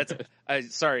 that's.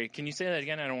 Sorry, can you say that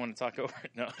again? I don't want to talk over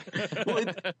it. No. Well,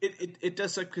 it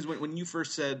does suck because when you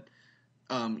first said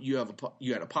you had a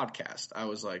podcast, I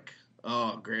was like,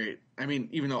 oh great. I mean,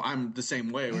 even though I'm the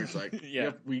same way, where it's like,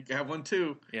 yeah, we have one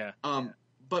too. Yeah.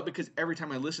 But because every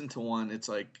time I listen to one, it's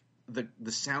like the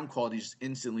sound quality is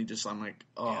instantly just I'm like,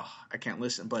 oh, yeah. I can't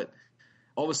listen, but.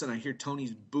 All of a sudden, I hear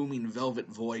Tony's booming velvet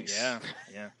voice. Yeah,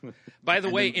 yeah. By the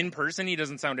way, in person, he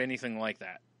doesn't sound anything like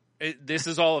that. This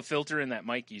is all a filter in that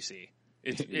mic you see.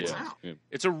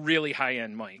 It's a really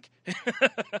high-end mic.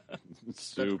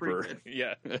 Super.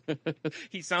 Yeah.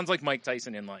 He sounds like Mike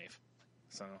Tyson in life.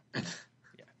 So, yeah.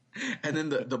 And then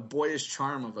the boyish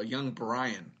charm of a young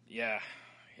Brian. Yeah,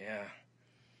 yeah.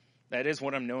 That is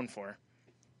what I'm known for.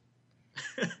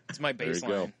 It's my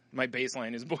baseline. My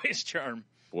baseline is boyish charm.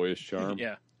 Boyish charm?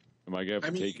 Yeah. Am I going to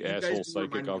have to take Asshole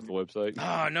Psychic off the website?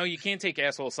 Oh, no, you can't take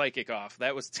Asshole Psychic off.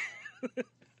 That was...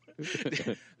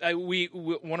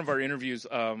 one of our interviews,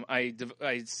 I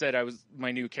said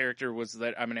my new character was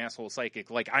that I'm an asshole psychic.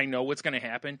 Like, I know what's going to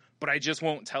happen, but I just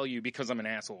won't tell you because I'm an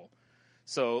asshole.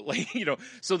 So, like,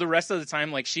 so the rest of the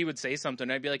time, like, she would say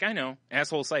something, I'd be like, I know,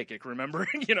 asshole psychic, remember?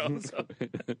 So.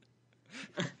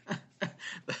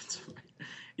 That's funny.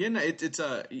 Yeah, no, it's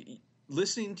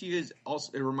listening to you guys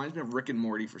also, it reminds me of Rick and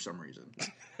Morty for some reason.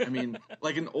 I mean,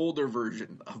 like an older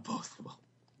version of both of them.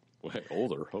 Wait,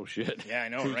 older? Oh, shit. Yeah, I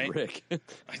know, Who's right? Rick?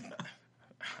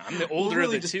 I'm the older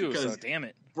of the two, so damn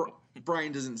it.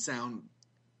 Brian doesn't sound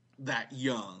that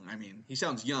young. I mean, he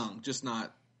sounds young, just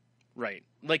not... Right.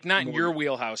 Like, not in your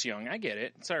wheelhouse young. I get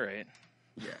it. It's all right.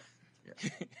 Yeah.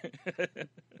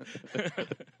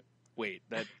 Wait,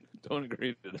 that... Don't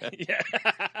agree to that. Yeah.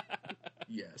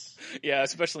 Yes. Yeah,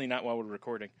 especially not while we're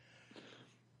recording.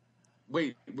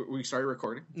 Wait, we started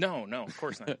recording? No, of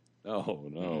course not. Oh,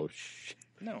 no.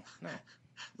 No. This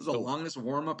is the longest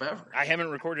warm-up ever. I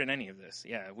haven't recorded any of this.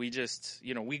 Yeah, we just,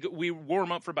 we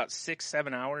warm up for about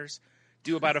 6-7 hours,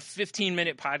 do about a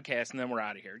 15-minute podcast, and then we're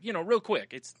out of here. Real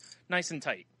quick. It's nice and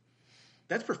tight.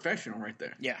 That's professional right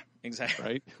there. Yeah,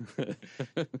 exactly. Right?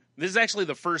 This is actually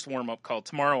the first warm-up call.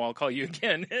 Tomorrow I'll call you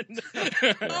again.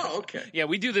 Oh, okay. Yeah,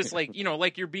 we do this like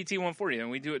your BT-140,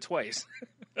 and we do it twice.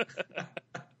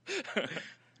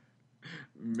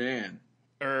 Man.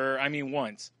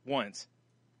 Once.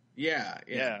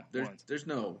 Yeah. There's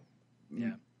no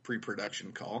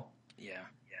pre-production call. Yeah.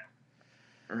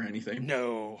 Or anything.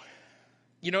 No.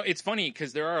 It's funny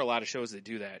because there are a lot of shows that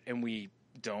do that, and we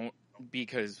don't.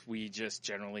 Because we just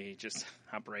generally just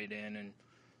hop right in and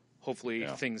hopefully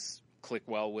things click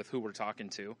well with who we're talking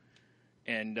to.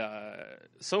 And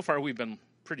so far we've been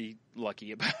pretty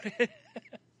lucky about it.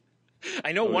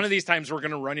 I know one of these times we're going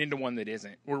to run into one that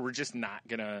isn't, where we're just not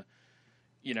going to,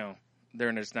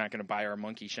 they're just not going to buy our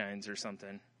monkey shines or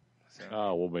something.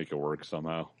 So. We'll make it work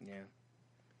somehow. Yeah,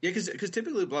 because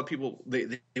typically a lot of people,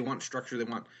 they want structure. They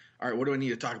want, all right, what do I need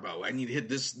to talk about? I need to hit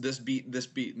this beat, and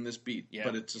this beat. Yeah.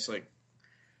 But it's just like,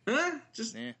 Yeah,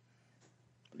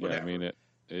 I mean,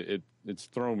 it's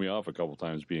thrown me off a couple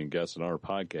times being guests on our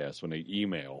podcast when they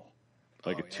email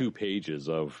like 2 pages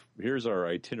of, here's our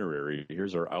itinerary,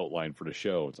 here's our outline for the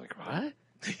show. It's like, what?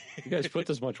 You guys put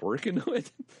this much work into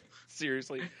it?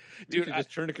 Seriously, dude,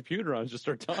 just turn the computer on and just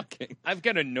start talking. I've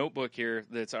got a notebook here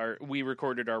that's we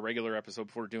recorded our regular episode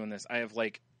before doing this. I have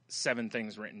like 7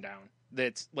 things written down.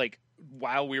 That's like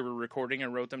while we were recording, I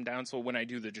wrote them down. So when I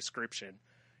do the description,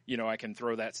 I can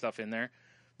throw that stuff in there.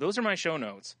 Those are my show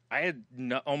notes. I had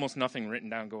almost nothing written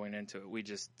down going into it. We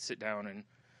just sit down and,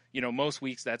 most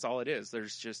weeks that's all it is.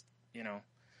 There's just,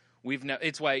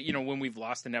 it's why, when we've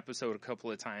lost an episode a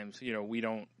couple of times, we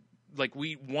don't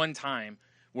one time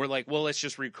we're like, well, let's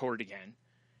just record again.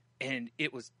 And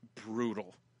it was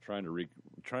brutal. Trying to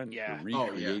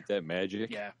recreate that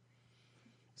magic. Yeah.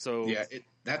 So yeah,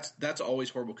 that's always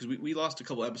horrible because we lost a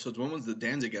couple episodes. One was the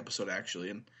Danzig episode actually,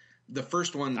 and the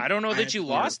first one I don't know that you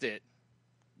lost it.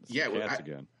 It's the cats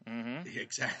again. Mm-hmm.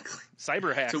 Exactly.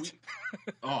 Cyber hacked. So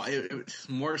it was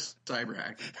more cyber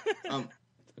hacking.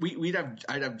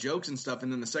 I'd have jokes and stuff,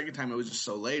 and then the second time it was just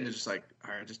so late. It's just like,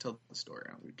 all right, just tell the story.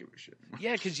 I don't give a shit.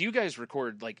 Yeah, because you guys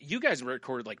record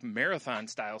like marathon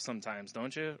style sometimes,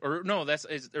 don't you? Or no,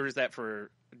 is that for?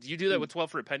 Do you do that with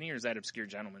 12 for a Penny, or is that Obscure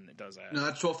Gentleman that does that? No,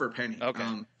 that's 12 for a Penny. Okay.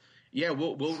 Yeah,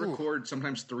 we'll record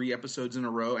sometimes 3 episodes in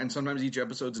a row, and sometimes each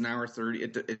episode's an hour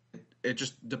 30. It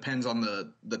just depends on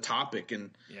the topic, and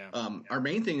our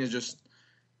main thing is just.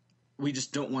 We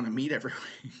just don't want to meet every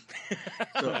week.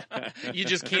 So, you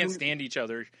just can't stand each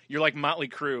other. You're like Motley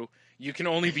Crue. You can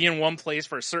only be in one place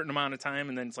for a certain amount of time,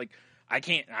 and then it's like, I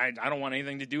don't want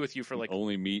anything to do with you for like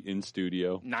only meet in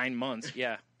studio 9 months.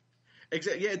 Yeah,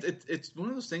 exactly. Yeah, it's one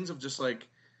of those things of just like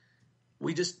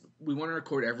we want to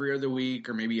record every other week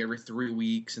or maybe every 3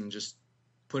 weeks and just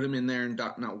put them in there and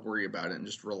not worry about it and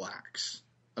just relax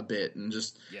a bit and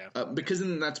just because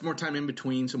then that's more time in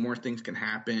between, so more things can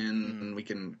happen and we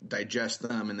can digest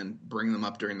them and then bring them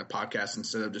up during the podcast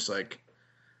instead of just like,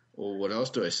 well, what else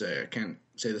do I say? I can't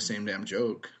say the same damn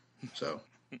joke. So,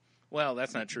 well,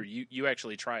 that's not true. You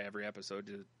actually try every episode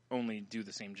to only do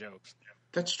the same jokes.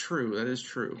 That's true. That is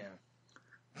true.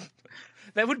 Yeah.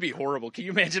 That would be horrible. Can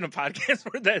you imagine a podcast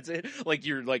where that's it? Like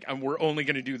you're like, we're only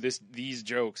going to do these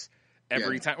jokes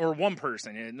every time, or one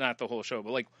person, not the whole show,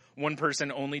 but like one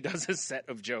person only does a set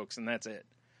of jokes and that's it.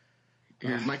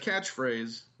 Here's my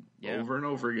catchphrase over and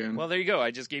over again. Well, there you go.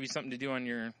 I just gave you something to do on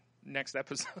your next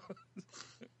episode.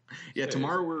 Yeah,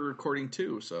 tomorrow we're recording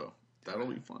 2, so that'll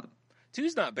be fun.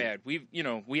 2's not bad.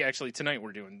 We actually tonight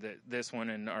we're doing this one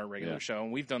in our regular show,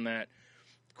 and we've done that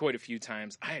quite a few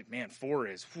times. 4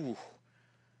 is. Whew.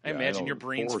 I imagine your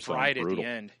brain's fried at the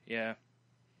end. Yeah.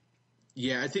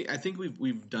 Yeah, I think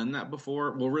we've done that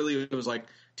before. Well, really, it was like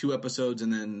 2 episodes,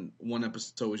 and then 1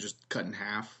 episode was just cut in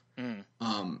half.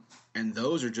 And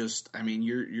those are just, I mean,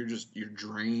 you're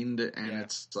drained, and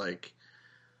it's like,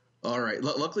 all right.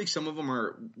 Luckily, some of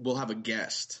them we'll have a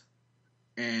guest,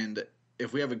 and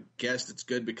if we have a guest, it's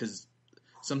good because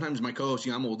sometimes my co-host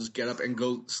Yama will just get up and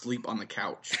go sleep on the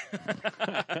couch,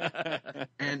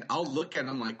 and I'll look at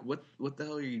him like, what the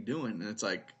hell are you doing? And it's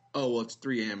like, oh, well, it's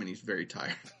 3 a.m. and he's very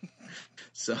tired.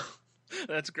 So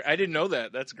that's great. I didn't know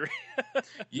that. That's great.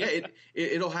 Yeah,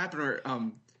 it'll happen.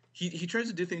 Or he tries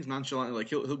to do things nonchalantly. Like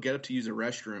he'll get up to use a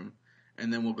restroom,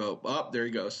 and then we'll go, oh, there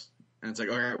he goes. And it's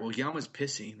like, all right, well, Yama's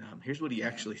pissing. Here's what he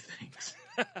actually thinks.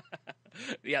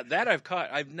 Yeah, that I've caught.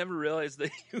 I've never realized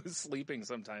that he was sleeping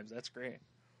sometimes. That's great.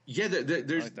 Yeah,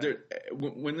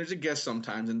 when there's a guest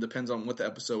sometimes, and it depends on what the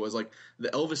episode was. Like the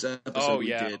Elvis episode we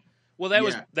did. Well,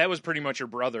 that was pretty much your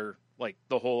brother, like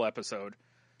the whole episode.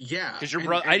 Yeah, because your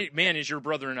brother, is your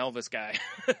brother an Elvis guy?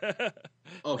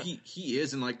 Oh, he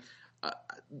is, and like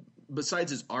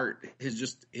besides his art,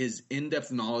 his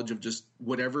in-depth knowledge of just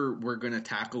whatever we're going to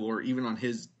tackle, or even on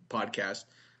his podcast,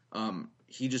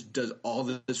 he just does all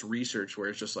this research where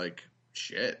it's just like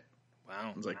shit.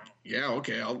 Wow. I was like, yeah,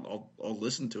 okay, I'll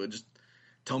listen to it. Just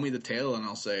tell me the tale, and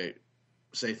I'll say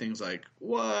things like,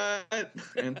 what?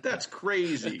 And that's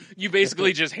crazy. You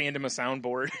basically just hand him a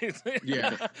soundboard.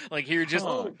 Yeah. Like, here, just...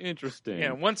 Oh, interesting.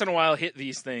 Yeah, once in a while, hit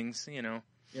these things, Yeah.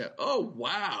 Oh,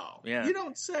 wow. Yeah. You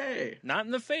don't say. Not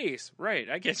in the face. Right,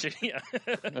 I get you. Yeah.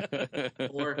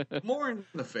 Or more in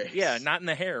the face. Yeah, not in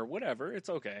the hair. Whatever. It's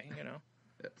okay,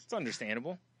 It's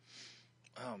understandable.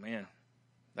 Oh, man.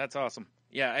 That's awesome.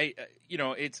 Yeah,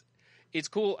 it's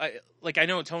cool. I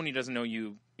know Tony doesn't know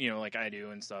you, like I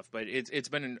do and stuff, but it's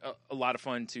been a lot of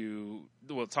fun to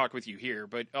talk with you here,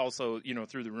 but also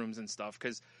through the rooms and stuff,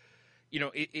 because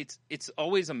it's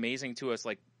always amazing to us,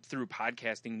 like through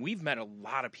podcasting. We've met a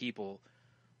lot of people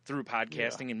through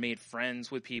podcasting and made friends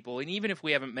with people, and even if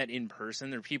we haven't met in person,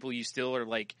 there are people you still are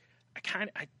like,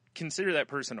 I consider that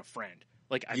person a friend.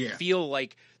 Like I feel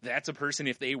like that's a person,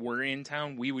 if they were in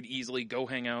town, we would easily go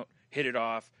hang out, hit it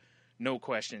off, no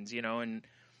questions, and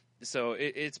so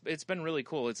it's been really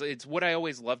cool. It's what I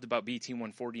always loved about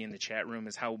BT140 in the chat room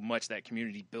is how much that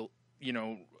community built,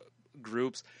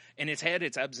 groups, and it's had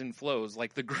its ebbs and flows.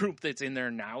 Like the group that's in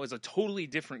there now is a totally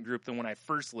different group than when I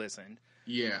first listened.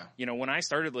 Yeah. When I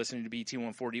started listening to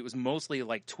BT140, it was mostly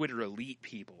like Twitter elite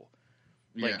people.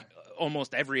 Like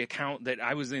almost every account that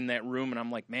I was in that room, and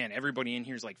I'm like, man, everybody in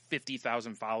here is like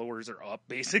 50,000 followers or up,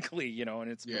 basically,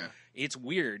 and it's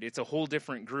weird. It's a whole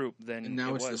different group than and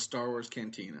now it's the Star Wars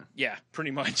Cantina. Yeah,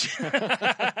 pretty much.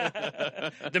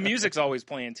 The music's always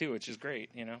playing too, which is great,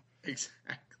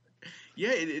 Exactly.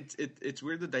 Yeah, it's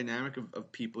weird the dynamic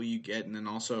of people you get, and then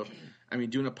also, I mean,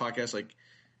 doing a podcast, like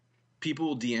people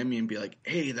will DM me and be like,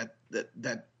 hey,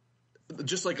 that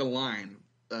just like a line.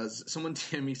 Someone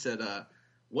DM me said,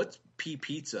 what's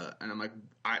pizza? And I'm like,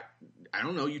 I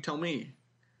don't know. You tell me.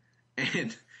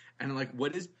 And I'm like,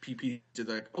 what is pizza?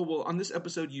 They're like, oh, well, on this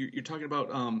episode, you're talking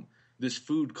about this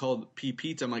food called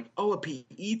pizza. I'm like, oh, a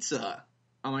pizza.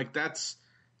 I'm like, that's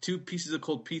 2 pieces of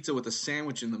cold pizza with a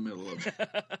sandwich in the middle of it.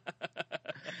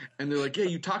 And they're like, yeah,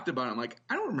 you talked about it. I'm like,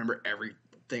 I don't remember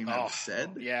everything that was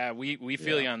said. Yeah, we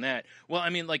feel you on that. Well, I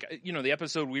mean, like, you know, the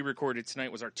episode we recorded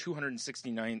tonight was our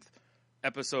 269th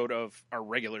episode of our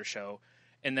regular show.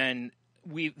 And then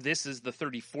this is the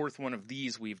 34th one of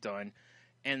these we've done.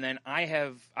 And then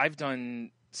I've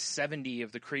done 70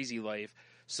 of the Crazy Life.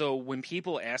 So when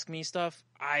people ask me stuff,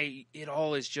 it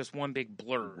all is just one big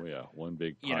blur. Yeah, one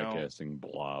big podcasting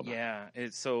blob. Yeah,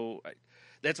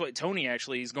 that's what Tony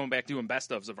actually is going back doing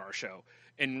best ofs of our show,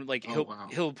 and like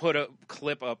he'll put a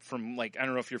clip up from, like, I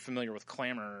don't know if you're familiar with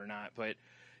Clamor or not, but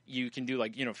you can do,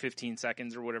 like, 15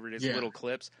 seconds or whatever it is, little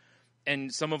clips.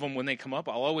 And some of them, when they come up,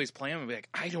 I'll always play them and be like,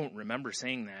 I don't remember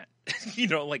saying that.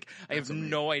 Like, I have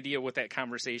no idea what that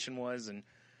conversation was. And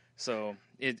so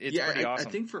it's pretty awesome. I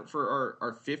think for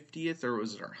our 50th, or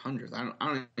was it our 100th? I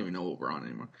don't even know what we're on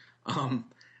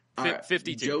anymore.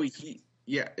 52. Joey,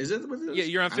 is it what it is? Yeah,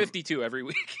 you're on 52 every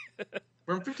week.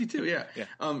 We're on 52, yeah.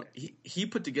 He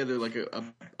put together like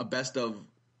a best of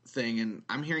thing, and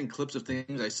I'm hearing clips of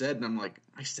things I said, and I'm like,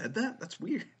 I said that? That's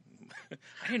weird.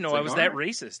 I didn't know I was that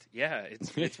racist. Yeah,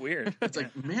 it's weird. It's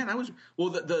like, man, I was. Well,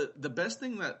 the best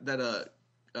thing that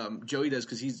Joey does,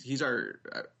 because he's our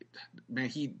man.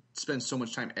 He spends so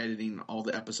much time editing all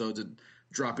the episodes and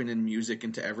dropping in music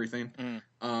into everything.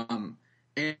 And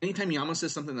anytime Yama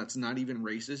says something that's not even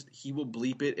racist, he will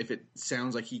bleep it if it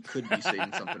sounds like he could be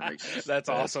saying something racist. That's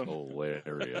awesome.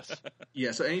 Hilarious.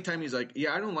 Yeah. So anytime he's like,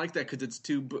 yeah, I don't like that because it's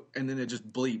too, and then it just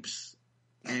bleeps,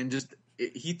 and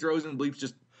he throws in bleeps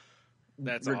just.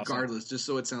 That's regardless, awesome. Just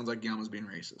so it sounds like Yama's being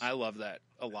racist. I love that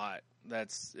a lot.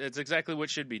 It's exactly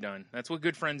what should be done. That's what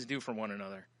good friends do for one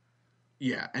another.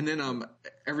 Yeah, and then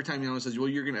every time Yama says, "Well,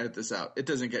 you're going to edit this out," it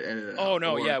doesn't get edited out. Oh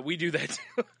no, yeah, we do that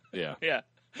too. Yeah, yeah.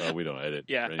 Well, we don't edit.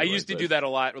 Yeah, anyway, I used to do that a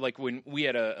lot. Like when we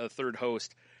had a third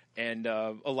host, and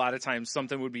a lot of times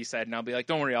something would be said, and I'll be like,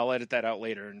 "Don't worry, I'll edit that out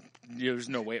later." And there's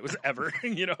no way it was ever,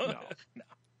 No.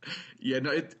 Yeah,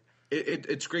 no.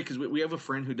 It's great because we have a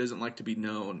friend who doesn't like to be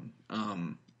known.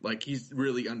 Like, he's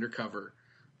really undercover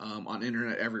on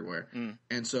internet everywhere.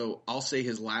 And so I'll say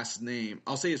his last name.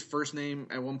 I'll say his first name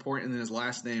at one point and then his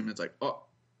last name. And it's like, oh.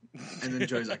 And then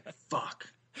Joey's like, fuck.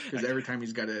 Because every time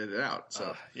he's got to edit it out.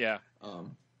 So, yeah.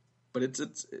 But it's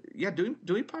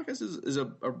doing podcasts is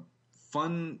a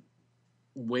fun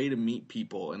way to meet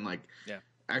people and, like,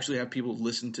 actually have people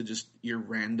listen to just your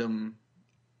random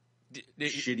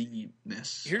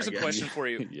shittiness. Here's a question for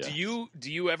you. Yes. Do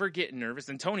you ever get nervous?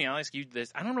 And Tony, I'll ask you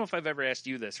this. I don't know if I've ever asked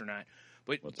you this or not,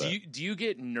 but do you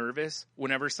get nervous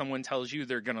whenever someone tells you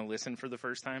they're going to listen for the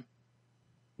first time?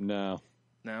 No.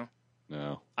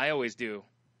 I always do.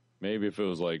 Maybe if it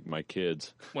was like my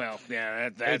kids. Well, yeah,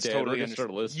 that's hey, Dad, totally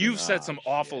understandable. You've said some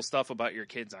awful stuff about your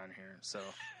kids on here, so.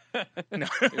 No.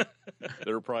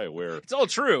 They're probably aware. It's all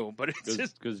true, but it's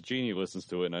just because Jeannie listens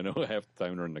to it, and I know half the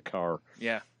time they're in the car.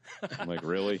 Yeah, I'm like,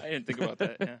 really? I didn't think about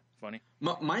that. Yeah, funny.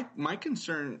 My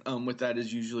concern with that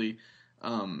is usually,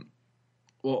 well,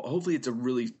 hopefully it's a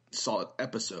really solid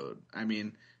episode. I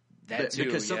mean, that too.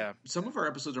 Because some of our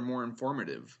episodes are more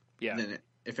informative than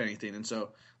if anything, and so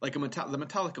like the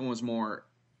Metallica one was more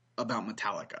about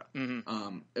Metallica.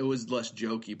 Mm-hmm. It was less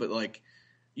jokey, but like.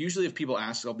 Usually if people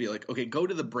ask, I'll be like, okay, go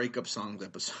to the breakup songs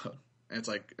episode. And it's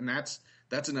like, and that's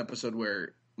an episode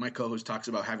where my co-host talks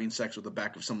about having sex with the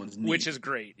back of someone's knee. Which is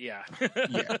great, yeah.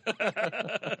 Yeah.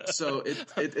 So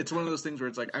it's one of those things where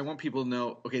it's like, I want people to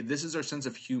know, okay, this is our sense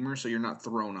of humor, so you're not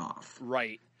thrown off.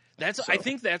 Right. I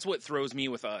think that's what throws me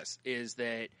with us, is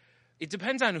that it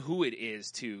depends on who it is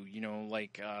too,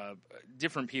 like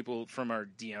different people from our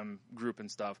DM group and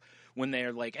stuff, when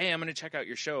they're like, hey, I'm going to check out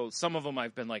your show. Some of them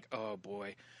I've been like, oh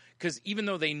boy. Because even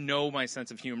though they know my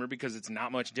sense of humor, because it's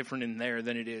not much different in there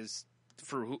than it is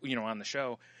for, on the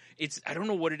show, I don't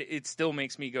know what it still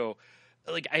makes me go,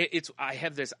 like, I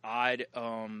have this odd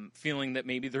feeling that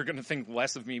maybe they're going to think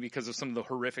less of me because of some of the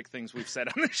horrific things we've said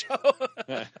on the show.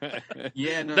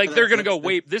 Yeah, no, like they're going to go,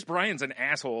 wait, this Brian's an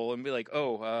asshole, and be like,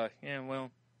 oh, yeah, well,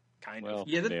 kind of.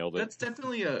 Yeah, that's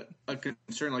definitely a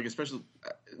concern. Like, especially,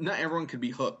 not everyone could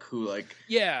be Hook, who like.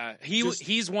 Yeah,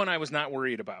 he's one I was not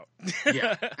worried about.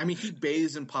 Yeah, I mean, he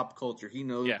bathes in pop culture. He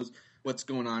knows. Yeah. What's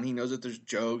going on. He knows that there's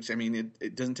jokes. I mean,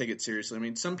 it doesn't take it seriously. I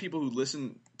mean, some people who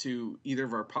listen to either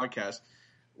of our podcasts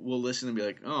will listen and be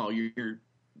like, oh,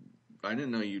 I didn't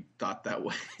know you thought that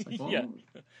way. Like, well,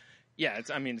 yeah.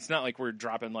 It's not like we're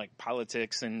dropping like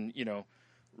politics and,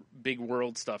 big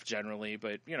world stuff generally,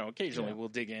 but occasionally Yeah. we'll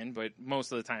dig in, but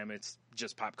most of the time it's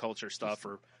just pop culture stuff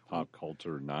or Pop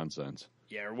culture nonsense.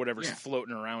 or whatever's Yeah.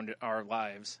 floating around our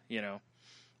lives,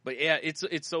 But yeah,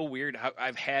 it's so weird.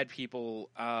 I've had people,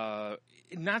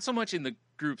 not so much in the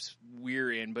groups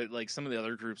we're in, but like some of the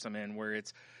other groups I'm in, where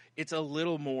it's a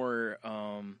little more,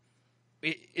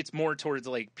 it's more towards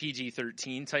like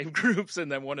PG-13 type groups,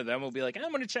 and then one of them will be like, "I'm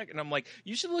going to check," and I'm like,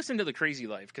 "You should listen to the Crazy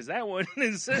Life because that one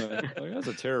is." That's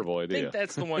a terrible I idea. think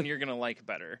that's the one you're going to like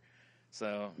better.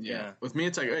 So yeah. With me,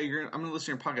 it's like, hey, I'm going to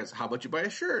listen to your podcast. How about you buy a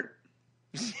shirt?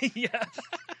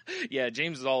 yeah.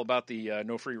 James is all about the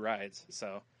no free rides.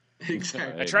 So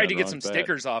Exactly. I tried to nothing get wrong some with that.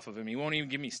 stickers off of him. He won't even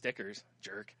give me stickers,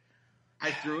 jerk. I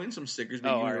threw in some stickers,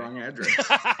 but Oh, you all used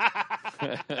the right.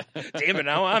 wrong address. Damn it!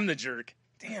 Now I'm the jerk.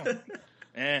 Damn.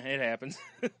 It happens.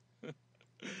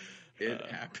 It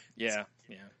happened. Yeah.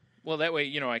 Well, that way,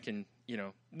 I can,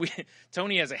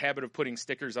 Tony has a habit of putting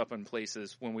stickers up in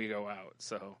places when we go out.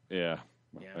 So Yeah.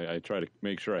 I try to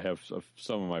make sure I have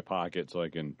some in my pocket so I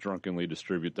can drunkenly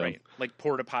distribute them. right, like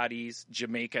porta potties,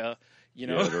 Jamaica,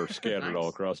 Yeah, they're scattered all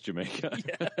across Jamaica.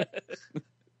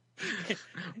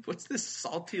 What's this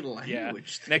salty Yeah.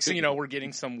 language? Next thing you know, we're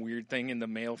getting some weird thing in the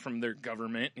mail from their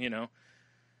government.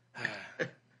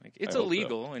 Like, it's I hope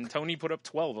illegal, and Tony put up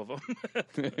 12 of them.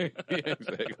 Yeah,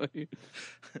 exactly.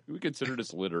 We consider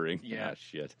this littering. Yeah. Ah,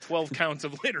 shit. 12 counts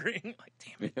of littering. Like,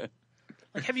 damn it.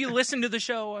 Like, have you listened to the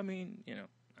show? I mean,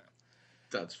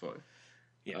 That's funny.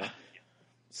 Yeah.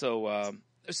 So,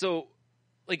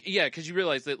 like, yeah, because you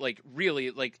realize that, like,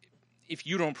 really, like, if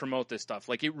you don't promote this stuff,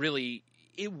 like, it really,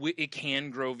 it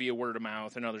can grow via word of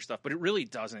mouth and other stuff, but it really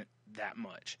doesn't that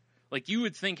much. Like, you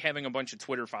would think having a bunch of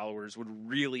Twitter followers would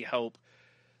really help,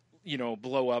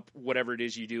 blow up whatever it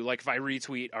is you do. Like, if I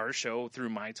retweet our show through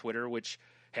my Twitter, which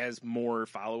has more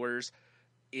followers,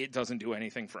 it doesn't do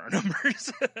anything for our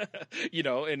numbers,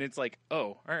 and it's like,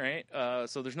 oh, all right.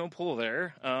 So there's no pull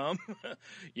there. So.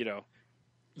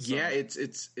 Yeah,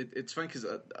 it's fun because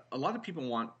a lot of people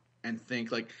want and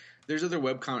think like there's other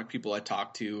webcomic people I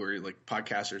talk to or like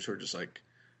podcasters who are just like,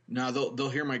 no, they'll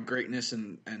hear my greatness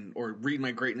and or read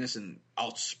my greatness and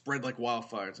I'll spread like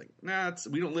wildfire. It's like, nah,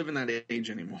 we don't live in that age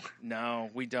anymore. No,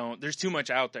 we don't. There's too much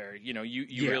out there. You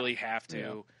Yeah. really have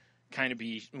to kind of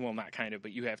be, well, not kind of,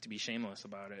 but you have to be shameless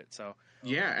about it. So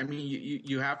Yeah, I mean,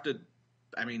 you have to,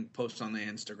 post on the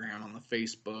Instagram, on the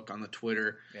Facebook, on the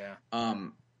Twitter. yeah,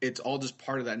 It's all just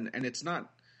part of that, and it's not.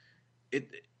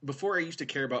 Before I used to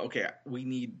care about, okay, we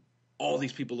need all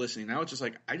these people listening. Now it's just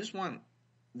like I just want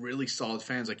really solid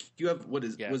fans. Like you have what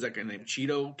is that guy named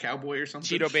Cheeto Cowboy or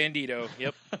something? Cheeto Bandito.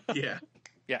 Yep. Yeah,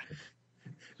 Yeah.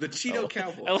 the Cheeto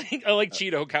Cowboy. I like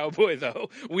Cheeto Cowboy though.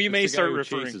 We may It's the guy start who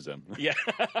referring. chases him. Yeah.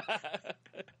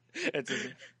 That's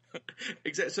it.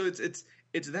 Exactly. So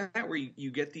it's that where you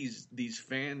get these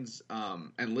fans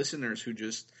and listeners who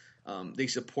just they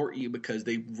support you because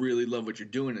they really love what you're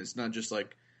doing. It's not just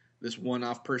like this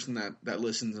one-off person that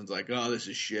listens and's like, oh, this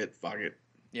is shit, fuck it.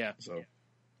 Yeah. So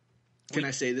can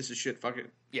I say this is shit, fuck it?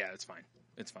 Yeah, it's fine.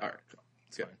 It's fine. All right, cool.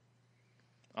 It's Good.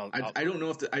 fine. I don't know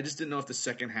if I just didn't know if the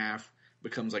second half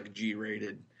becomes like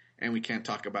G-rated and we can't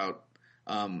talk about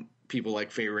people like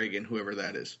Faye Reagan, whoever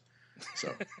that is.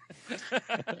 So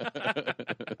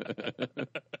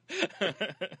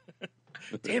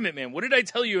Damn it, man! What did I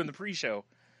tell you in the pre-show?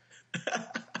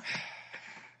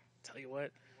 Tell you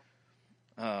what.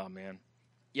 Oh man,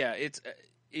 yeah,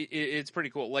 it's pretty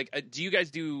cool. Like, do you guys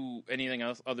do anything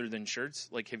else other than shirts?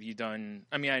 Like, have you done?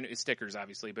 I mean, I know stickers,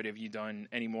 obviously, but have you done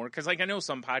any more? Because, like, I know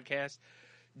some podcasts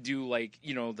do, like,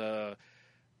 the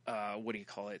what do you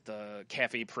call it? The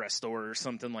Cafe Press store or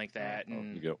something like that.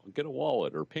 And You get a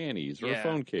wallet or panties or a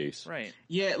phone case. right?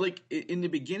 yeah, like in the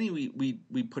beginning,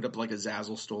 we put up like a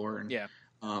Zazzle store and Yeah,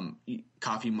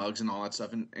 coffee mugs and all that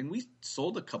stuff, and we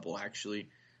sold a couple actually,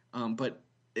 but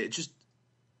it just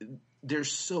they're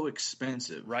so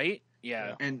expensive, right?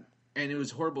 Yeah, and it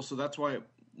was horrible. So that's why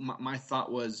my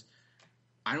thought was,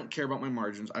 I don't care about my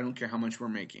margins. I don't care how much we're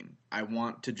making. I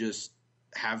want to just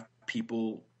have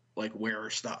people like wear our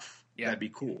stuff. Yeah. That'd be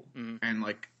cool, Mhm. and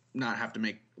like not have to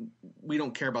make. We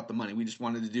don't care about the money. We just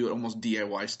wanted to do it almost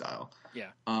DIY style. yeah,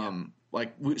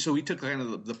 So we took kind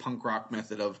of the punk rock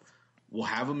method of we'll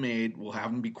have them made, we'll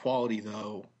have them be quality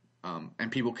though,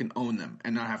 and people can own them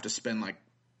and not have to spend like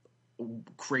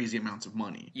crazy amounts of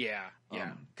money. yeah.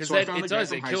 Because so I found it the guy does.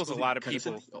 from It high kills a school lot of cut us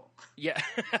a people. deal. Yeah,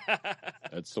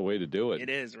 That's the way to do it. it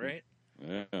is, right?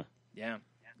 Yeah. Yeah.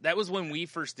 That was when we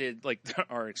first did like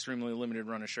our extremely limited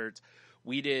run of shirts.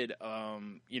 We did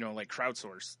like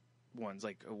crowdsource ones.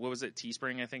 Like, what was it?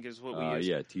 Teespring, I think, is what we use.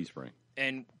 Yeah, Teespring.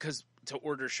 And because to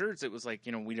order shirts, it was like,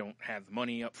 we don't have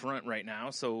money up front right now,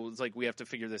 so it's like we have to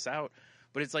figure this out.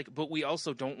 But it's like, but we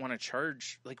also don't want to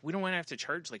charge, like, we don't want to have to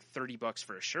charge like $30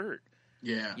 for a shirt.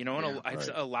 Yeah. And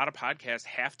a lot of podcasts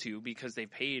have to, because they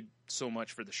paid so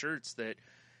much for the shirts that,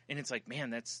 and it's like,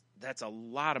 man, that's a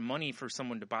lot of money for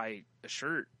someone to buy a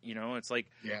shirt. It's like,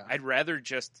 I'd rather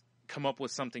just come up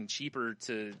with something cheaper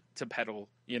to peddle,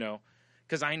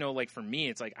 because I know, like, for me,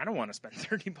 it's like, I don't want to spend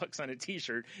 $30 on a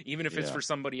t-shirt, even if it's for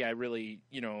somebody I really,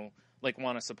 like,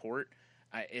 want to support.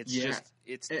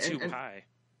 It's too high.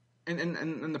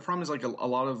 And the problem is, like, a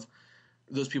lot of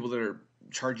those people that are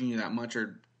charging you that much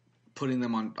are putting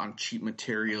them on cheap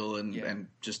material and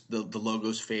just the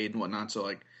logos fade and whatnot. So,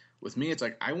 like, with me, it's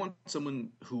like, I want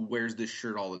someone who wears this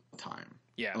shirt all the time.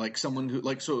 Yeah. Like someone who,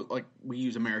 like, so, like, we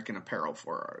use American Apparel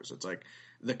for ours. It's like,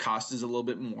 the cost is a little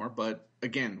bit more, but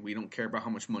again, we don't care about how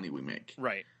much money we make.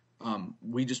 Right.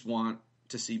 We just want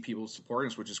to see people support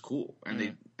us, which is cool.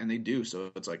 And they do.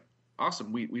 So it's like,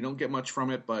 awesome. We don't get much from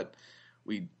it, but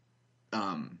we,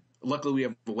 luckily we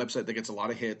have a website that gets a lot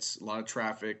of hits, a lot of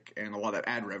traffic, and a lot of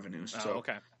ad revenue. So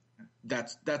okay.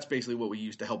 That's basically what we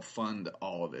use to help fund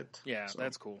all of it. Yeah, so.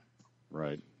 That's cool.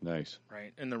 Right. Nice.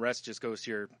 Right. And the rest just goes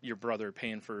to your brother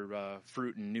paying for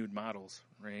fruit and nude models,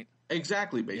 right?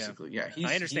 Exactly, basically. Yeah.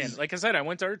 I understand. Like I said, I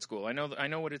went to art school. I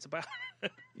know what it's about.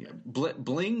 Yeah.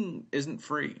 Bling isn't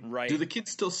free. Right. Do the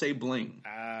kids still say bling?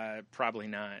 Probably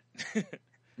not.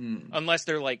 Unless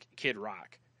they're like Kid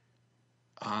Rock.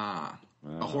 A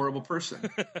horrible person.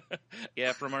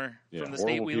 Yeah, from the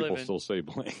state we live in. Horrible people still say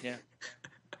bling.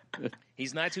 Yeah.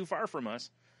 He's not too far from us.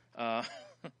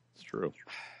 It's true.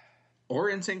 Or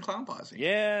Insane Clown Posse.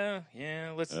 Yeah.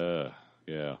 Let's.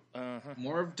 Yeah.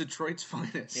 More of Detroit's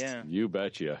finest. Yeah. You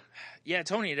betcha. Yeah,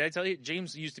 Tony, did I tell you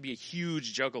James used to be a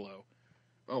huge juggalo?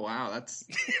 Oh wow, that's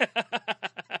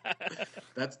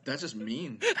just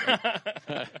mean.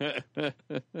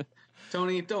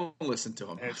 Tony, don't listen to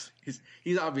him.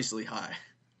 He's obviously high.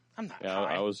 I'm not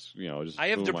I high. was, just I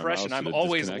have depression. I'm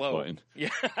always low. Button. Yeah.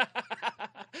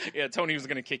 Yeah, Tony was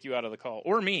going to kick you out of the call.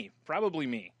 Or me. Probably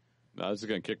me. No, I was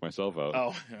going to kick myself out.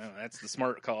 Oh, that's the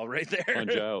smart call right there.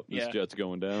 Punch out. This jet's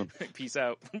going down. Peace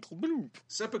out.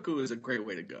 Seppuku is a great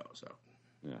way to go. So,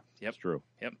 yeah, yep. It's true.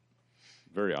 Yep.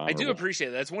 Very honorable. I do appreciate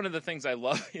that. That's one of the things I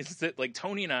love is that, like,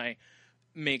 Tony and I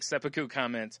make seppuku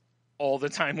comments all the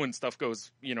time when stuff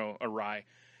goes, awry.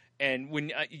 And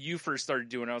when you first started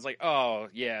doing it, I was like, oh,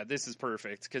 yeah, this is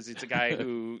perfect because it's a guy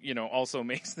who, also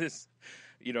makes this,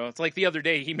 it's like the other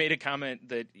day he made a comment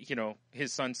that,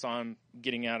 his son saw him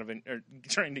getting out of or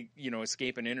trying to,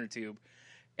 escape an inner tube.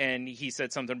 And he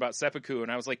said something about seppuku.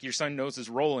 And I was like, your son knows his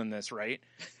role in this, right?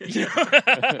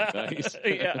 Nice.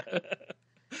 Yeah.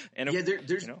 And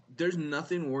there's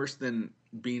nothing worse than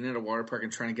being at a water park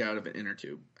and trying to get out of an inner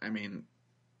tube. I mean,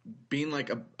 being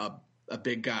like a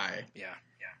big guy. Yeah.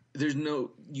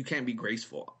 You can't be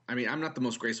graceful. I mean, I'm not the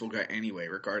most graceful guy anyway,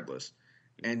 regardless.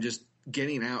 And just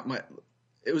getting out,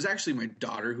 it was actually my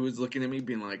daughter who was looking at me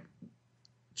being like,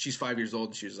 she's 5 years old.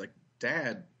 And she was like,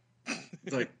 Dad,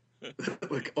 like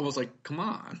almost like, come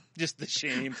on. Just the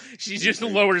shame. She just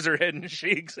lowers her head and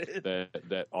shakes it.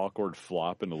 That awkward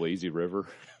flop in the lazy river.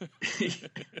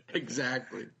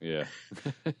 Exactly. Yeah.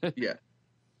 Yeah.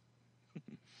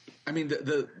 I mean,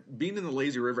 the being in the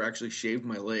lazy river actually shaved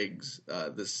my legs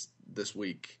this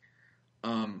week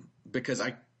because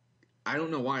I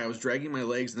don't know why I was dragging my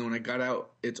legs, and then when I got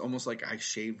out, it's almost like I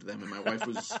shaved them, and my wife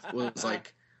was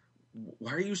like,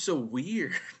 "Why are you so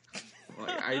weird?"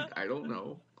 Like, I don't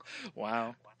know.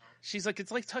 Wow. She's like,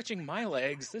 it's like touching my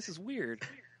legs. This is weird.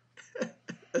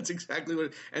 That's exactly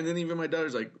what. And then even my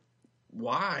daughter's like,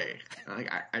 "Why?"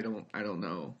 Like, I don't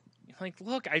know. Like,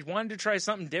 look, I wanted to try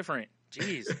something different.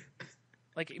 Jeez.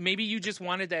 Like, maybe you just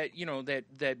wanted that,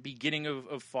 that beginning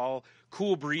of fall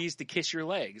cool breeze to kiss your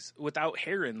legs without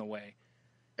hair in the way.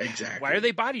 Exactly. Why are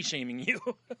they body shaming you?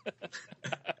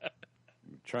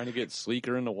 Trying to get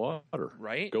sleeker in the water.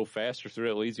 Right. Go faster through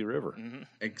that lazy river. Mm-hmm.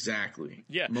 Exactly.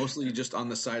 Yeah. Mostly just on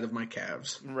the side of my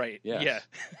calves. Right. Yes.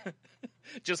 Yeah.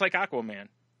 Just like Aquaman.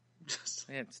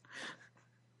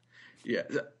 Yeah.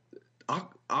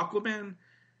 Aquaman...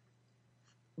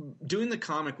 Doing the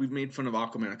comic, we've made fun of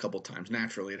Aquaman a couple times.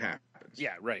 Naturally, it happens.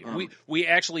 Yeah, right. We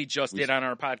actually just did on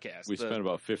our podcast. We spent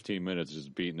about 15 minutes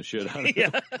just beating the shit out of it.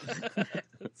 Yeah.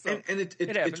 So, and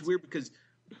it's weird because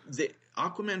the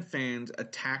Aquaman fans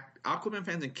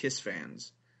and Kiss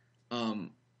fans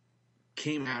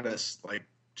came at us like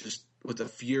just with a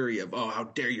fury of, oh, how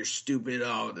dare you're stupid,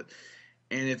 and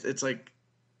it's like,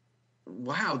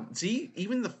 wow, see,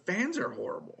 even the fans are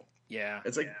horrible. Yeah.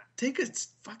 It's like, take a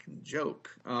fucking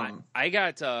joke. I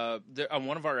got on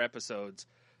one of our episodes.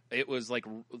 It was like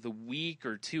the week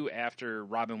or two after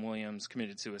Robin Williams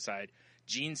committed suicide.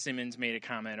 Gene Simmons made a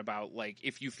comment about, like,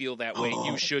 if you feel that way,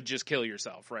 you should just kill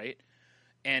yourself, right?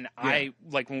 And I,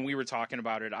 like, when we were talking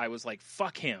about it, I was like,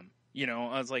 fuck him. You know,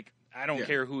 I was like, I don't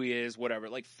care who he is, whatever.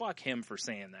 Like, fuck him for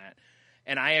saying that.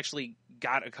 And I actually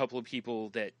got a couple of people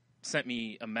that sent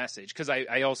me a message, because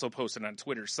I also posted on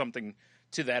Twitter something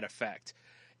to that effect.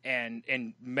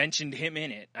 And mentioned him in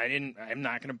it. I'm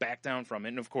not going to back down from it.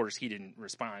 And of course he didn't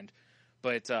respond.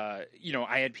 But, you know,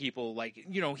 I had people like,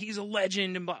 you know, he's a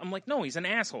legend. And I'm like, no, he's an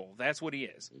asshole. That's what he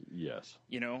is. Yes.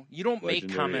 You know, you don't Legendary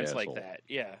make comments asshole. like that.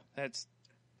 Yeah. That's.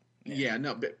 Yeah,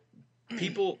 no, but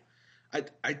people, I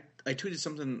tweeted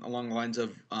something along the lines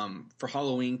of, for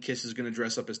Halloween, Kiss is going to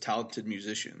dress up as talented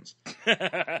musicians.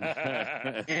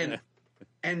 and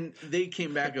they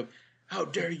came back of, how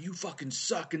dare you fucking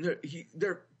suck, and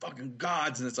they're fucking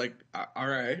gods, and it's like, all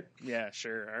right, yeah,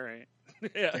 sure, all right,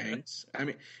 yeah, thanks. I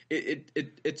mean,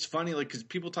 it's funny, like, because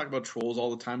people talk about trolls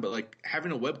all the time, but like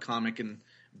having a webcomic and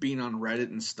being on Reddit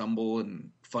and Stumble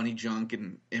and Funny Junk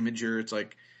and Imager, it's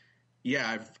like,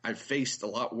 yeah, I've faced a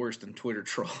lot worse than Twitter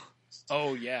trolls.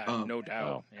 Oh yeah, no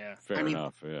doubt. Yeah, fair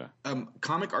enough. Yeah.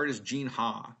 Comic artist Gene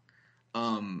Ha,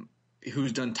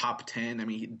 who's done top 10. I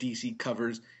mean, DC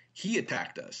covers. He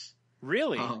attacked us.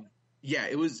 Really? Yeah,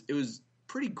 it was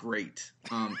pretty great.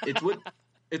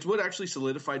 It's what actually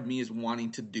solidified me as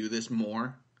wanting to do this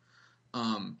more.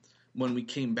 When we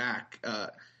came back,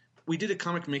 we did a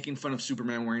comic making fun of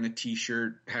Superman wearing a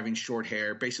T-shirt, having short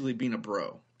hair, basically being a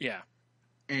bro. Yeah.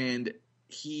 And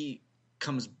he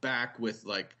comes back with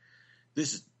like,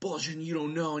 this is bullshit and you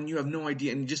don't know and you have no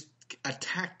idea, and just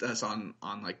attacked us on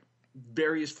like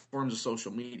various forms of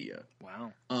social media.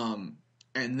 Wow.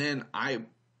 And then I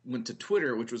went to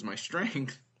Twitter, which was my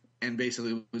strength, and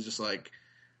basically was just like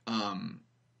talking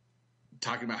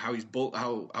about how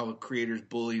how a creator's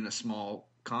bullying a small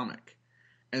comic.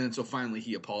 And then so finally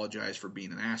he apologized for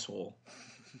being an asshole.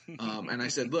 And I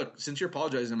said, look, since you're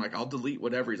apologizing, I'm like, I'll delete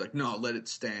whatever. He's like, no, let it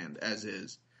stand as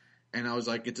is. And I was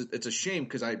like, it's a shame,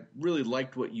 because I really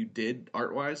liked what you did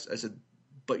art-wise. I said,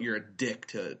 but you're a dick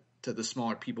to the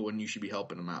smaller people when you should be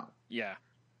helping them out. Yeah.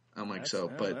 I'm like,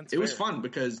 but it was fun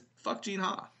because fuck Gene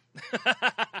Ha.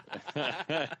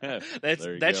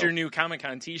 That's your new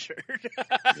Comic-Con T-shirt.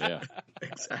 Yeah,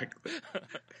 exactly.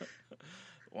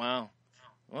 Wow.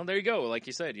 Well, there you go. Like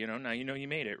you said, you know, now you know you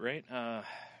made it, right?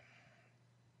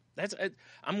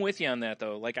 I'm with you on that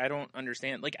though. Like, I don't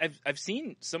understand. Like, I've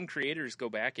seen some creators go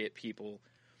back at people,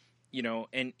 you know,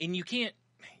 and you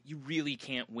really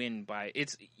can't win by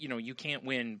you can't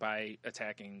win by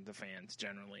attacking the fans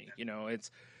generally. You know,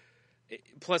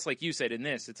 plus, like you said in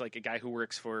this, it's like a guy who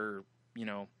works for, you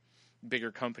know, bigger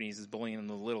companies is bullying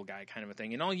the little guy kind of a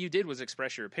thing. And all you did was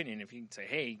express your opinion. If you can say,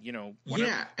 hey, you know,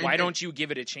 why don't you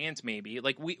give it a chance maybe?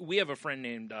 Like, we have a friend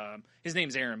named, his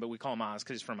name's Aaron, but we call him Oz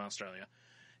because he's from Australia.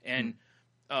 And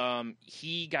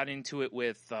he got into it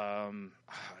with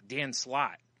Dan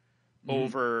Slott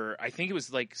over, I think it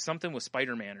was like something with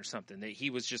Spider-Man or something, that he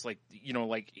was just like, you know,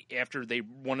 like after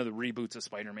one of the reboots of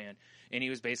Spider-Man, and he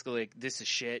was basically like, this is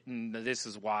shit and this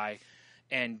is why.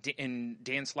 And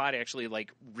Dan Slott actually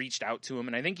like reached out to him,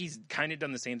 and I think he's kind of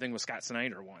done the same thing with Scott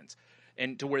Snyder once,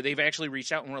 and to where they've actually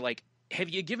reached out and were like, have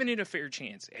you given it a fair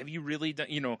chance? Have you really done,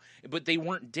 you know, but they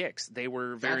weren't dicks. They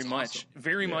were very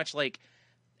much like,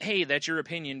 hey, that's your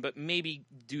opinion, but maybe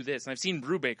do this. And I've seen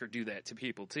Brubaker do that to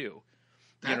people too.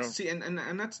 See,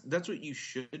 and that's what you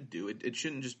should do. It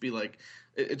shouldn't just be like,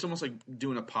 it's almost like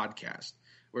doing a podcast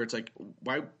where it's like,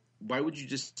 why would you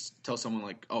just tell someone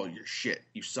like, oh, you're shit,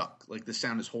 you suck, like the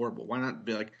sound is horrible? Why not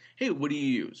be like, hey, what do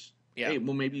you use? Yeah. Hey,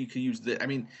 well, maybe you could use this. I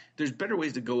mean, there's better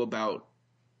ways to go about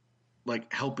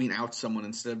like helping out someone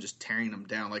instead of just tearing them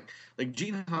down. Like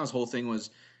Gene Ha's whole thing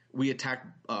was, we attacked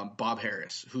Bob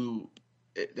Harris, who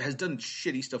has done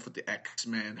shitty stuff with the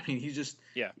X-Men. I mean, he's just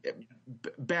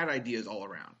bad ideas all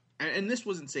around. And this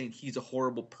wasn't saying he's a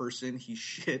horrible person, he's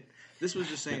shit. This was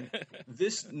just saying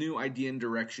this new idea and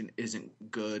direction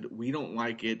isn't good. We don't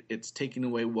like it. It's taking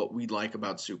away what we like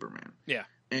about Superman. Yeah.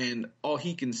 And all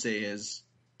he can say is,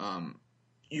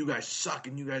 you guys suck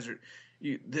and you guys are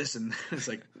this and that. It's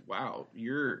like, wow,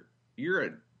 you're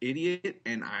an idiot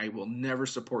and I will never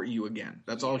support you again.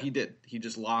 That's all he did. He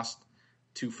just lost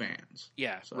 2 fans.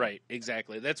 Yeah, so. Right,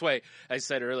 exactly. That's why I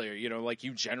said earlier, you know, like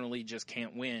you generally just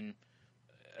can't win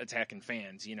attacking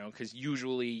fans, you know, because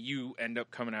usually you end up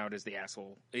coming out as the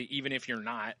asshole. Even if you're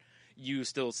not, you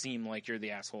still seem like you're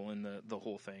the asshole in the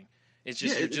whole thing. It's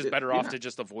just you're just better off to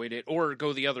just avoid it or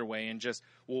go the other way and just,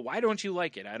 well, why don't you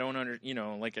like it? I don't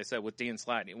like I said with Dan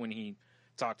Slott, when he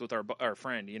talked with our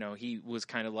friend, he was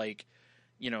kind of like,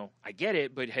 I get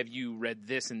it, but have you read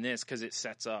this and this, because it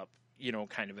sets up,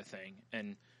 kind of a thing.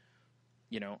 And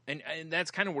and that's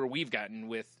kind of where we've gotten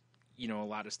with a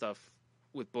lot of stuff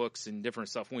with books and different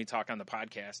stuff when we talk on the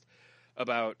podcast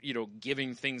about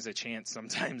giving things a chance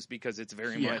sometimes, because it's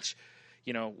very much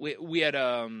we had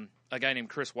a guy named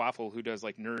Chris Waffle who does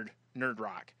like nerd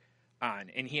rock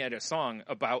on, and he had a song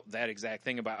about that exact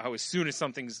thing, about how as soon as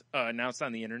something's announced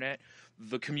on the internet,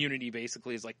 the community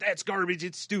basically is like, that's garbage,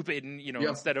 it's stupid, and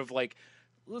instead of like,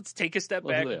 let's take a step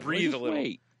back, breathe a little,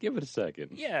 wait, give it a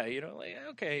second. Yeah, like,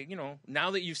 okay,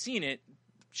 now that you've seen it,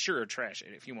 sure, trash it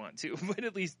if you want to, but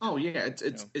at least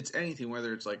it's anything,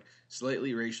 whether it's like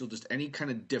slightly racial, just any kind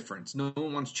of difference. No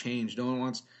one wants change. No one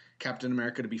wants Captain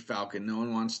America to be Falcon. No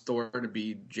one wants Thor to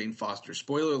be Jane Foster.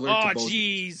 Spoiler alert to both. Oh,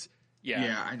 jeez.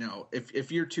 Yeah, I know.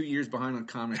 If you're 2 years behind on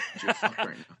comics, you're fucked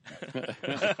right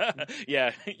now.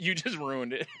 Yeah, you just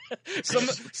ruined it.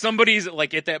 Somebody's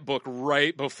like at that book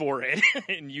right before it,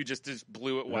 and you just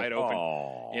blew it wide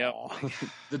open. Yep.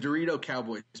 The Dorito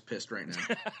Cowboy is pissed right now.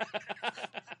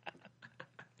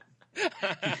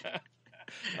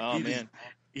 Man.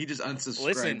 He just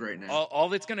unsubscribed right now. All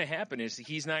that's going to happen is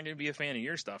he's not going to be a fan of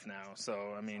your stuff now.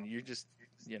 So, I mean, you're just,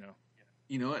 You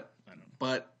know what? I don't know.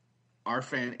 But our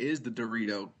fan is the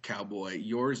Dorito Cowboy.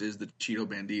 Yours is the Cheeto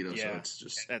Bandito. Yeah, so it's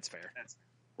just... That's fair.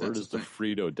 Where does the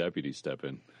Frito deputy step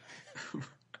in?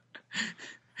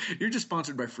 You're just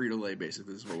sponsored by Frito-Lay,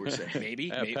 basically, is what we're saying.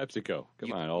 Maybe. PepsiCo.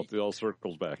 Come on, all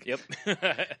circles back. Yep.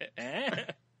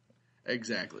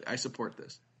 Exactly. I support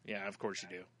this. Yeah, of course you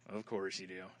do. Of course you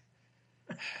do.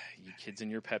 You kids and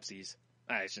your Pepsis.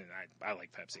 I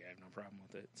like Pepsi. I have no problem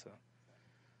with it. So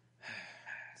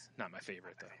it's not my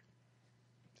favorite though.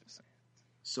 Just saying.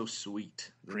 So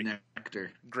sweet. The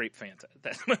nectar. Grape Fanta.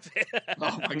 That's my favorite.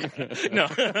 Oh my god. No.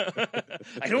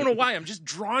 I don't know why. I'm just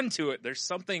drawn to it. There's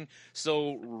something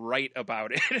so right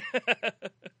about it.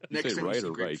 Next time you see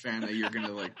Grape Fanta, you're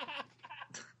gonna like.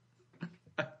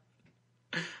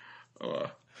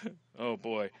 Oh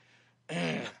boy.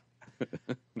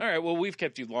 All right, well, we've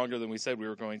kept you longer than we said we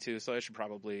were going to, so I should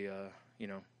probably,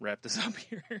 wrap this up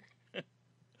here.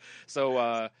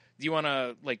 So, do you want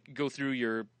to, go through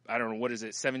your, I don't know, what is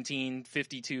it,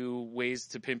 52 ways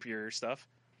to pimp your stuff?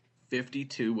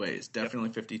 52 ways, definitely.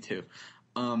 Yep. 52.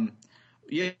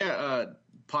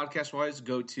 Podcast-wise,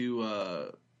 go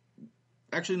to,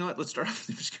 actually, no, let's start off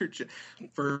with the Obscure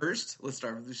First, let's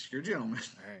start with the Obscure Gentleman.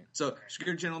 All right. So,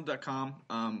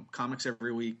 obscuregentleman.com, comics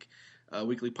every week.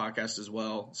 Weekly podcast as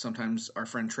well. Sometimes our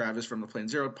friend Travis from the Plane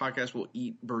Zero podcast will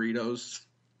eat burritos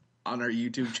on our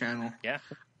YouTube channel. Yeah.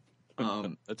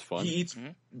 That's fun. He eats,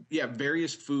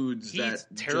 various foods that eats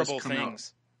terrible just come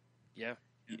things. Out. Yeah.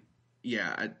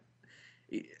 Yeah.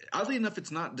 Oddly enough, it's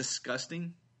not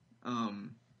disgusting.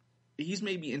 He's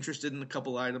maybe interested in a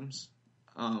couple items.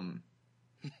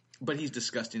 But he's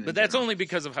disgusting. But that's only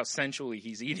because of how sensually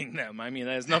he's eating them. I mean,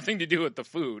 that has nothing to do with the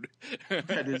food.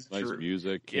 That is nice true.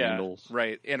 Music, candles. Yeah,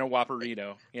 right. And a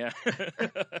Whopperito. Yeah.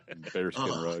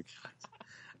 Bearskin rug.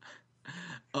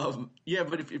 But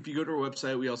if you go to our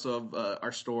website, we also have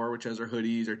our store, which has our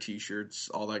hoodies, our T-shirts,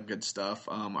 all that good stuff.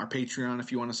 Our Patreon,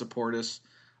 if you want to support us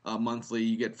monthly,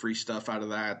 you get free stuff out of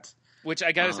that. Which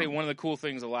I got to say, one of the cool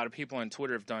things a lot of people on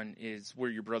Twitter have done is where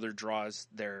your brother draws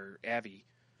their Abby.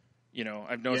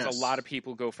 I've noticed a lot of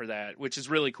people go for that, which is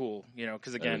really cool.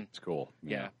 Because again, it's cool.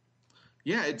 Yeah,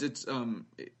 it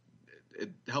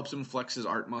helps him flex his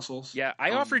art muscles. Yeah,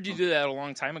 I offered to do that a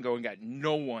long time ago and got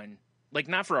no one.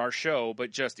 Not for our show,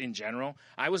 but just in general.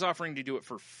 I was offering to do it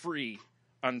for free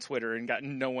on Twitter and got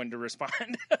no one to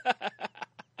respond.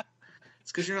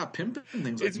 It's because you're not pimping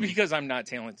things. It's because I'm not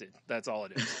talented. That's all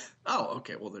it is. Oh,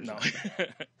 okay. Well, there's no.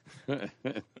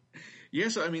 Yeah,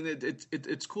 so I mean,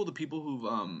 it's cool the people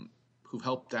who've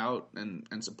helped out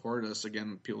and supported us.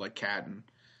 Again, people like Kat and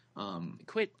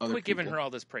quit giving her all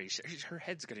this praise. Her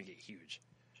head's gonna get huge.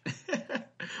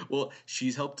 Well,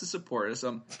 she's helped to support us.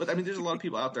 But I mean, there's a lot of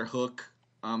people out there. Hook,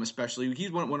 especially,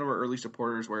 he's one of our early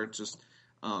supporters. Where it's just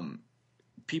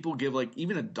people give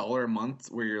even $1 a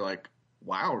month. Where you're like,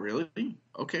 wow, really?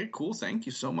 Okay, cool. Thank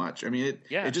you so much. I mean,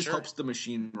 it just helps the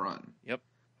machine run. Yep.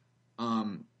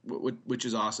 Which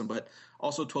is awesome. But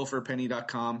also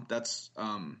 12forapenny.com. That's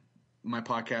my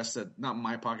podcast. Not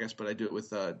my podcast, but I do it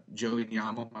with Joey and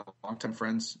Yamo, my longtime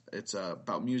friends. It's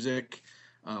about music.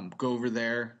 Go over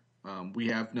there. We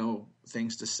have no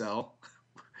things to sell.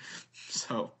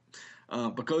 So,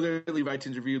 but go there, leave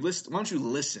iTunes review. Why don't you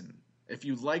listen? If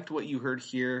you liked what you heard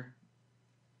here,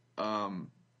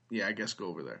 yeah, I guess go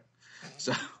over there.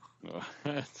 So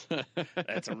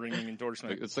That's a ringing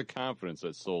endorsement. It's the confidence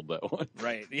that sold that one.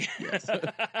 Right. yes.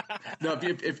 No,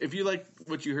 if you like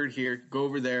what you heard here, go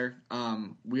over there.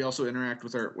 We also interact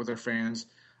with our fans.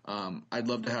 I'd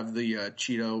love to have the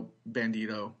Cheeto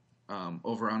Bandito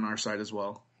over on our side as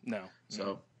well. No.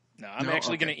 So I'm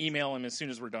actually going to email him as soon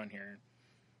as we're done here.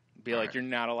 Be like, you're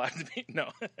not allowed to be. No.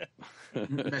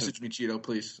 Message me, Cheeto,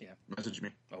 please. Yeah. Message me.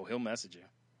 Oh, he'll message you.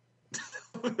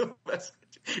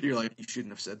 You're like, you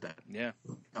shouldn't have said that. Yeah.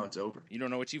 Now it's over. You don't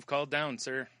know what you've called down,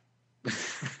 sir. But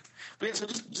yeah, so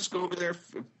just go over there.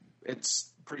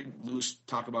 It's pretty loose.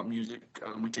 Talk about music.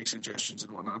 We take suggestions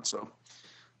and whatnot. So,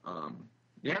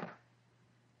 yeah,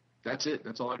 that's it.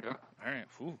 That's all I got. All right.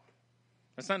 Whew.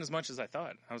 That's not as much as I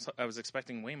thought. I was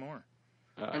expecting way more.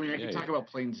 I mean, I can talk about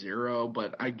Plane Zero,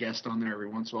 but I guest on there every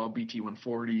once in a while. BT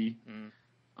 140.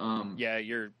 Yeah,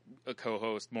 you're a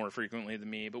co-host more frequently than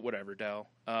me, but whatever, Del.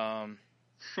 You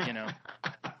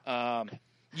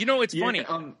know, it's funny.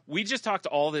 We just talked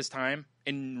all this time,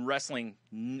 and wrestling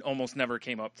almost never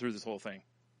came up through this whole thing.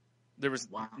 There was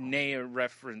nay a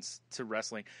reference to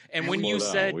wrestling, and when you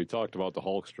said we talked about the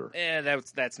Hulkster,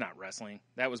 that's not wrestling.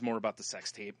 That was more about the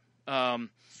sex tape. No,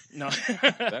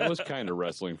 that was kind of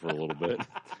wrestling for a little bit.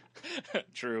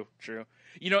 True.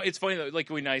 It's funny though. Like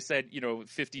when I said,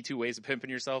 52 ways of pimping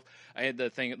yourself, I had the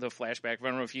flashback. I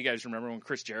don't know if you guys remember when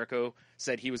Chris Jericho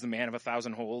said he was the man of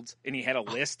 1,000 holds, and he had a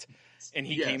list, and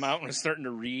he came out and was starting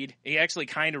to read. He actually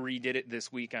kind of redid it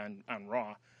this week on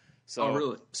Raw. So,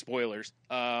 really? Spoilers.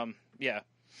 Yeah.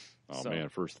 Oh, man,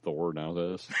 first Thor, now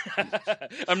this.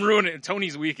 I'm ruining it.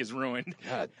 Tony's week is ruined.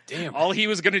 God damn it. All he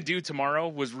was going to do tomorrow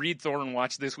was read Thor and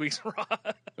watch this week's Raw.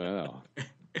 Oh.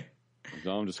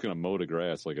 Now I'm just going to mow the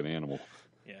grass like an animal.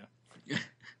 Yeah.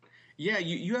 Yeah,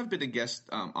 you have been a guest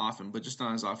often, but just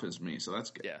not as often as me, so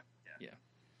that's good. Yeah. Yeah.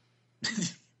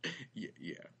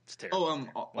 It's terrible.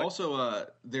 Also,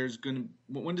 there's going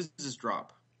to... When does this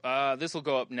drop? This will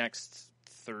go up next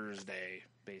Thursday,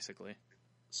 basically.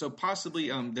 So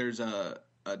possibly there's a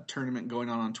tournament going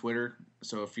on Twitter.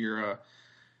 So if you're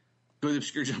go to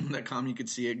obscuregentleman.com, you could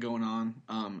see it going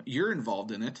on. You're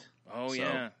involved in it. Oh,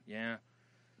 so. Yeah.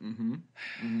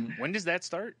 Mm-hmm. When does that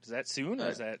start? Is that soon? Or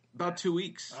is that about 2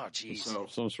 weeks? Oh, jeez. So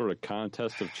some sort of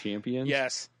contest of champions?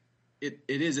 Yes. It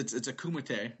is. It's a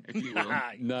kumite, if you will.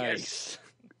 Nice.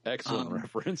 Excellent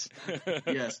reference.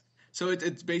 Yes. So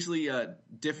it's basically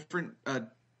different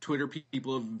Twitter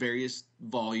people of various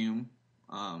volume.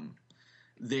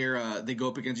 They go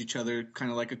up against each other, kind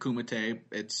of like a kumite.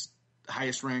 It's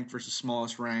highest rank versus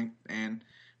smallest rank, and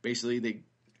basically they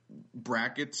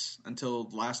brackets until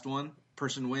the last one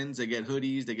person wins. They get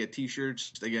hoodies, they get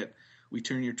T-shirts, we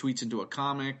turn your tweets into a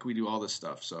comic. We do all this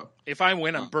stuff. So if I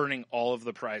win, I'm burning all of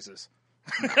the prizes.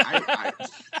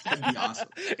 That'd be awesome.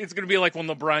 It's gonna be like when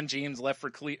LeBron James left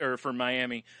for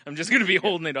Miami. I'm just gonna be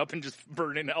holding it up and just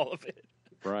burning all of it.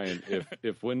 Brian,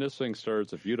 if when this thing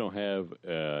starts, if you don't have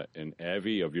an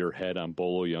Avi of your head on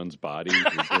Bolo Yun's body,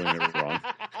 you're doing it wrong.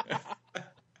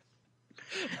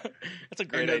 That's a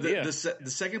great idea. The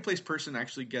second place person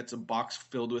actually gets a box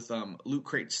filled with Loot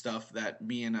Crate stuff that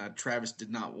me and Travis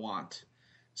did not want.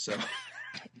 So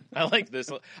I like this.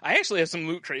 I actually have some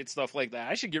Loot Crate stuff like that.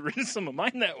 I should get rid of some of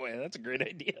mine that way. That's a great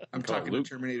idea. I'm talking to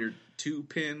Terminator 2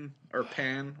 pin or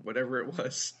pan, whatever it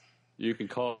was. You can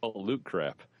call it loot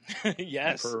crap.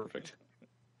 Yes. Perfect.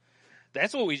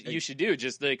 That's what you should do.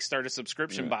 Just start a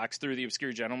subscription box through the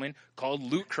Obscure Gentleman called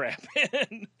Loot Crap.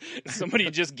 And somebody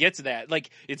just gets that. Like,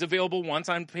 it's available once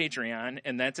on Patreon,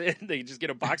 and that's it. They just get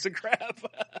a box of crap.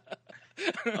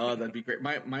 Oh, that'd be great.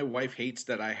 My wife hates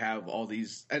that I have all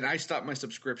these, and I stopped my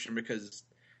subscription because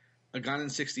a Gone in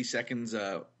 60 Seconds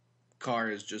car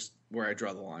is just where I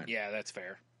draw the line. Yeah, that's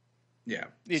fair. Yeah,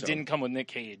 it didn't come with Nick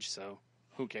Cage, so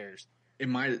who cares? It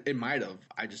might have.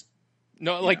 I just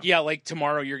like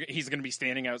tomorrow he's going to be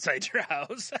standing outside your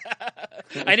house.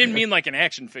 I didn't mean like an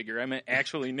action figure. I meant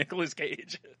actually Nicolas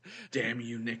Cage. Damn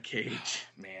you, Nick Cage.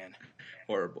 Man.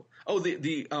 Horrible. Oh,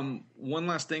 the one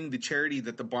last thing, the charity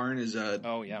that the barn is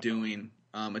doing.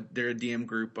 They're a DM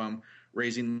group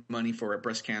raising money for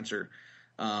breast cancer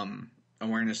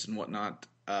awareness and whatnot.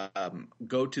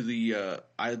 Go to the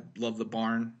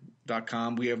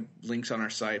ilovethebarn.com. We have links on our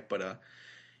site, but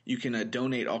you can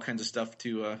donate all kinds of stuff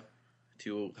to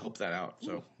help that out.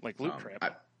 So like Loot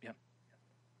Crap.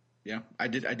 Yeah, I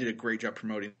did a great job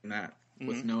promoting that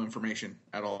with no information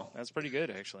at all. That's pretty good,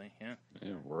 actually. Yeah,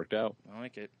 it worked out. I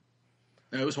like it.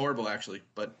 It was horrible, actually,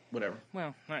 but whatever.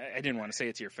 Well, I didn't want to say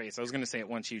it to your face. I was going to say it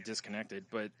once you disconnected,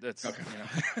 but that's okay.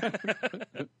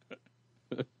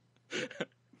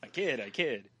 I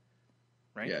kid.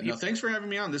 right? Yeah, no, thanks for having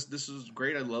me on. This is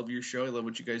great. I love your show. I love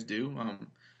what you guys do.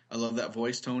 I love that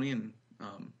voice, Tony, and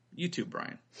you too,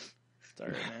 Brian.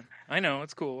 Sorry, man. I know,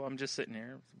 it's cool. I'm just sitting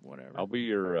here. Whatever. I'll be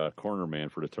your corner man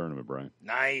for the tournament, Brian.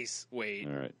 Nice. Wait.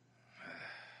 All right.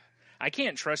 I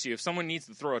can't trust you. If someone needs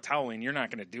to throw a towel in, you're not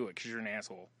going to do it because you're an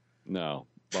asshole. No,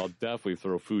 I'll definitely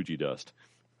throw Fuji dust.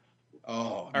 Oh,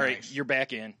 all nice. right, you're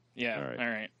back in. Yeah, All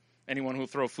right. Anyone who'll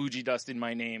throw Fuji dust in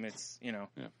my name, it's, Yeah.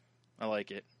 I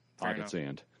like it. Fair Pocket enough.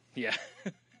 sand. Yeah.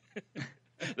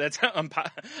 That's how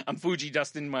I'm Fuji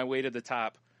dusting my way to the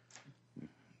top.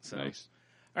 So. Nice.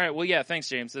 All right. Well, yeah. Thanks,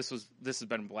 James. This has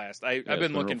been a blast. I've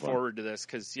been looking real fun. forward to this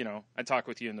because I talk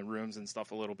with you in the rooms and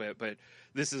stuff a little bit, but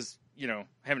this is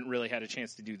haven't really had a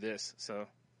chance to do this. So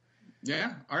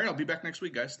Yeah. All right. I'll be back next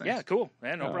week, guys. Thanks. yeah, cool.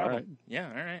 Yeah, no All problem. right. Yeah.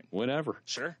 All right. Whenever.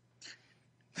 Sure.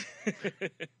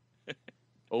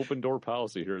 Open door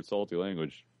policy here at Salty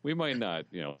Language. We might not,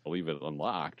 leave it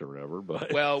unlocked or whatever,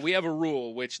 but Well, we have a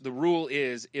rule, which the rule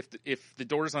is if the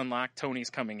door's unlocked, Tony's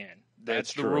coming in.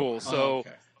 That's the true. rule. So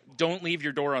okay. don't leave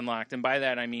your door unlocked, and by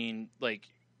that I mean like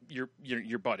your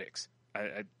buttocks.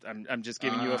 I'm just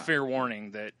giving you a fair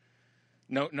warning that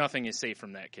nothing is safe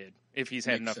from that kid if he's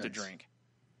had Makes enough sense. to drink.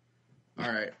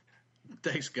 All right.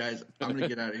 Thanks, guys. I'm gonna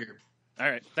get out of here. All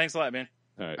right, thanks a lot, man.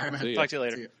 all right. All right, man. See ya. Talk to you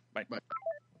later. See ya. Bye. Bye.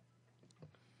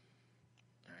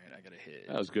 All right, I gotta hit.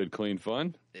 That was good, clean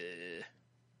fun.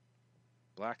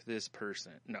 Block this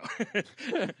person. No,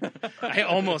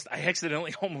 I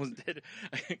accidentally almost did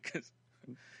because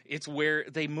it's where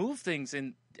they move things,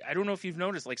 and I don't know if you've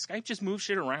noticed, like Skype just moves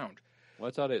shit around. Well,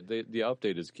 I thought the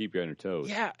update is to keep you on your toes.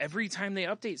 Yeah, every time they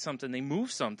update something, they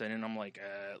move something, and I'm like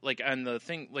on the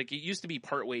thing, like it used to be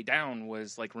partway down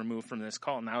was like removed from this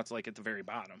call. Now it's like at the very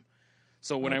bottom.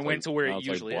 So when I went to where it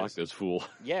usually block is, this fool.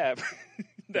 yeah,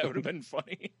 that would have been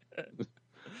funny.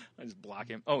 I just block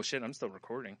him. Oh shit, I'm still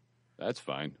recording. That's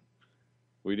fine.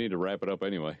 We need to wrap it up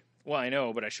anyway. Well, I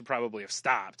know, but I should probably have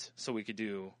stopped so we could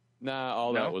do. Nah,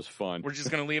 all No? that was fun. We're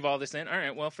just gonna leave all this in. All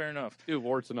right, well, fair enough. Dude,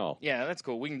 warts and all. Yeah, that's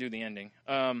cool. We can do the ending.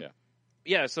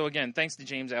 Yeah. So again, thanks to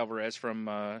James Alvarez from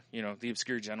The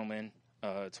Obscure Gentleman,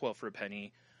 12 for a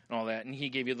Penny, and all that. And he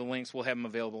gave you the links. We'll have them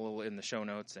available in the show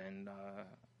notes and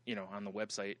on the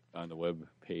website. On the web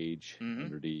page Mhm.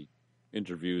 under the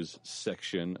interviews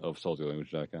section of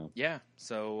saltylanguage.com. Yeah.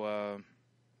 So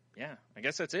I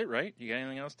guess that's it, right? You got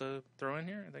anything else to throw in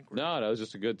here? I think No, that was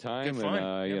just a good time. Good fun.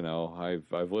 And, Yep.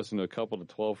 I've listened to a couple of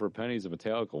 12 for pennies of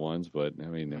Metallica ones, but I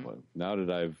mean, now that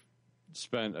I've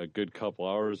spent a good couple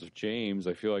hours with James,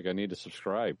 I feel like I need to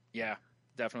subscribe. Yeah,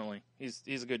 definitely. He's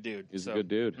a good dude. He's a good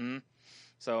dude. Mhm.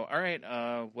 So all right.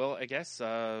 Well, I guess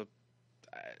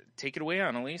take it away,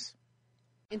 Annalise.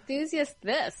 Enthusiast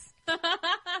this.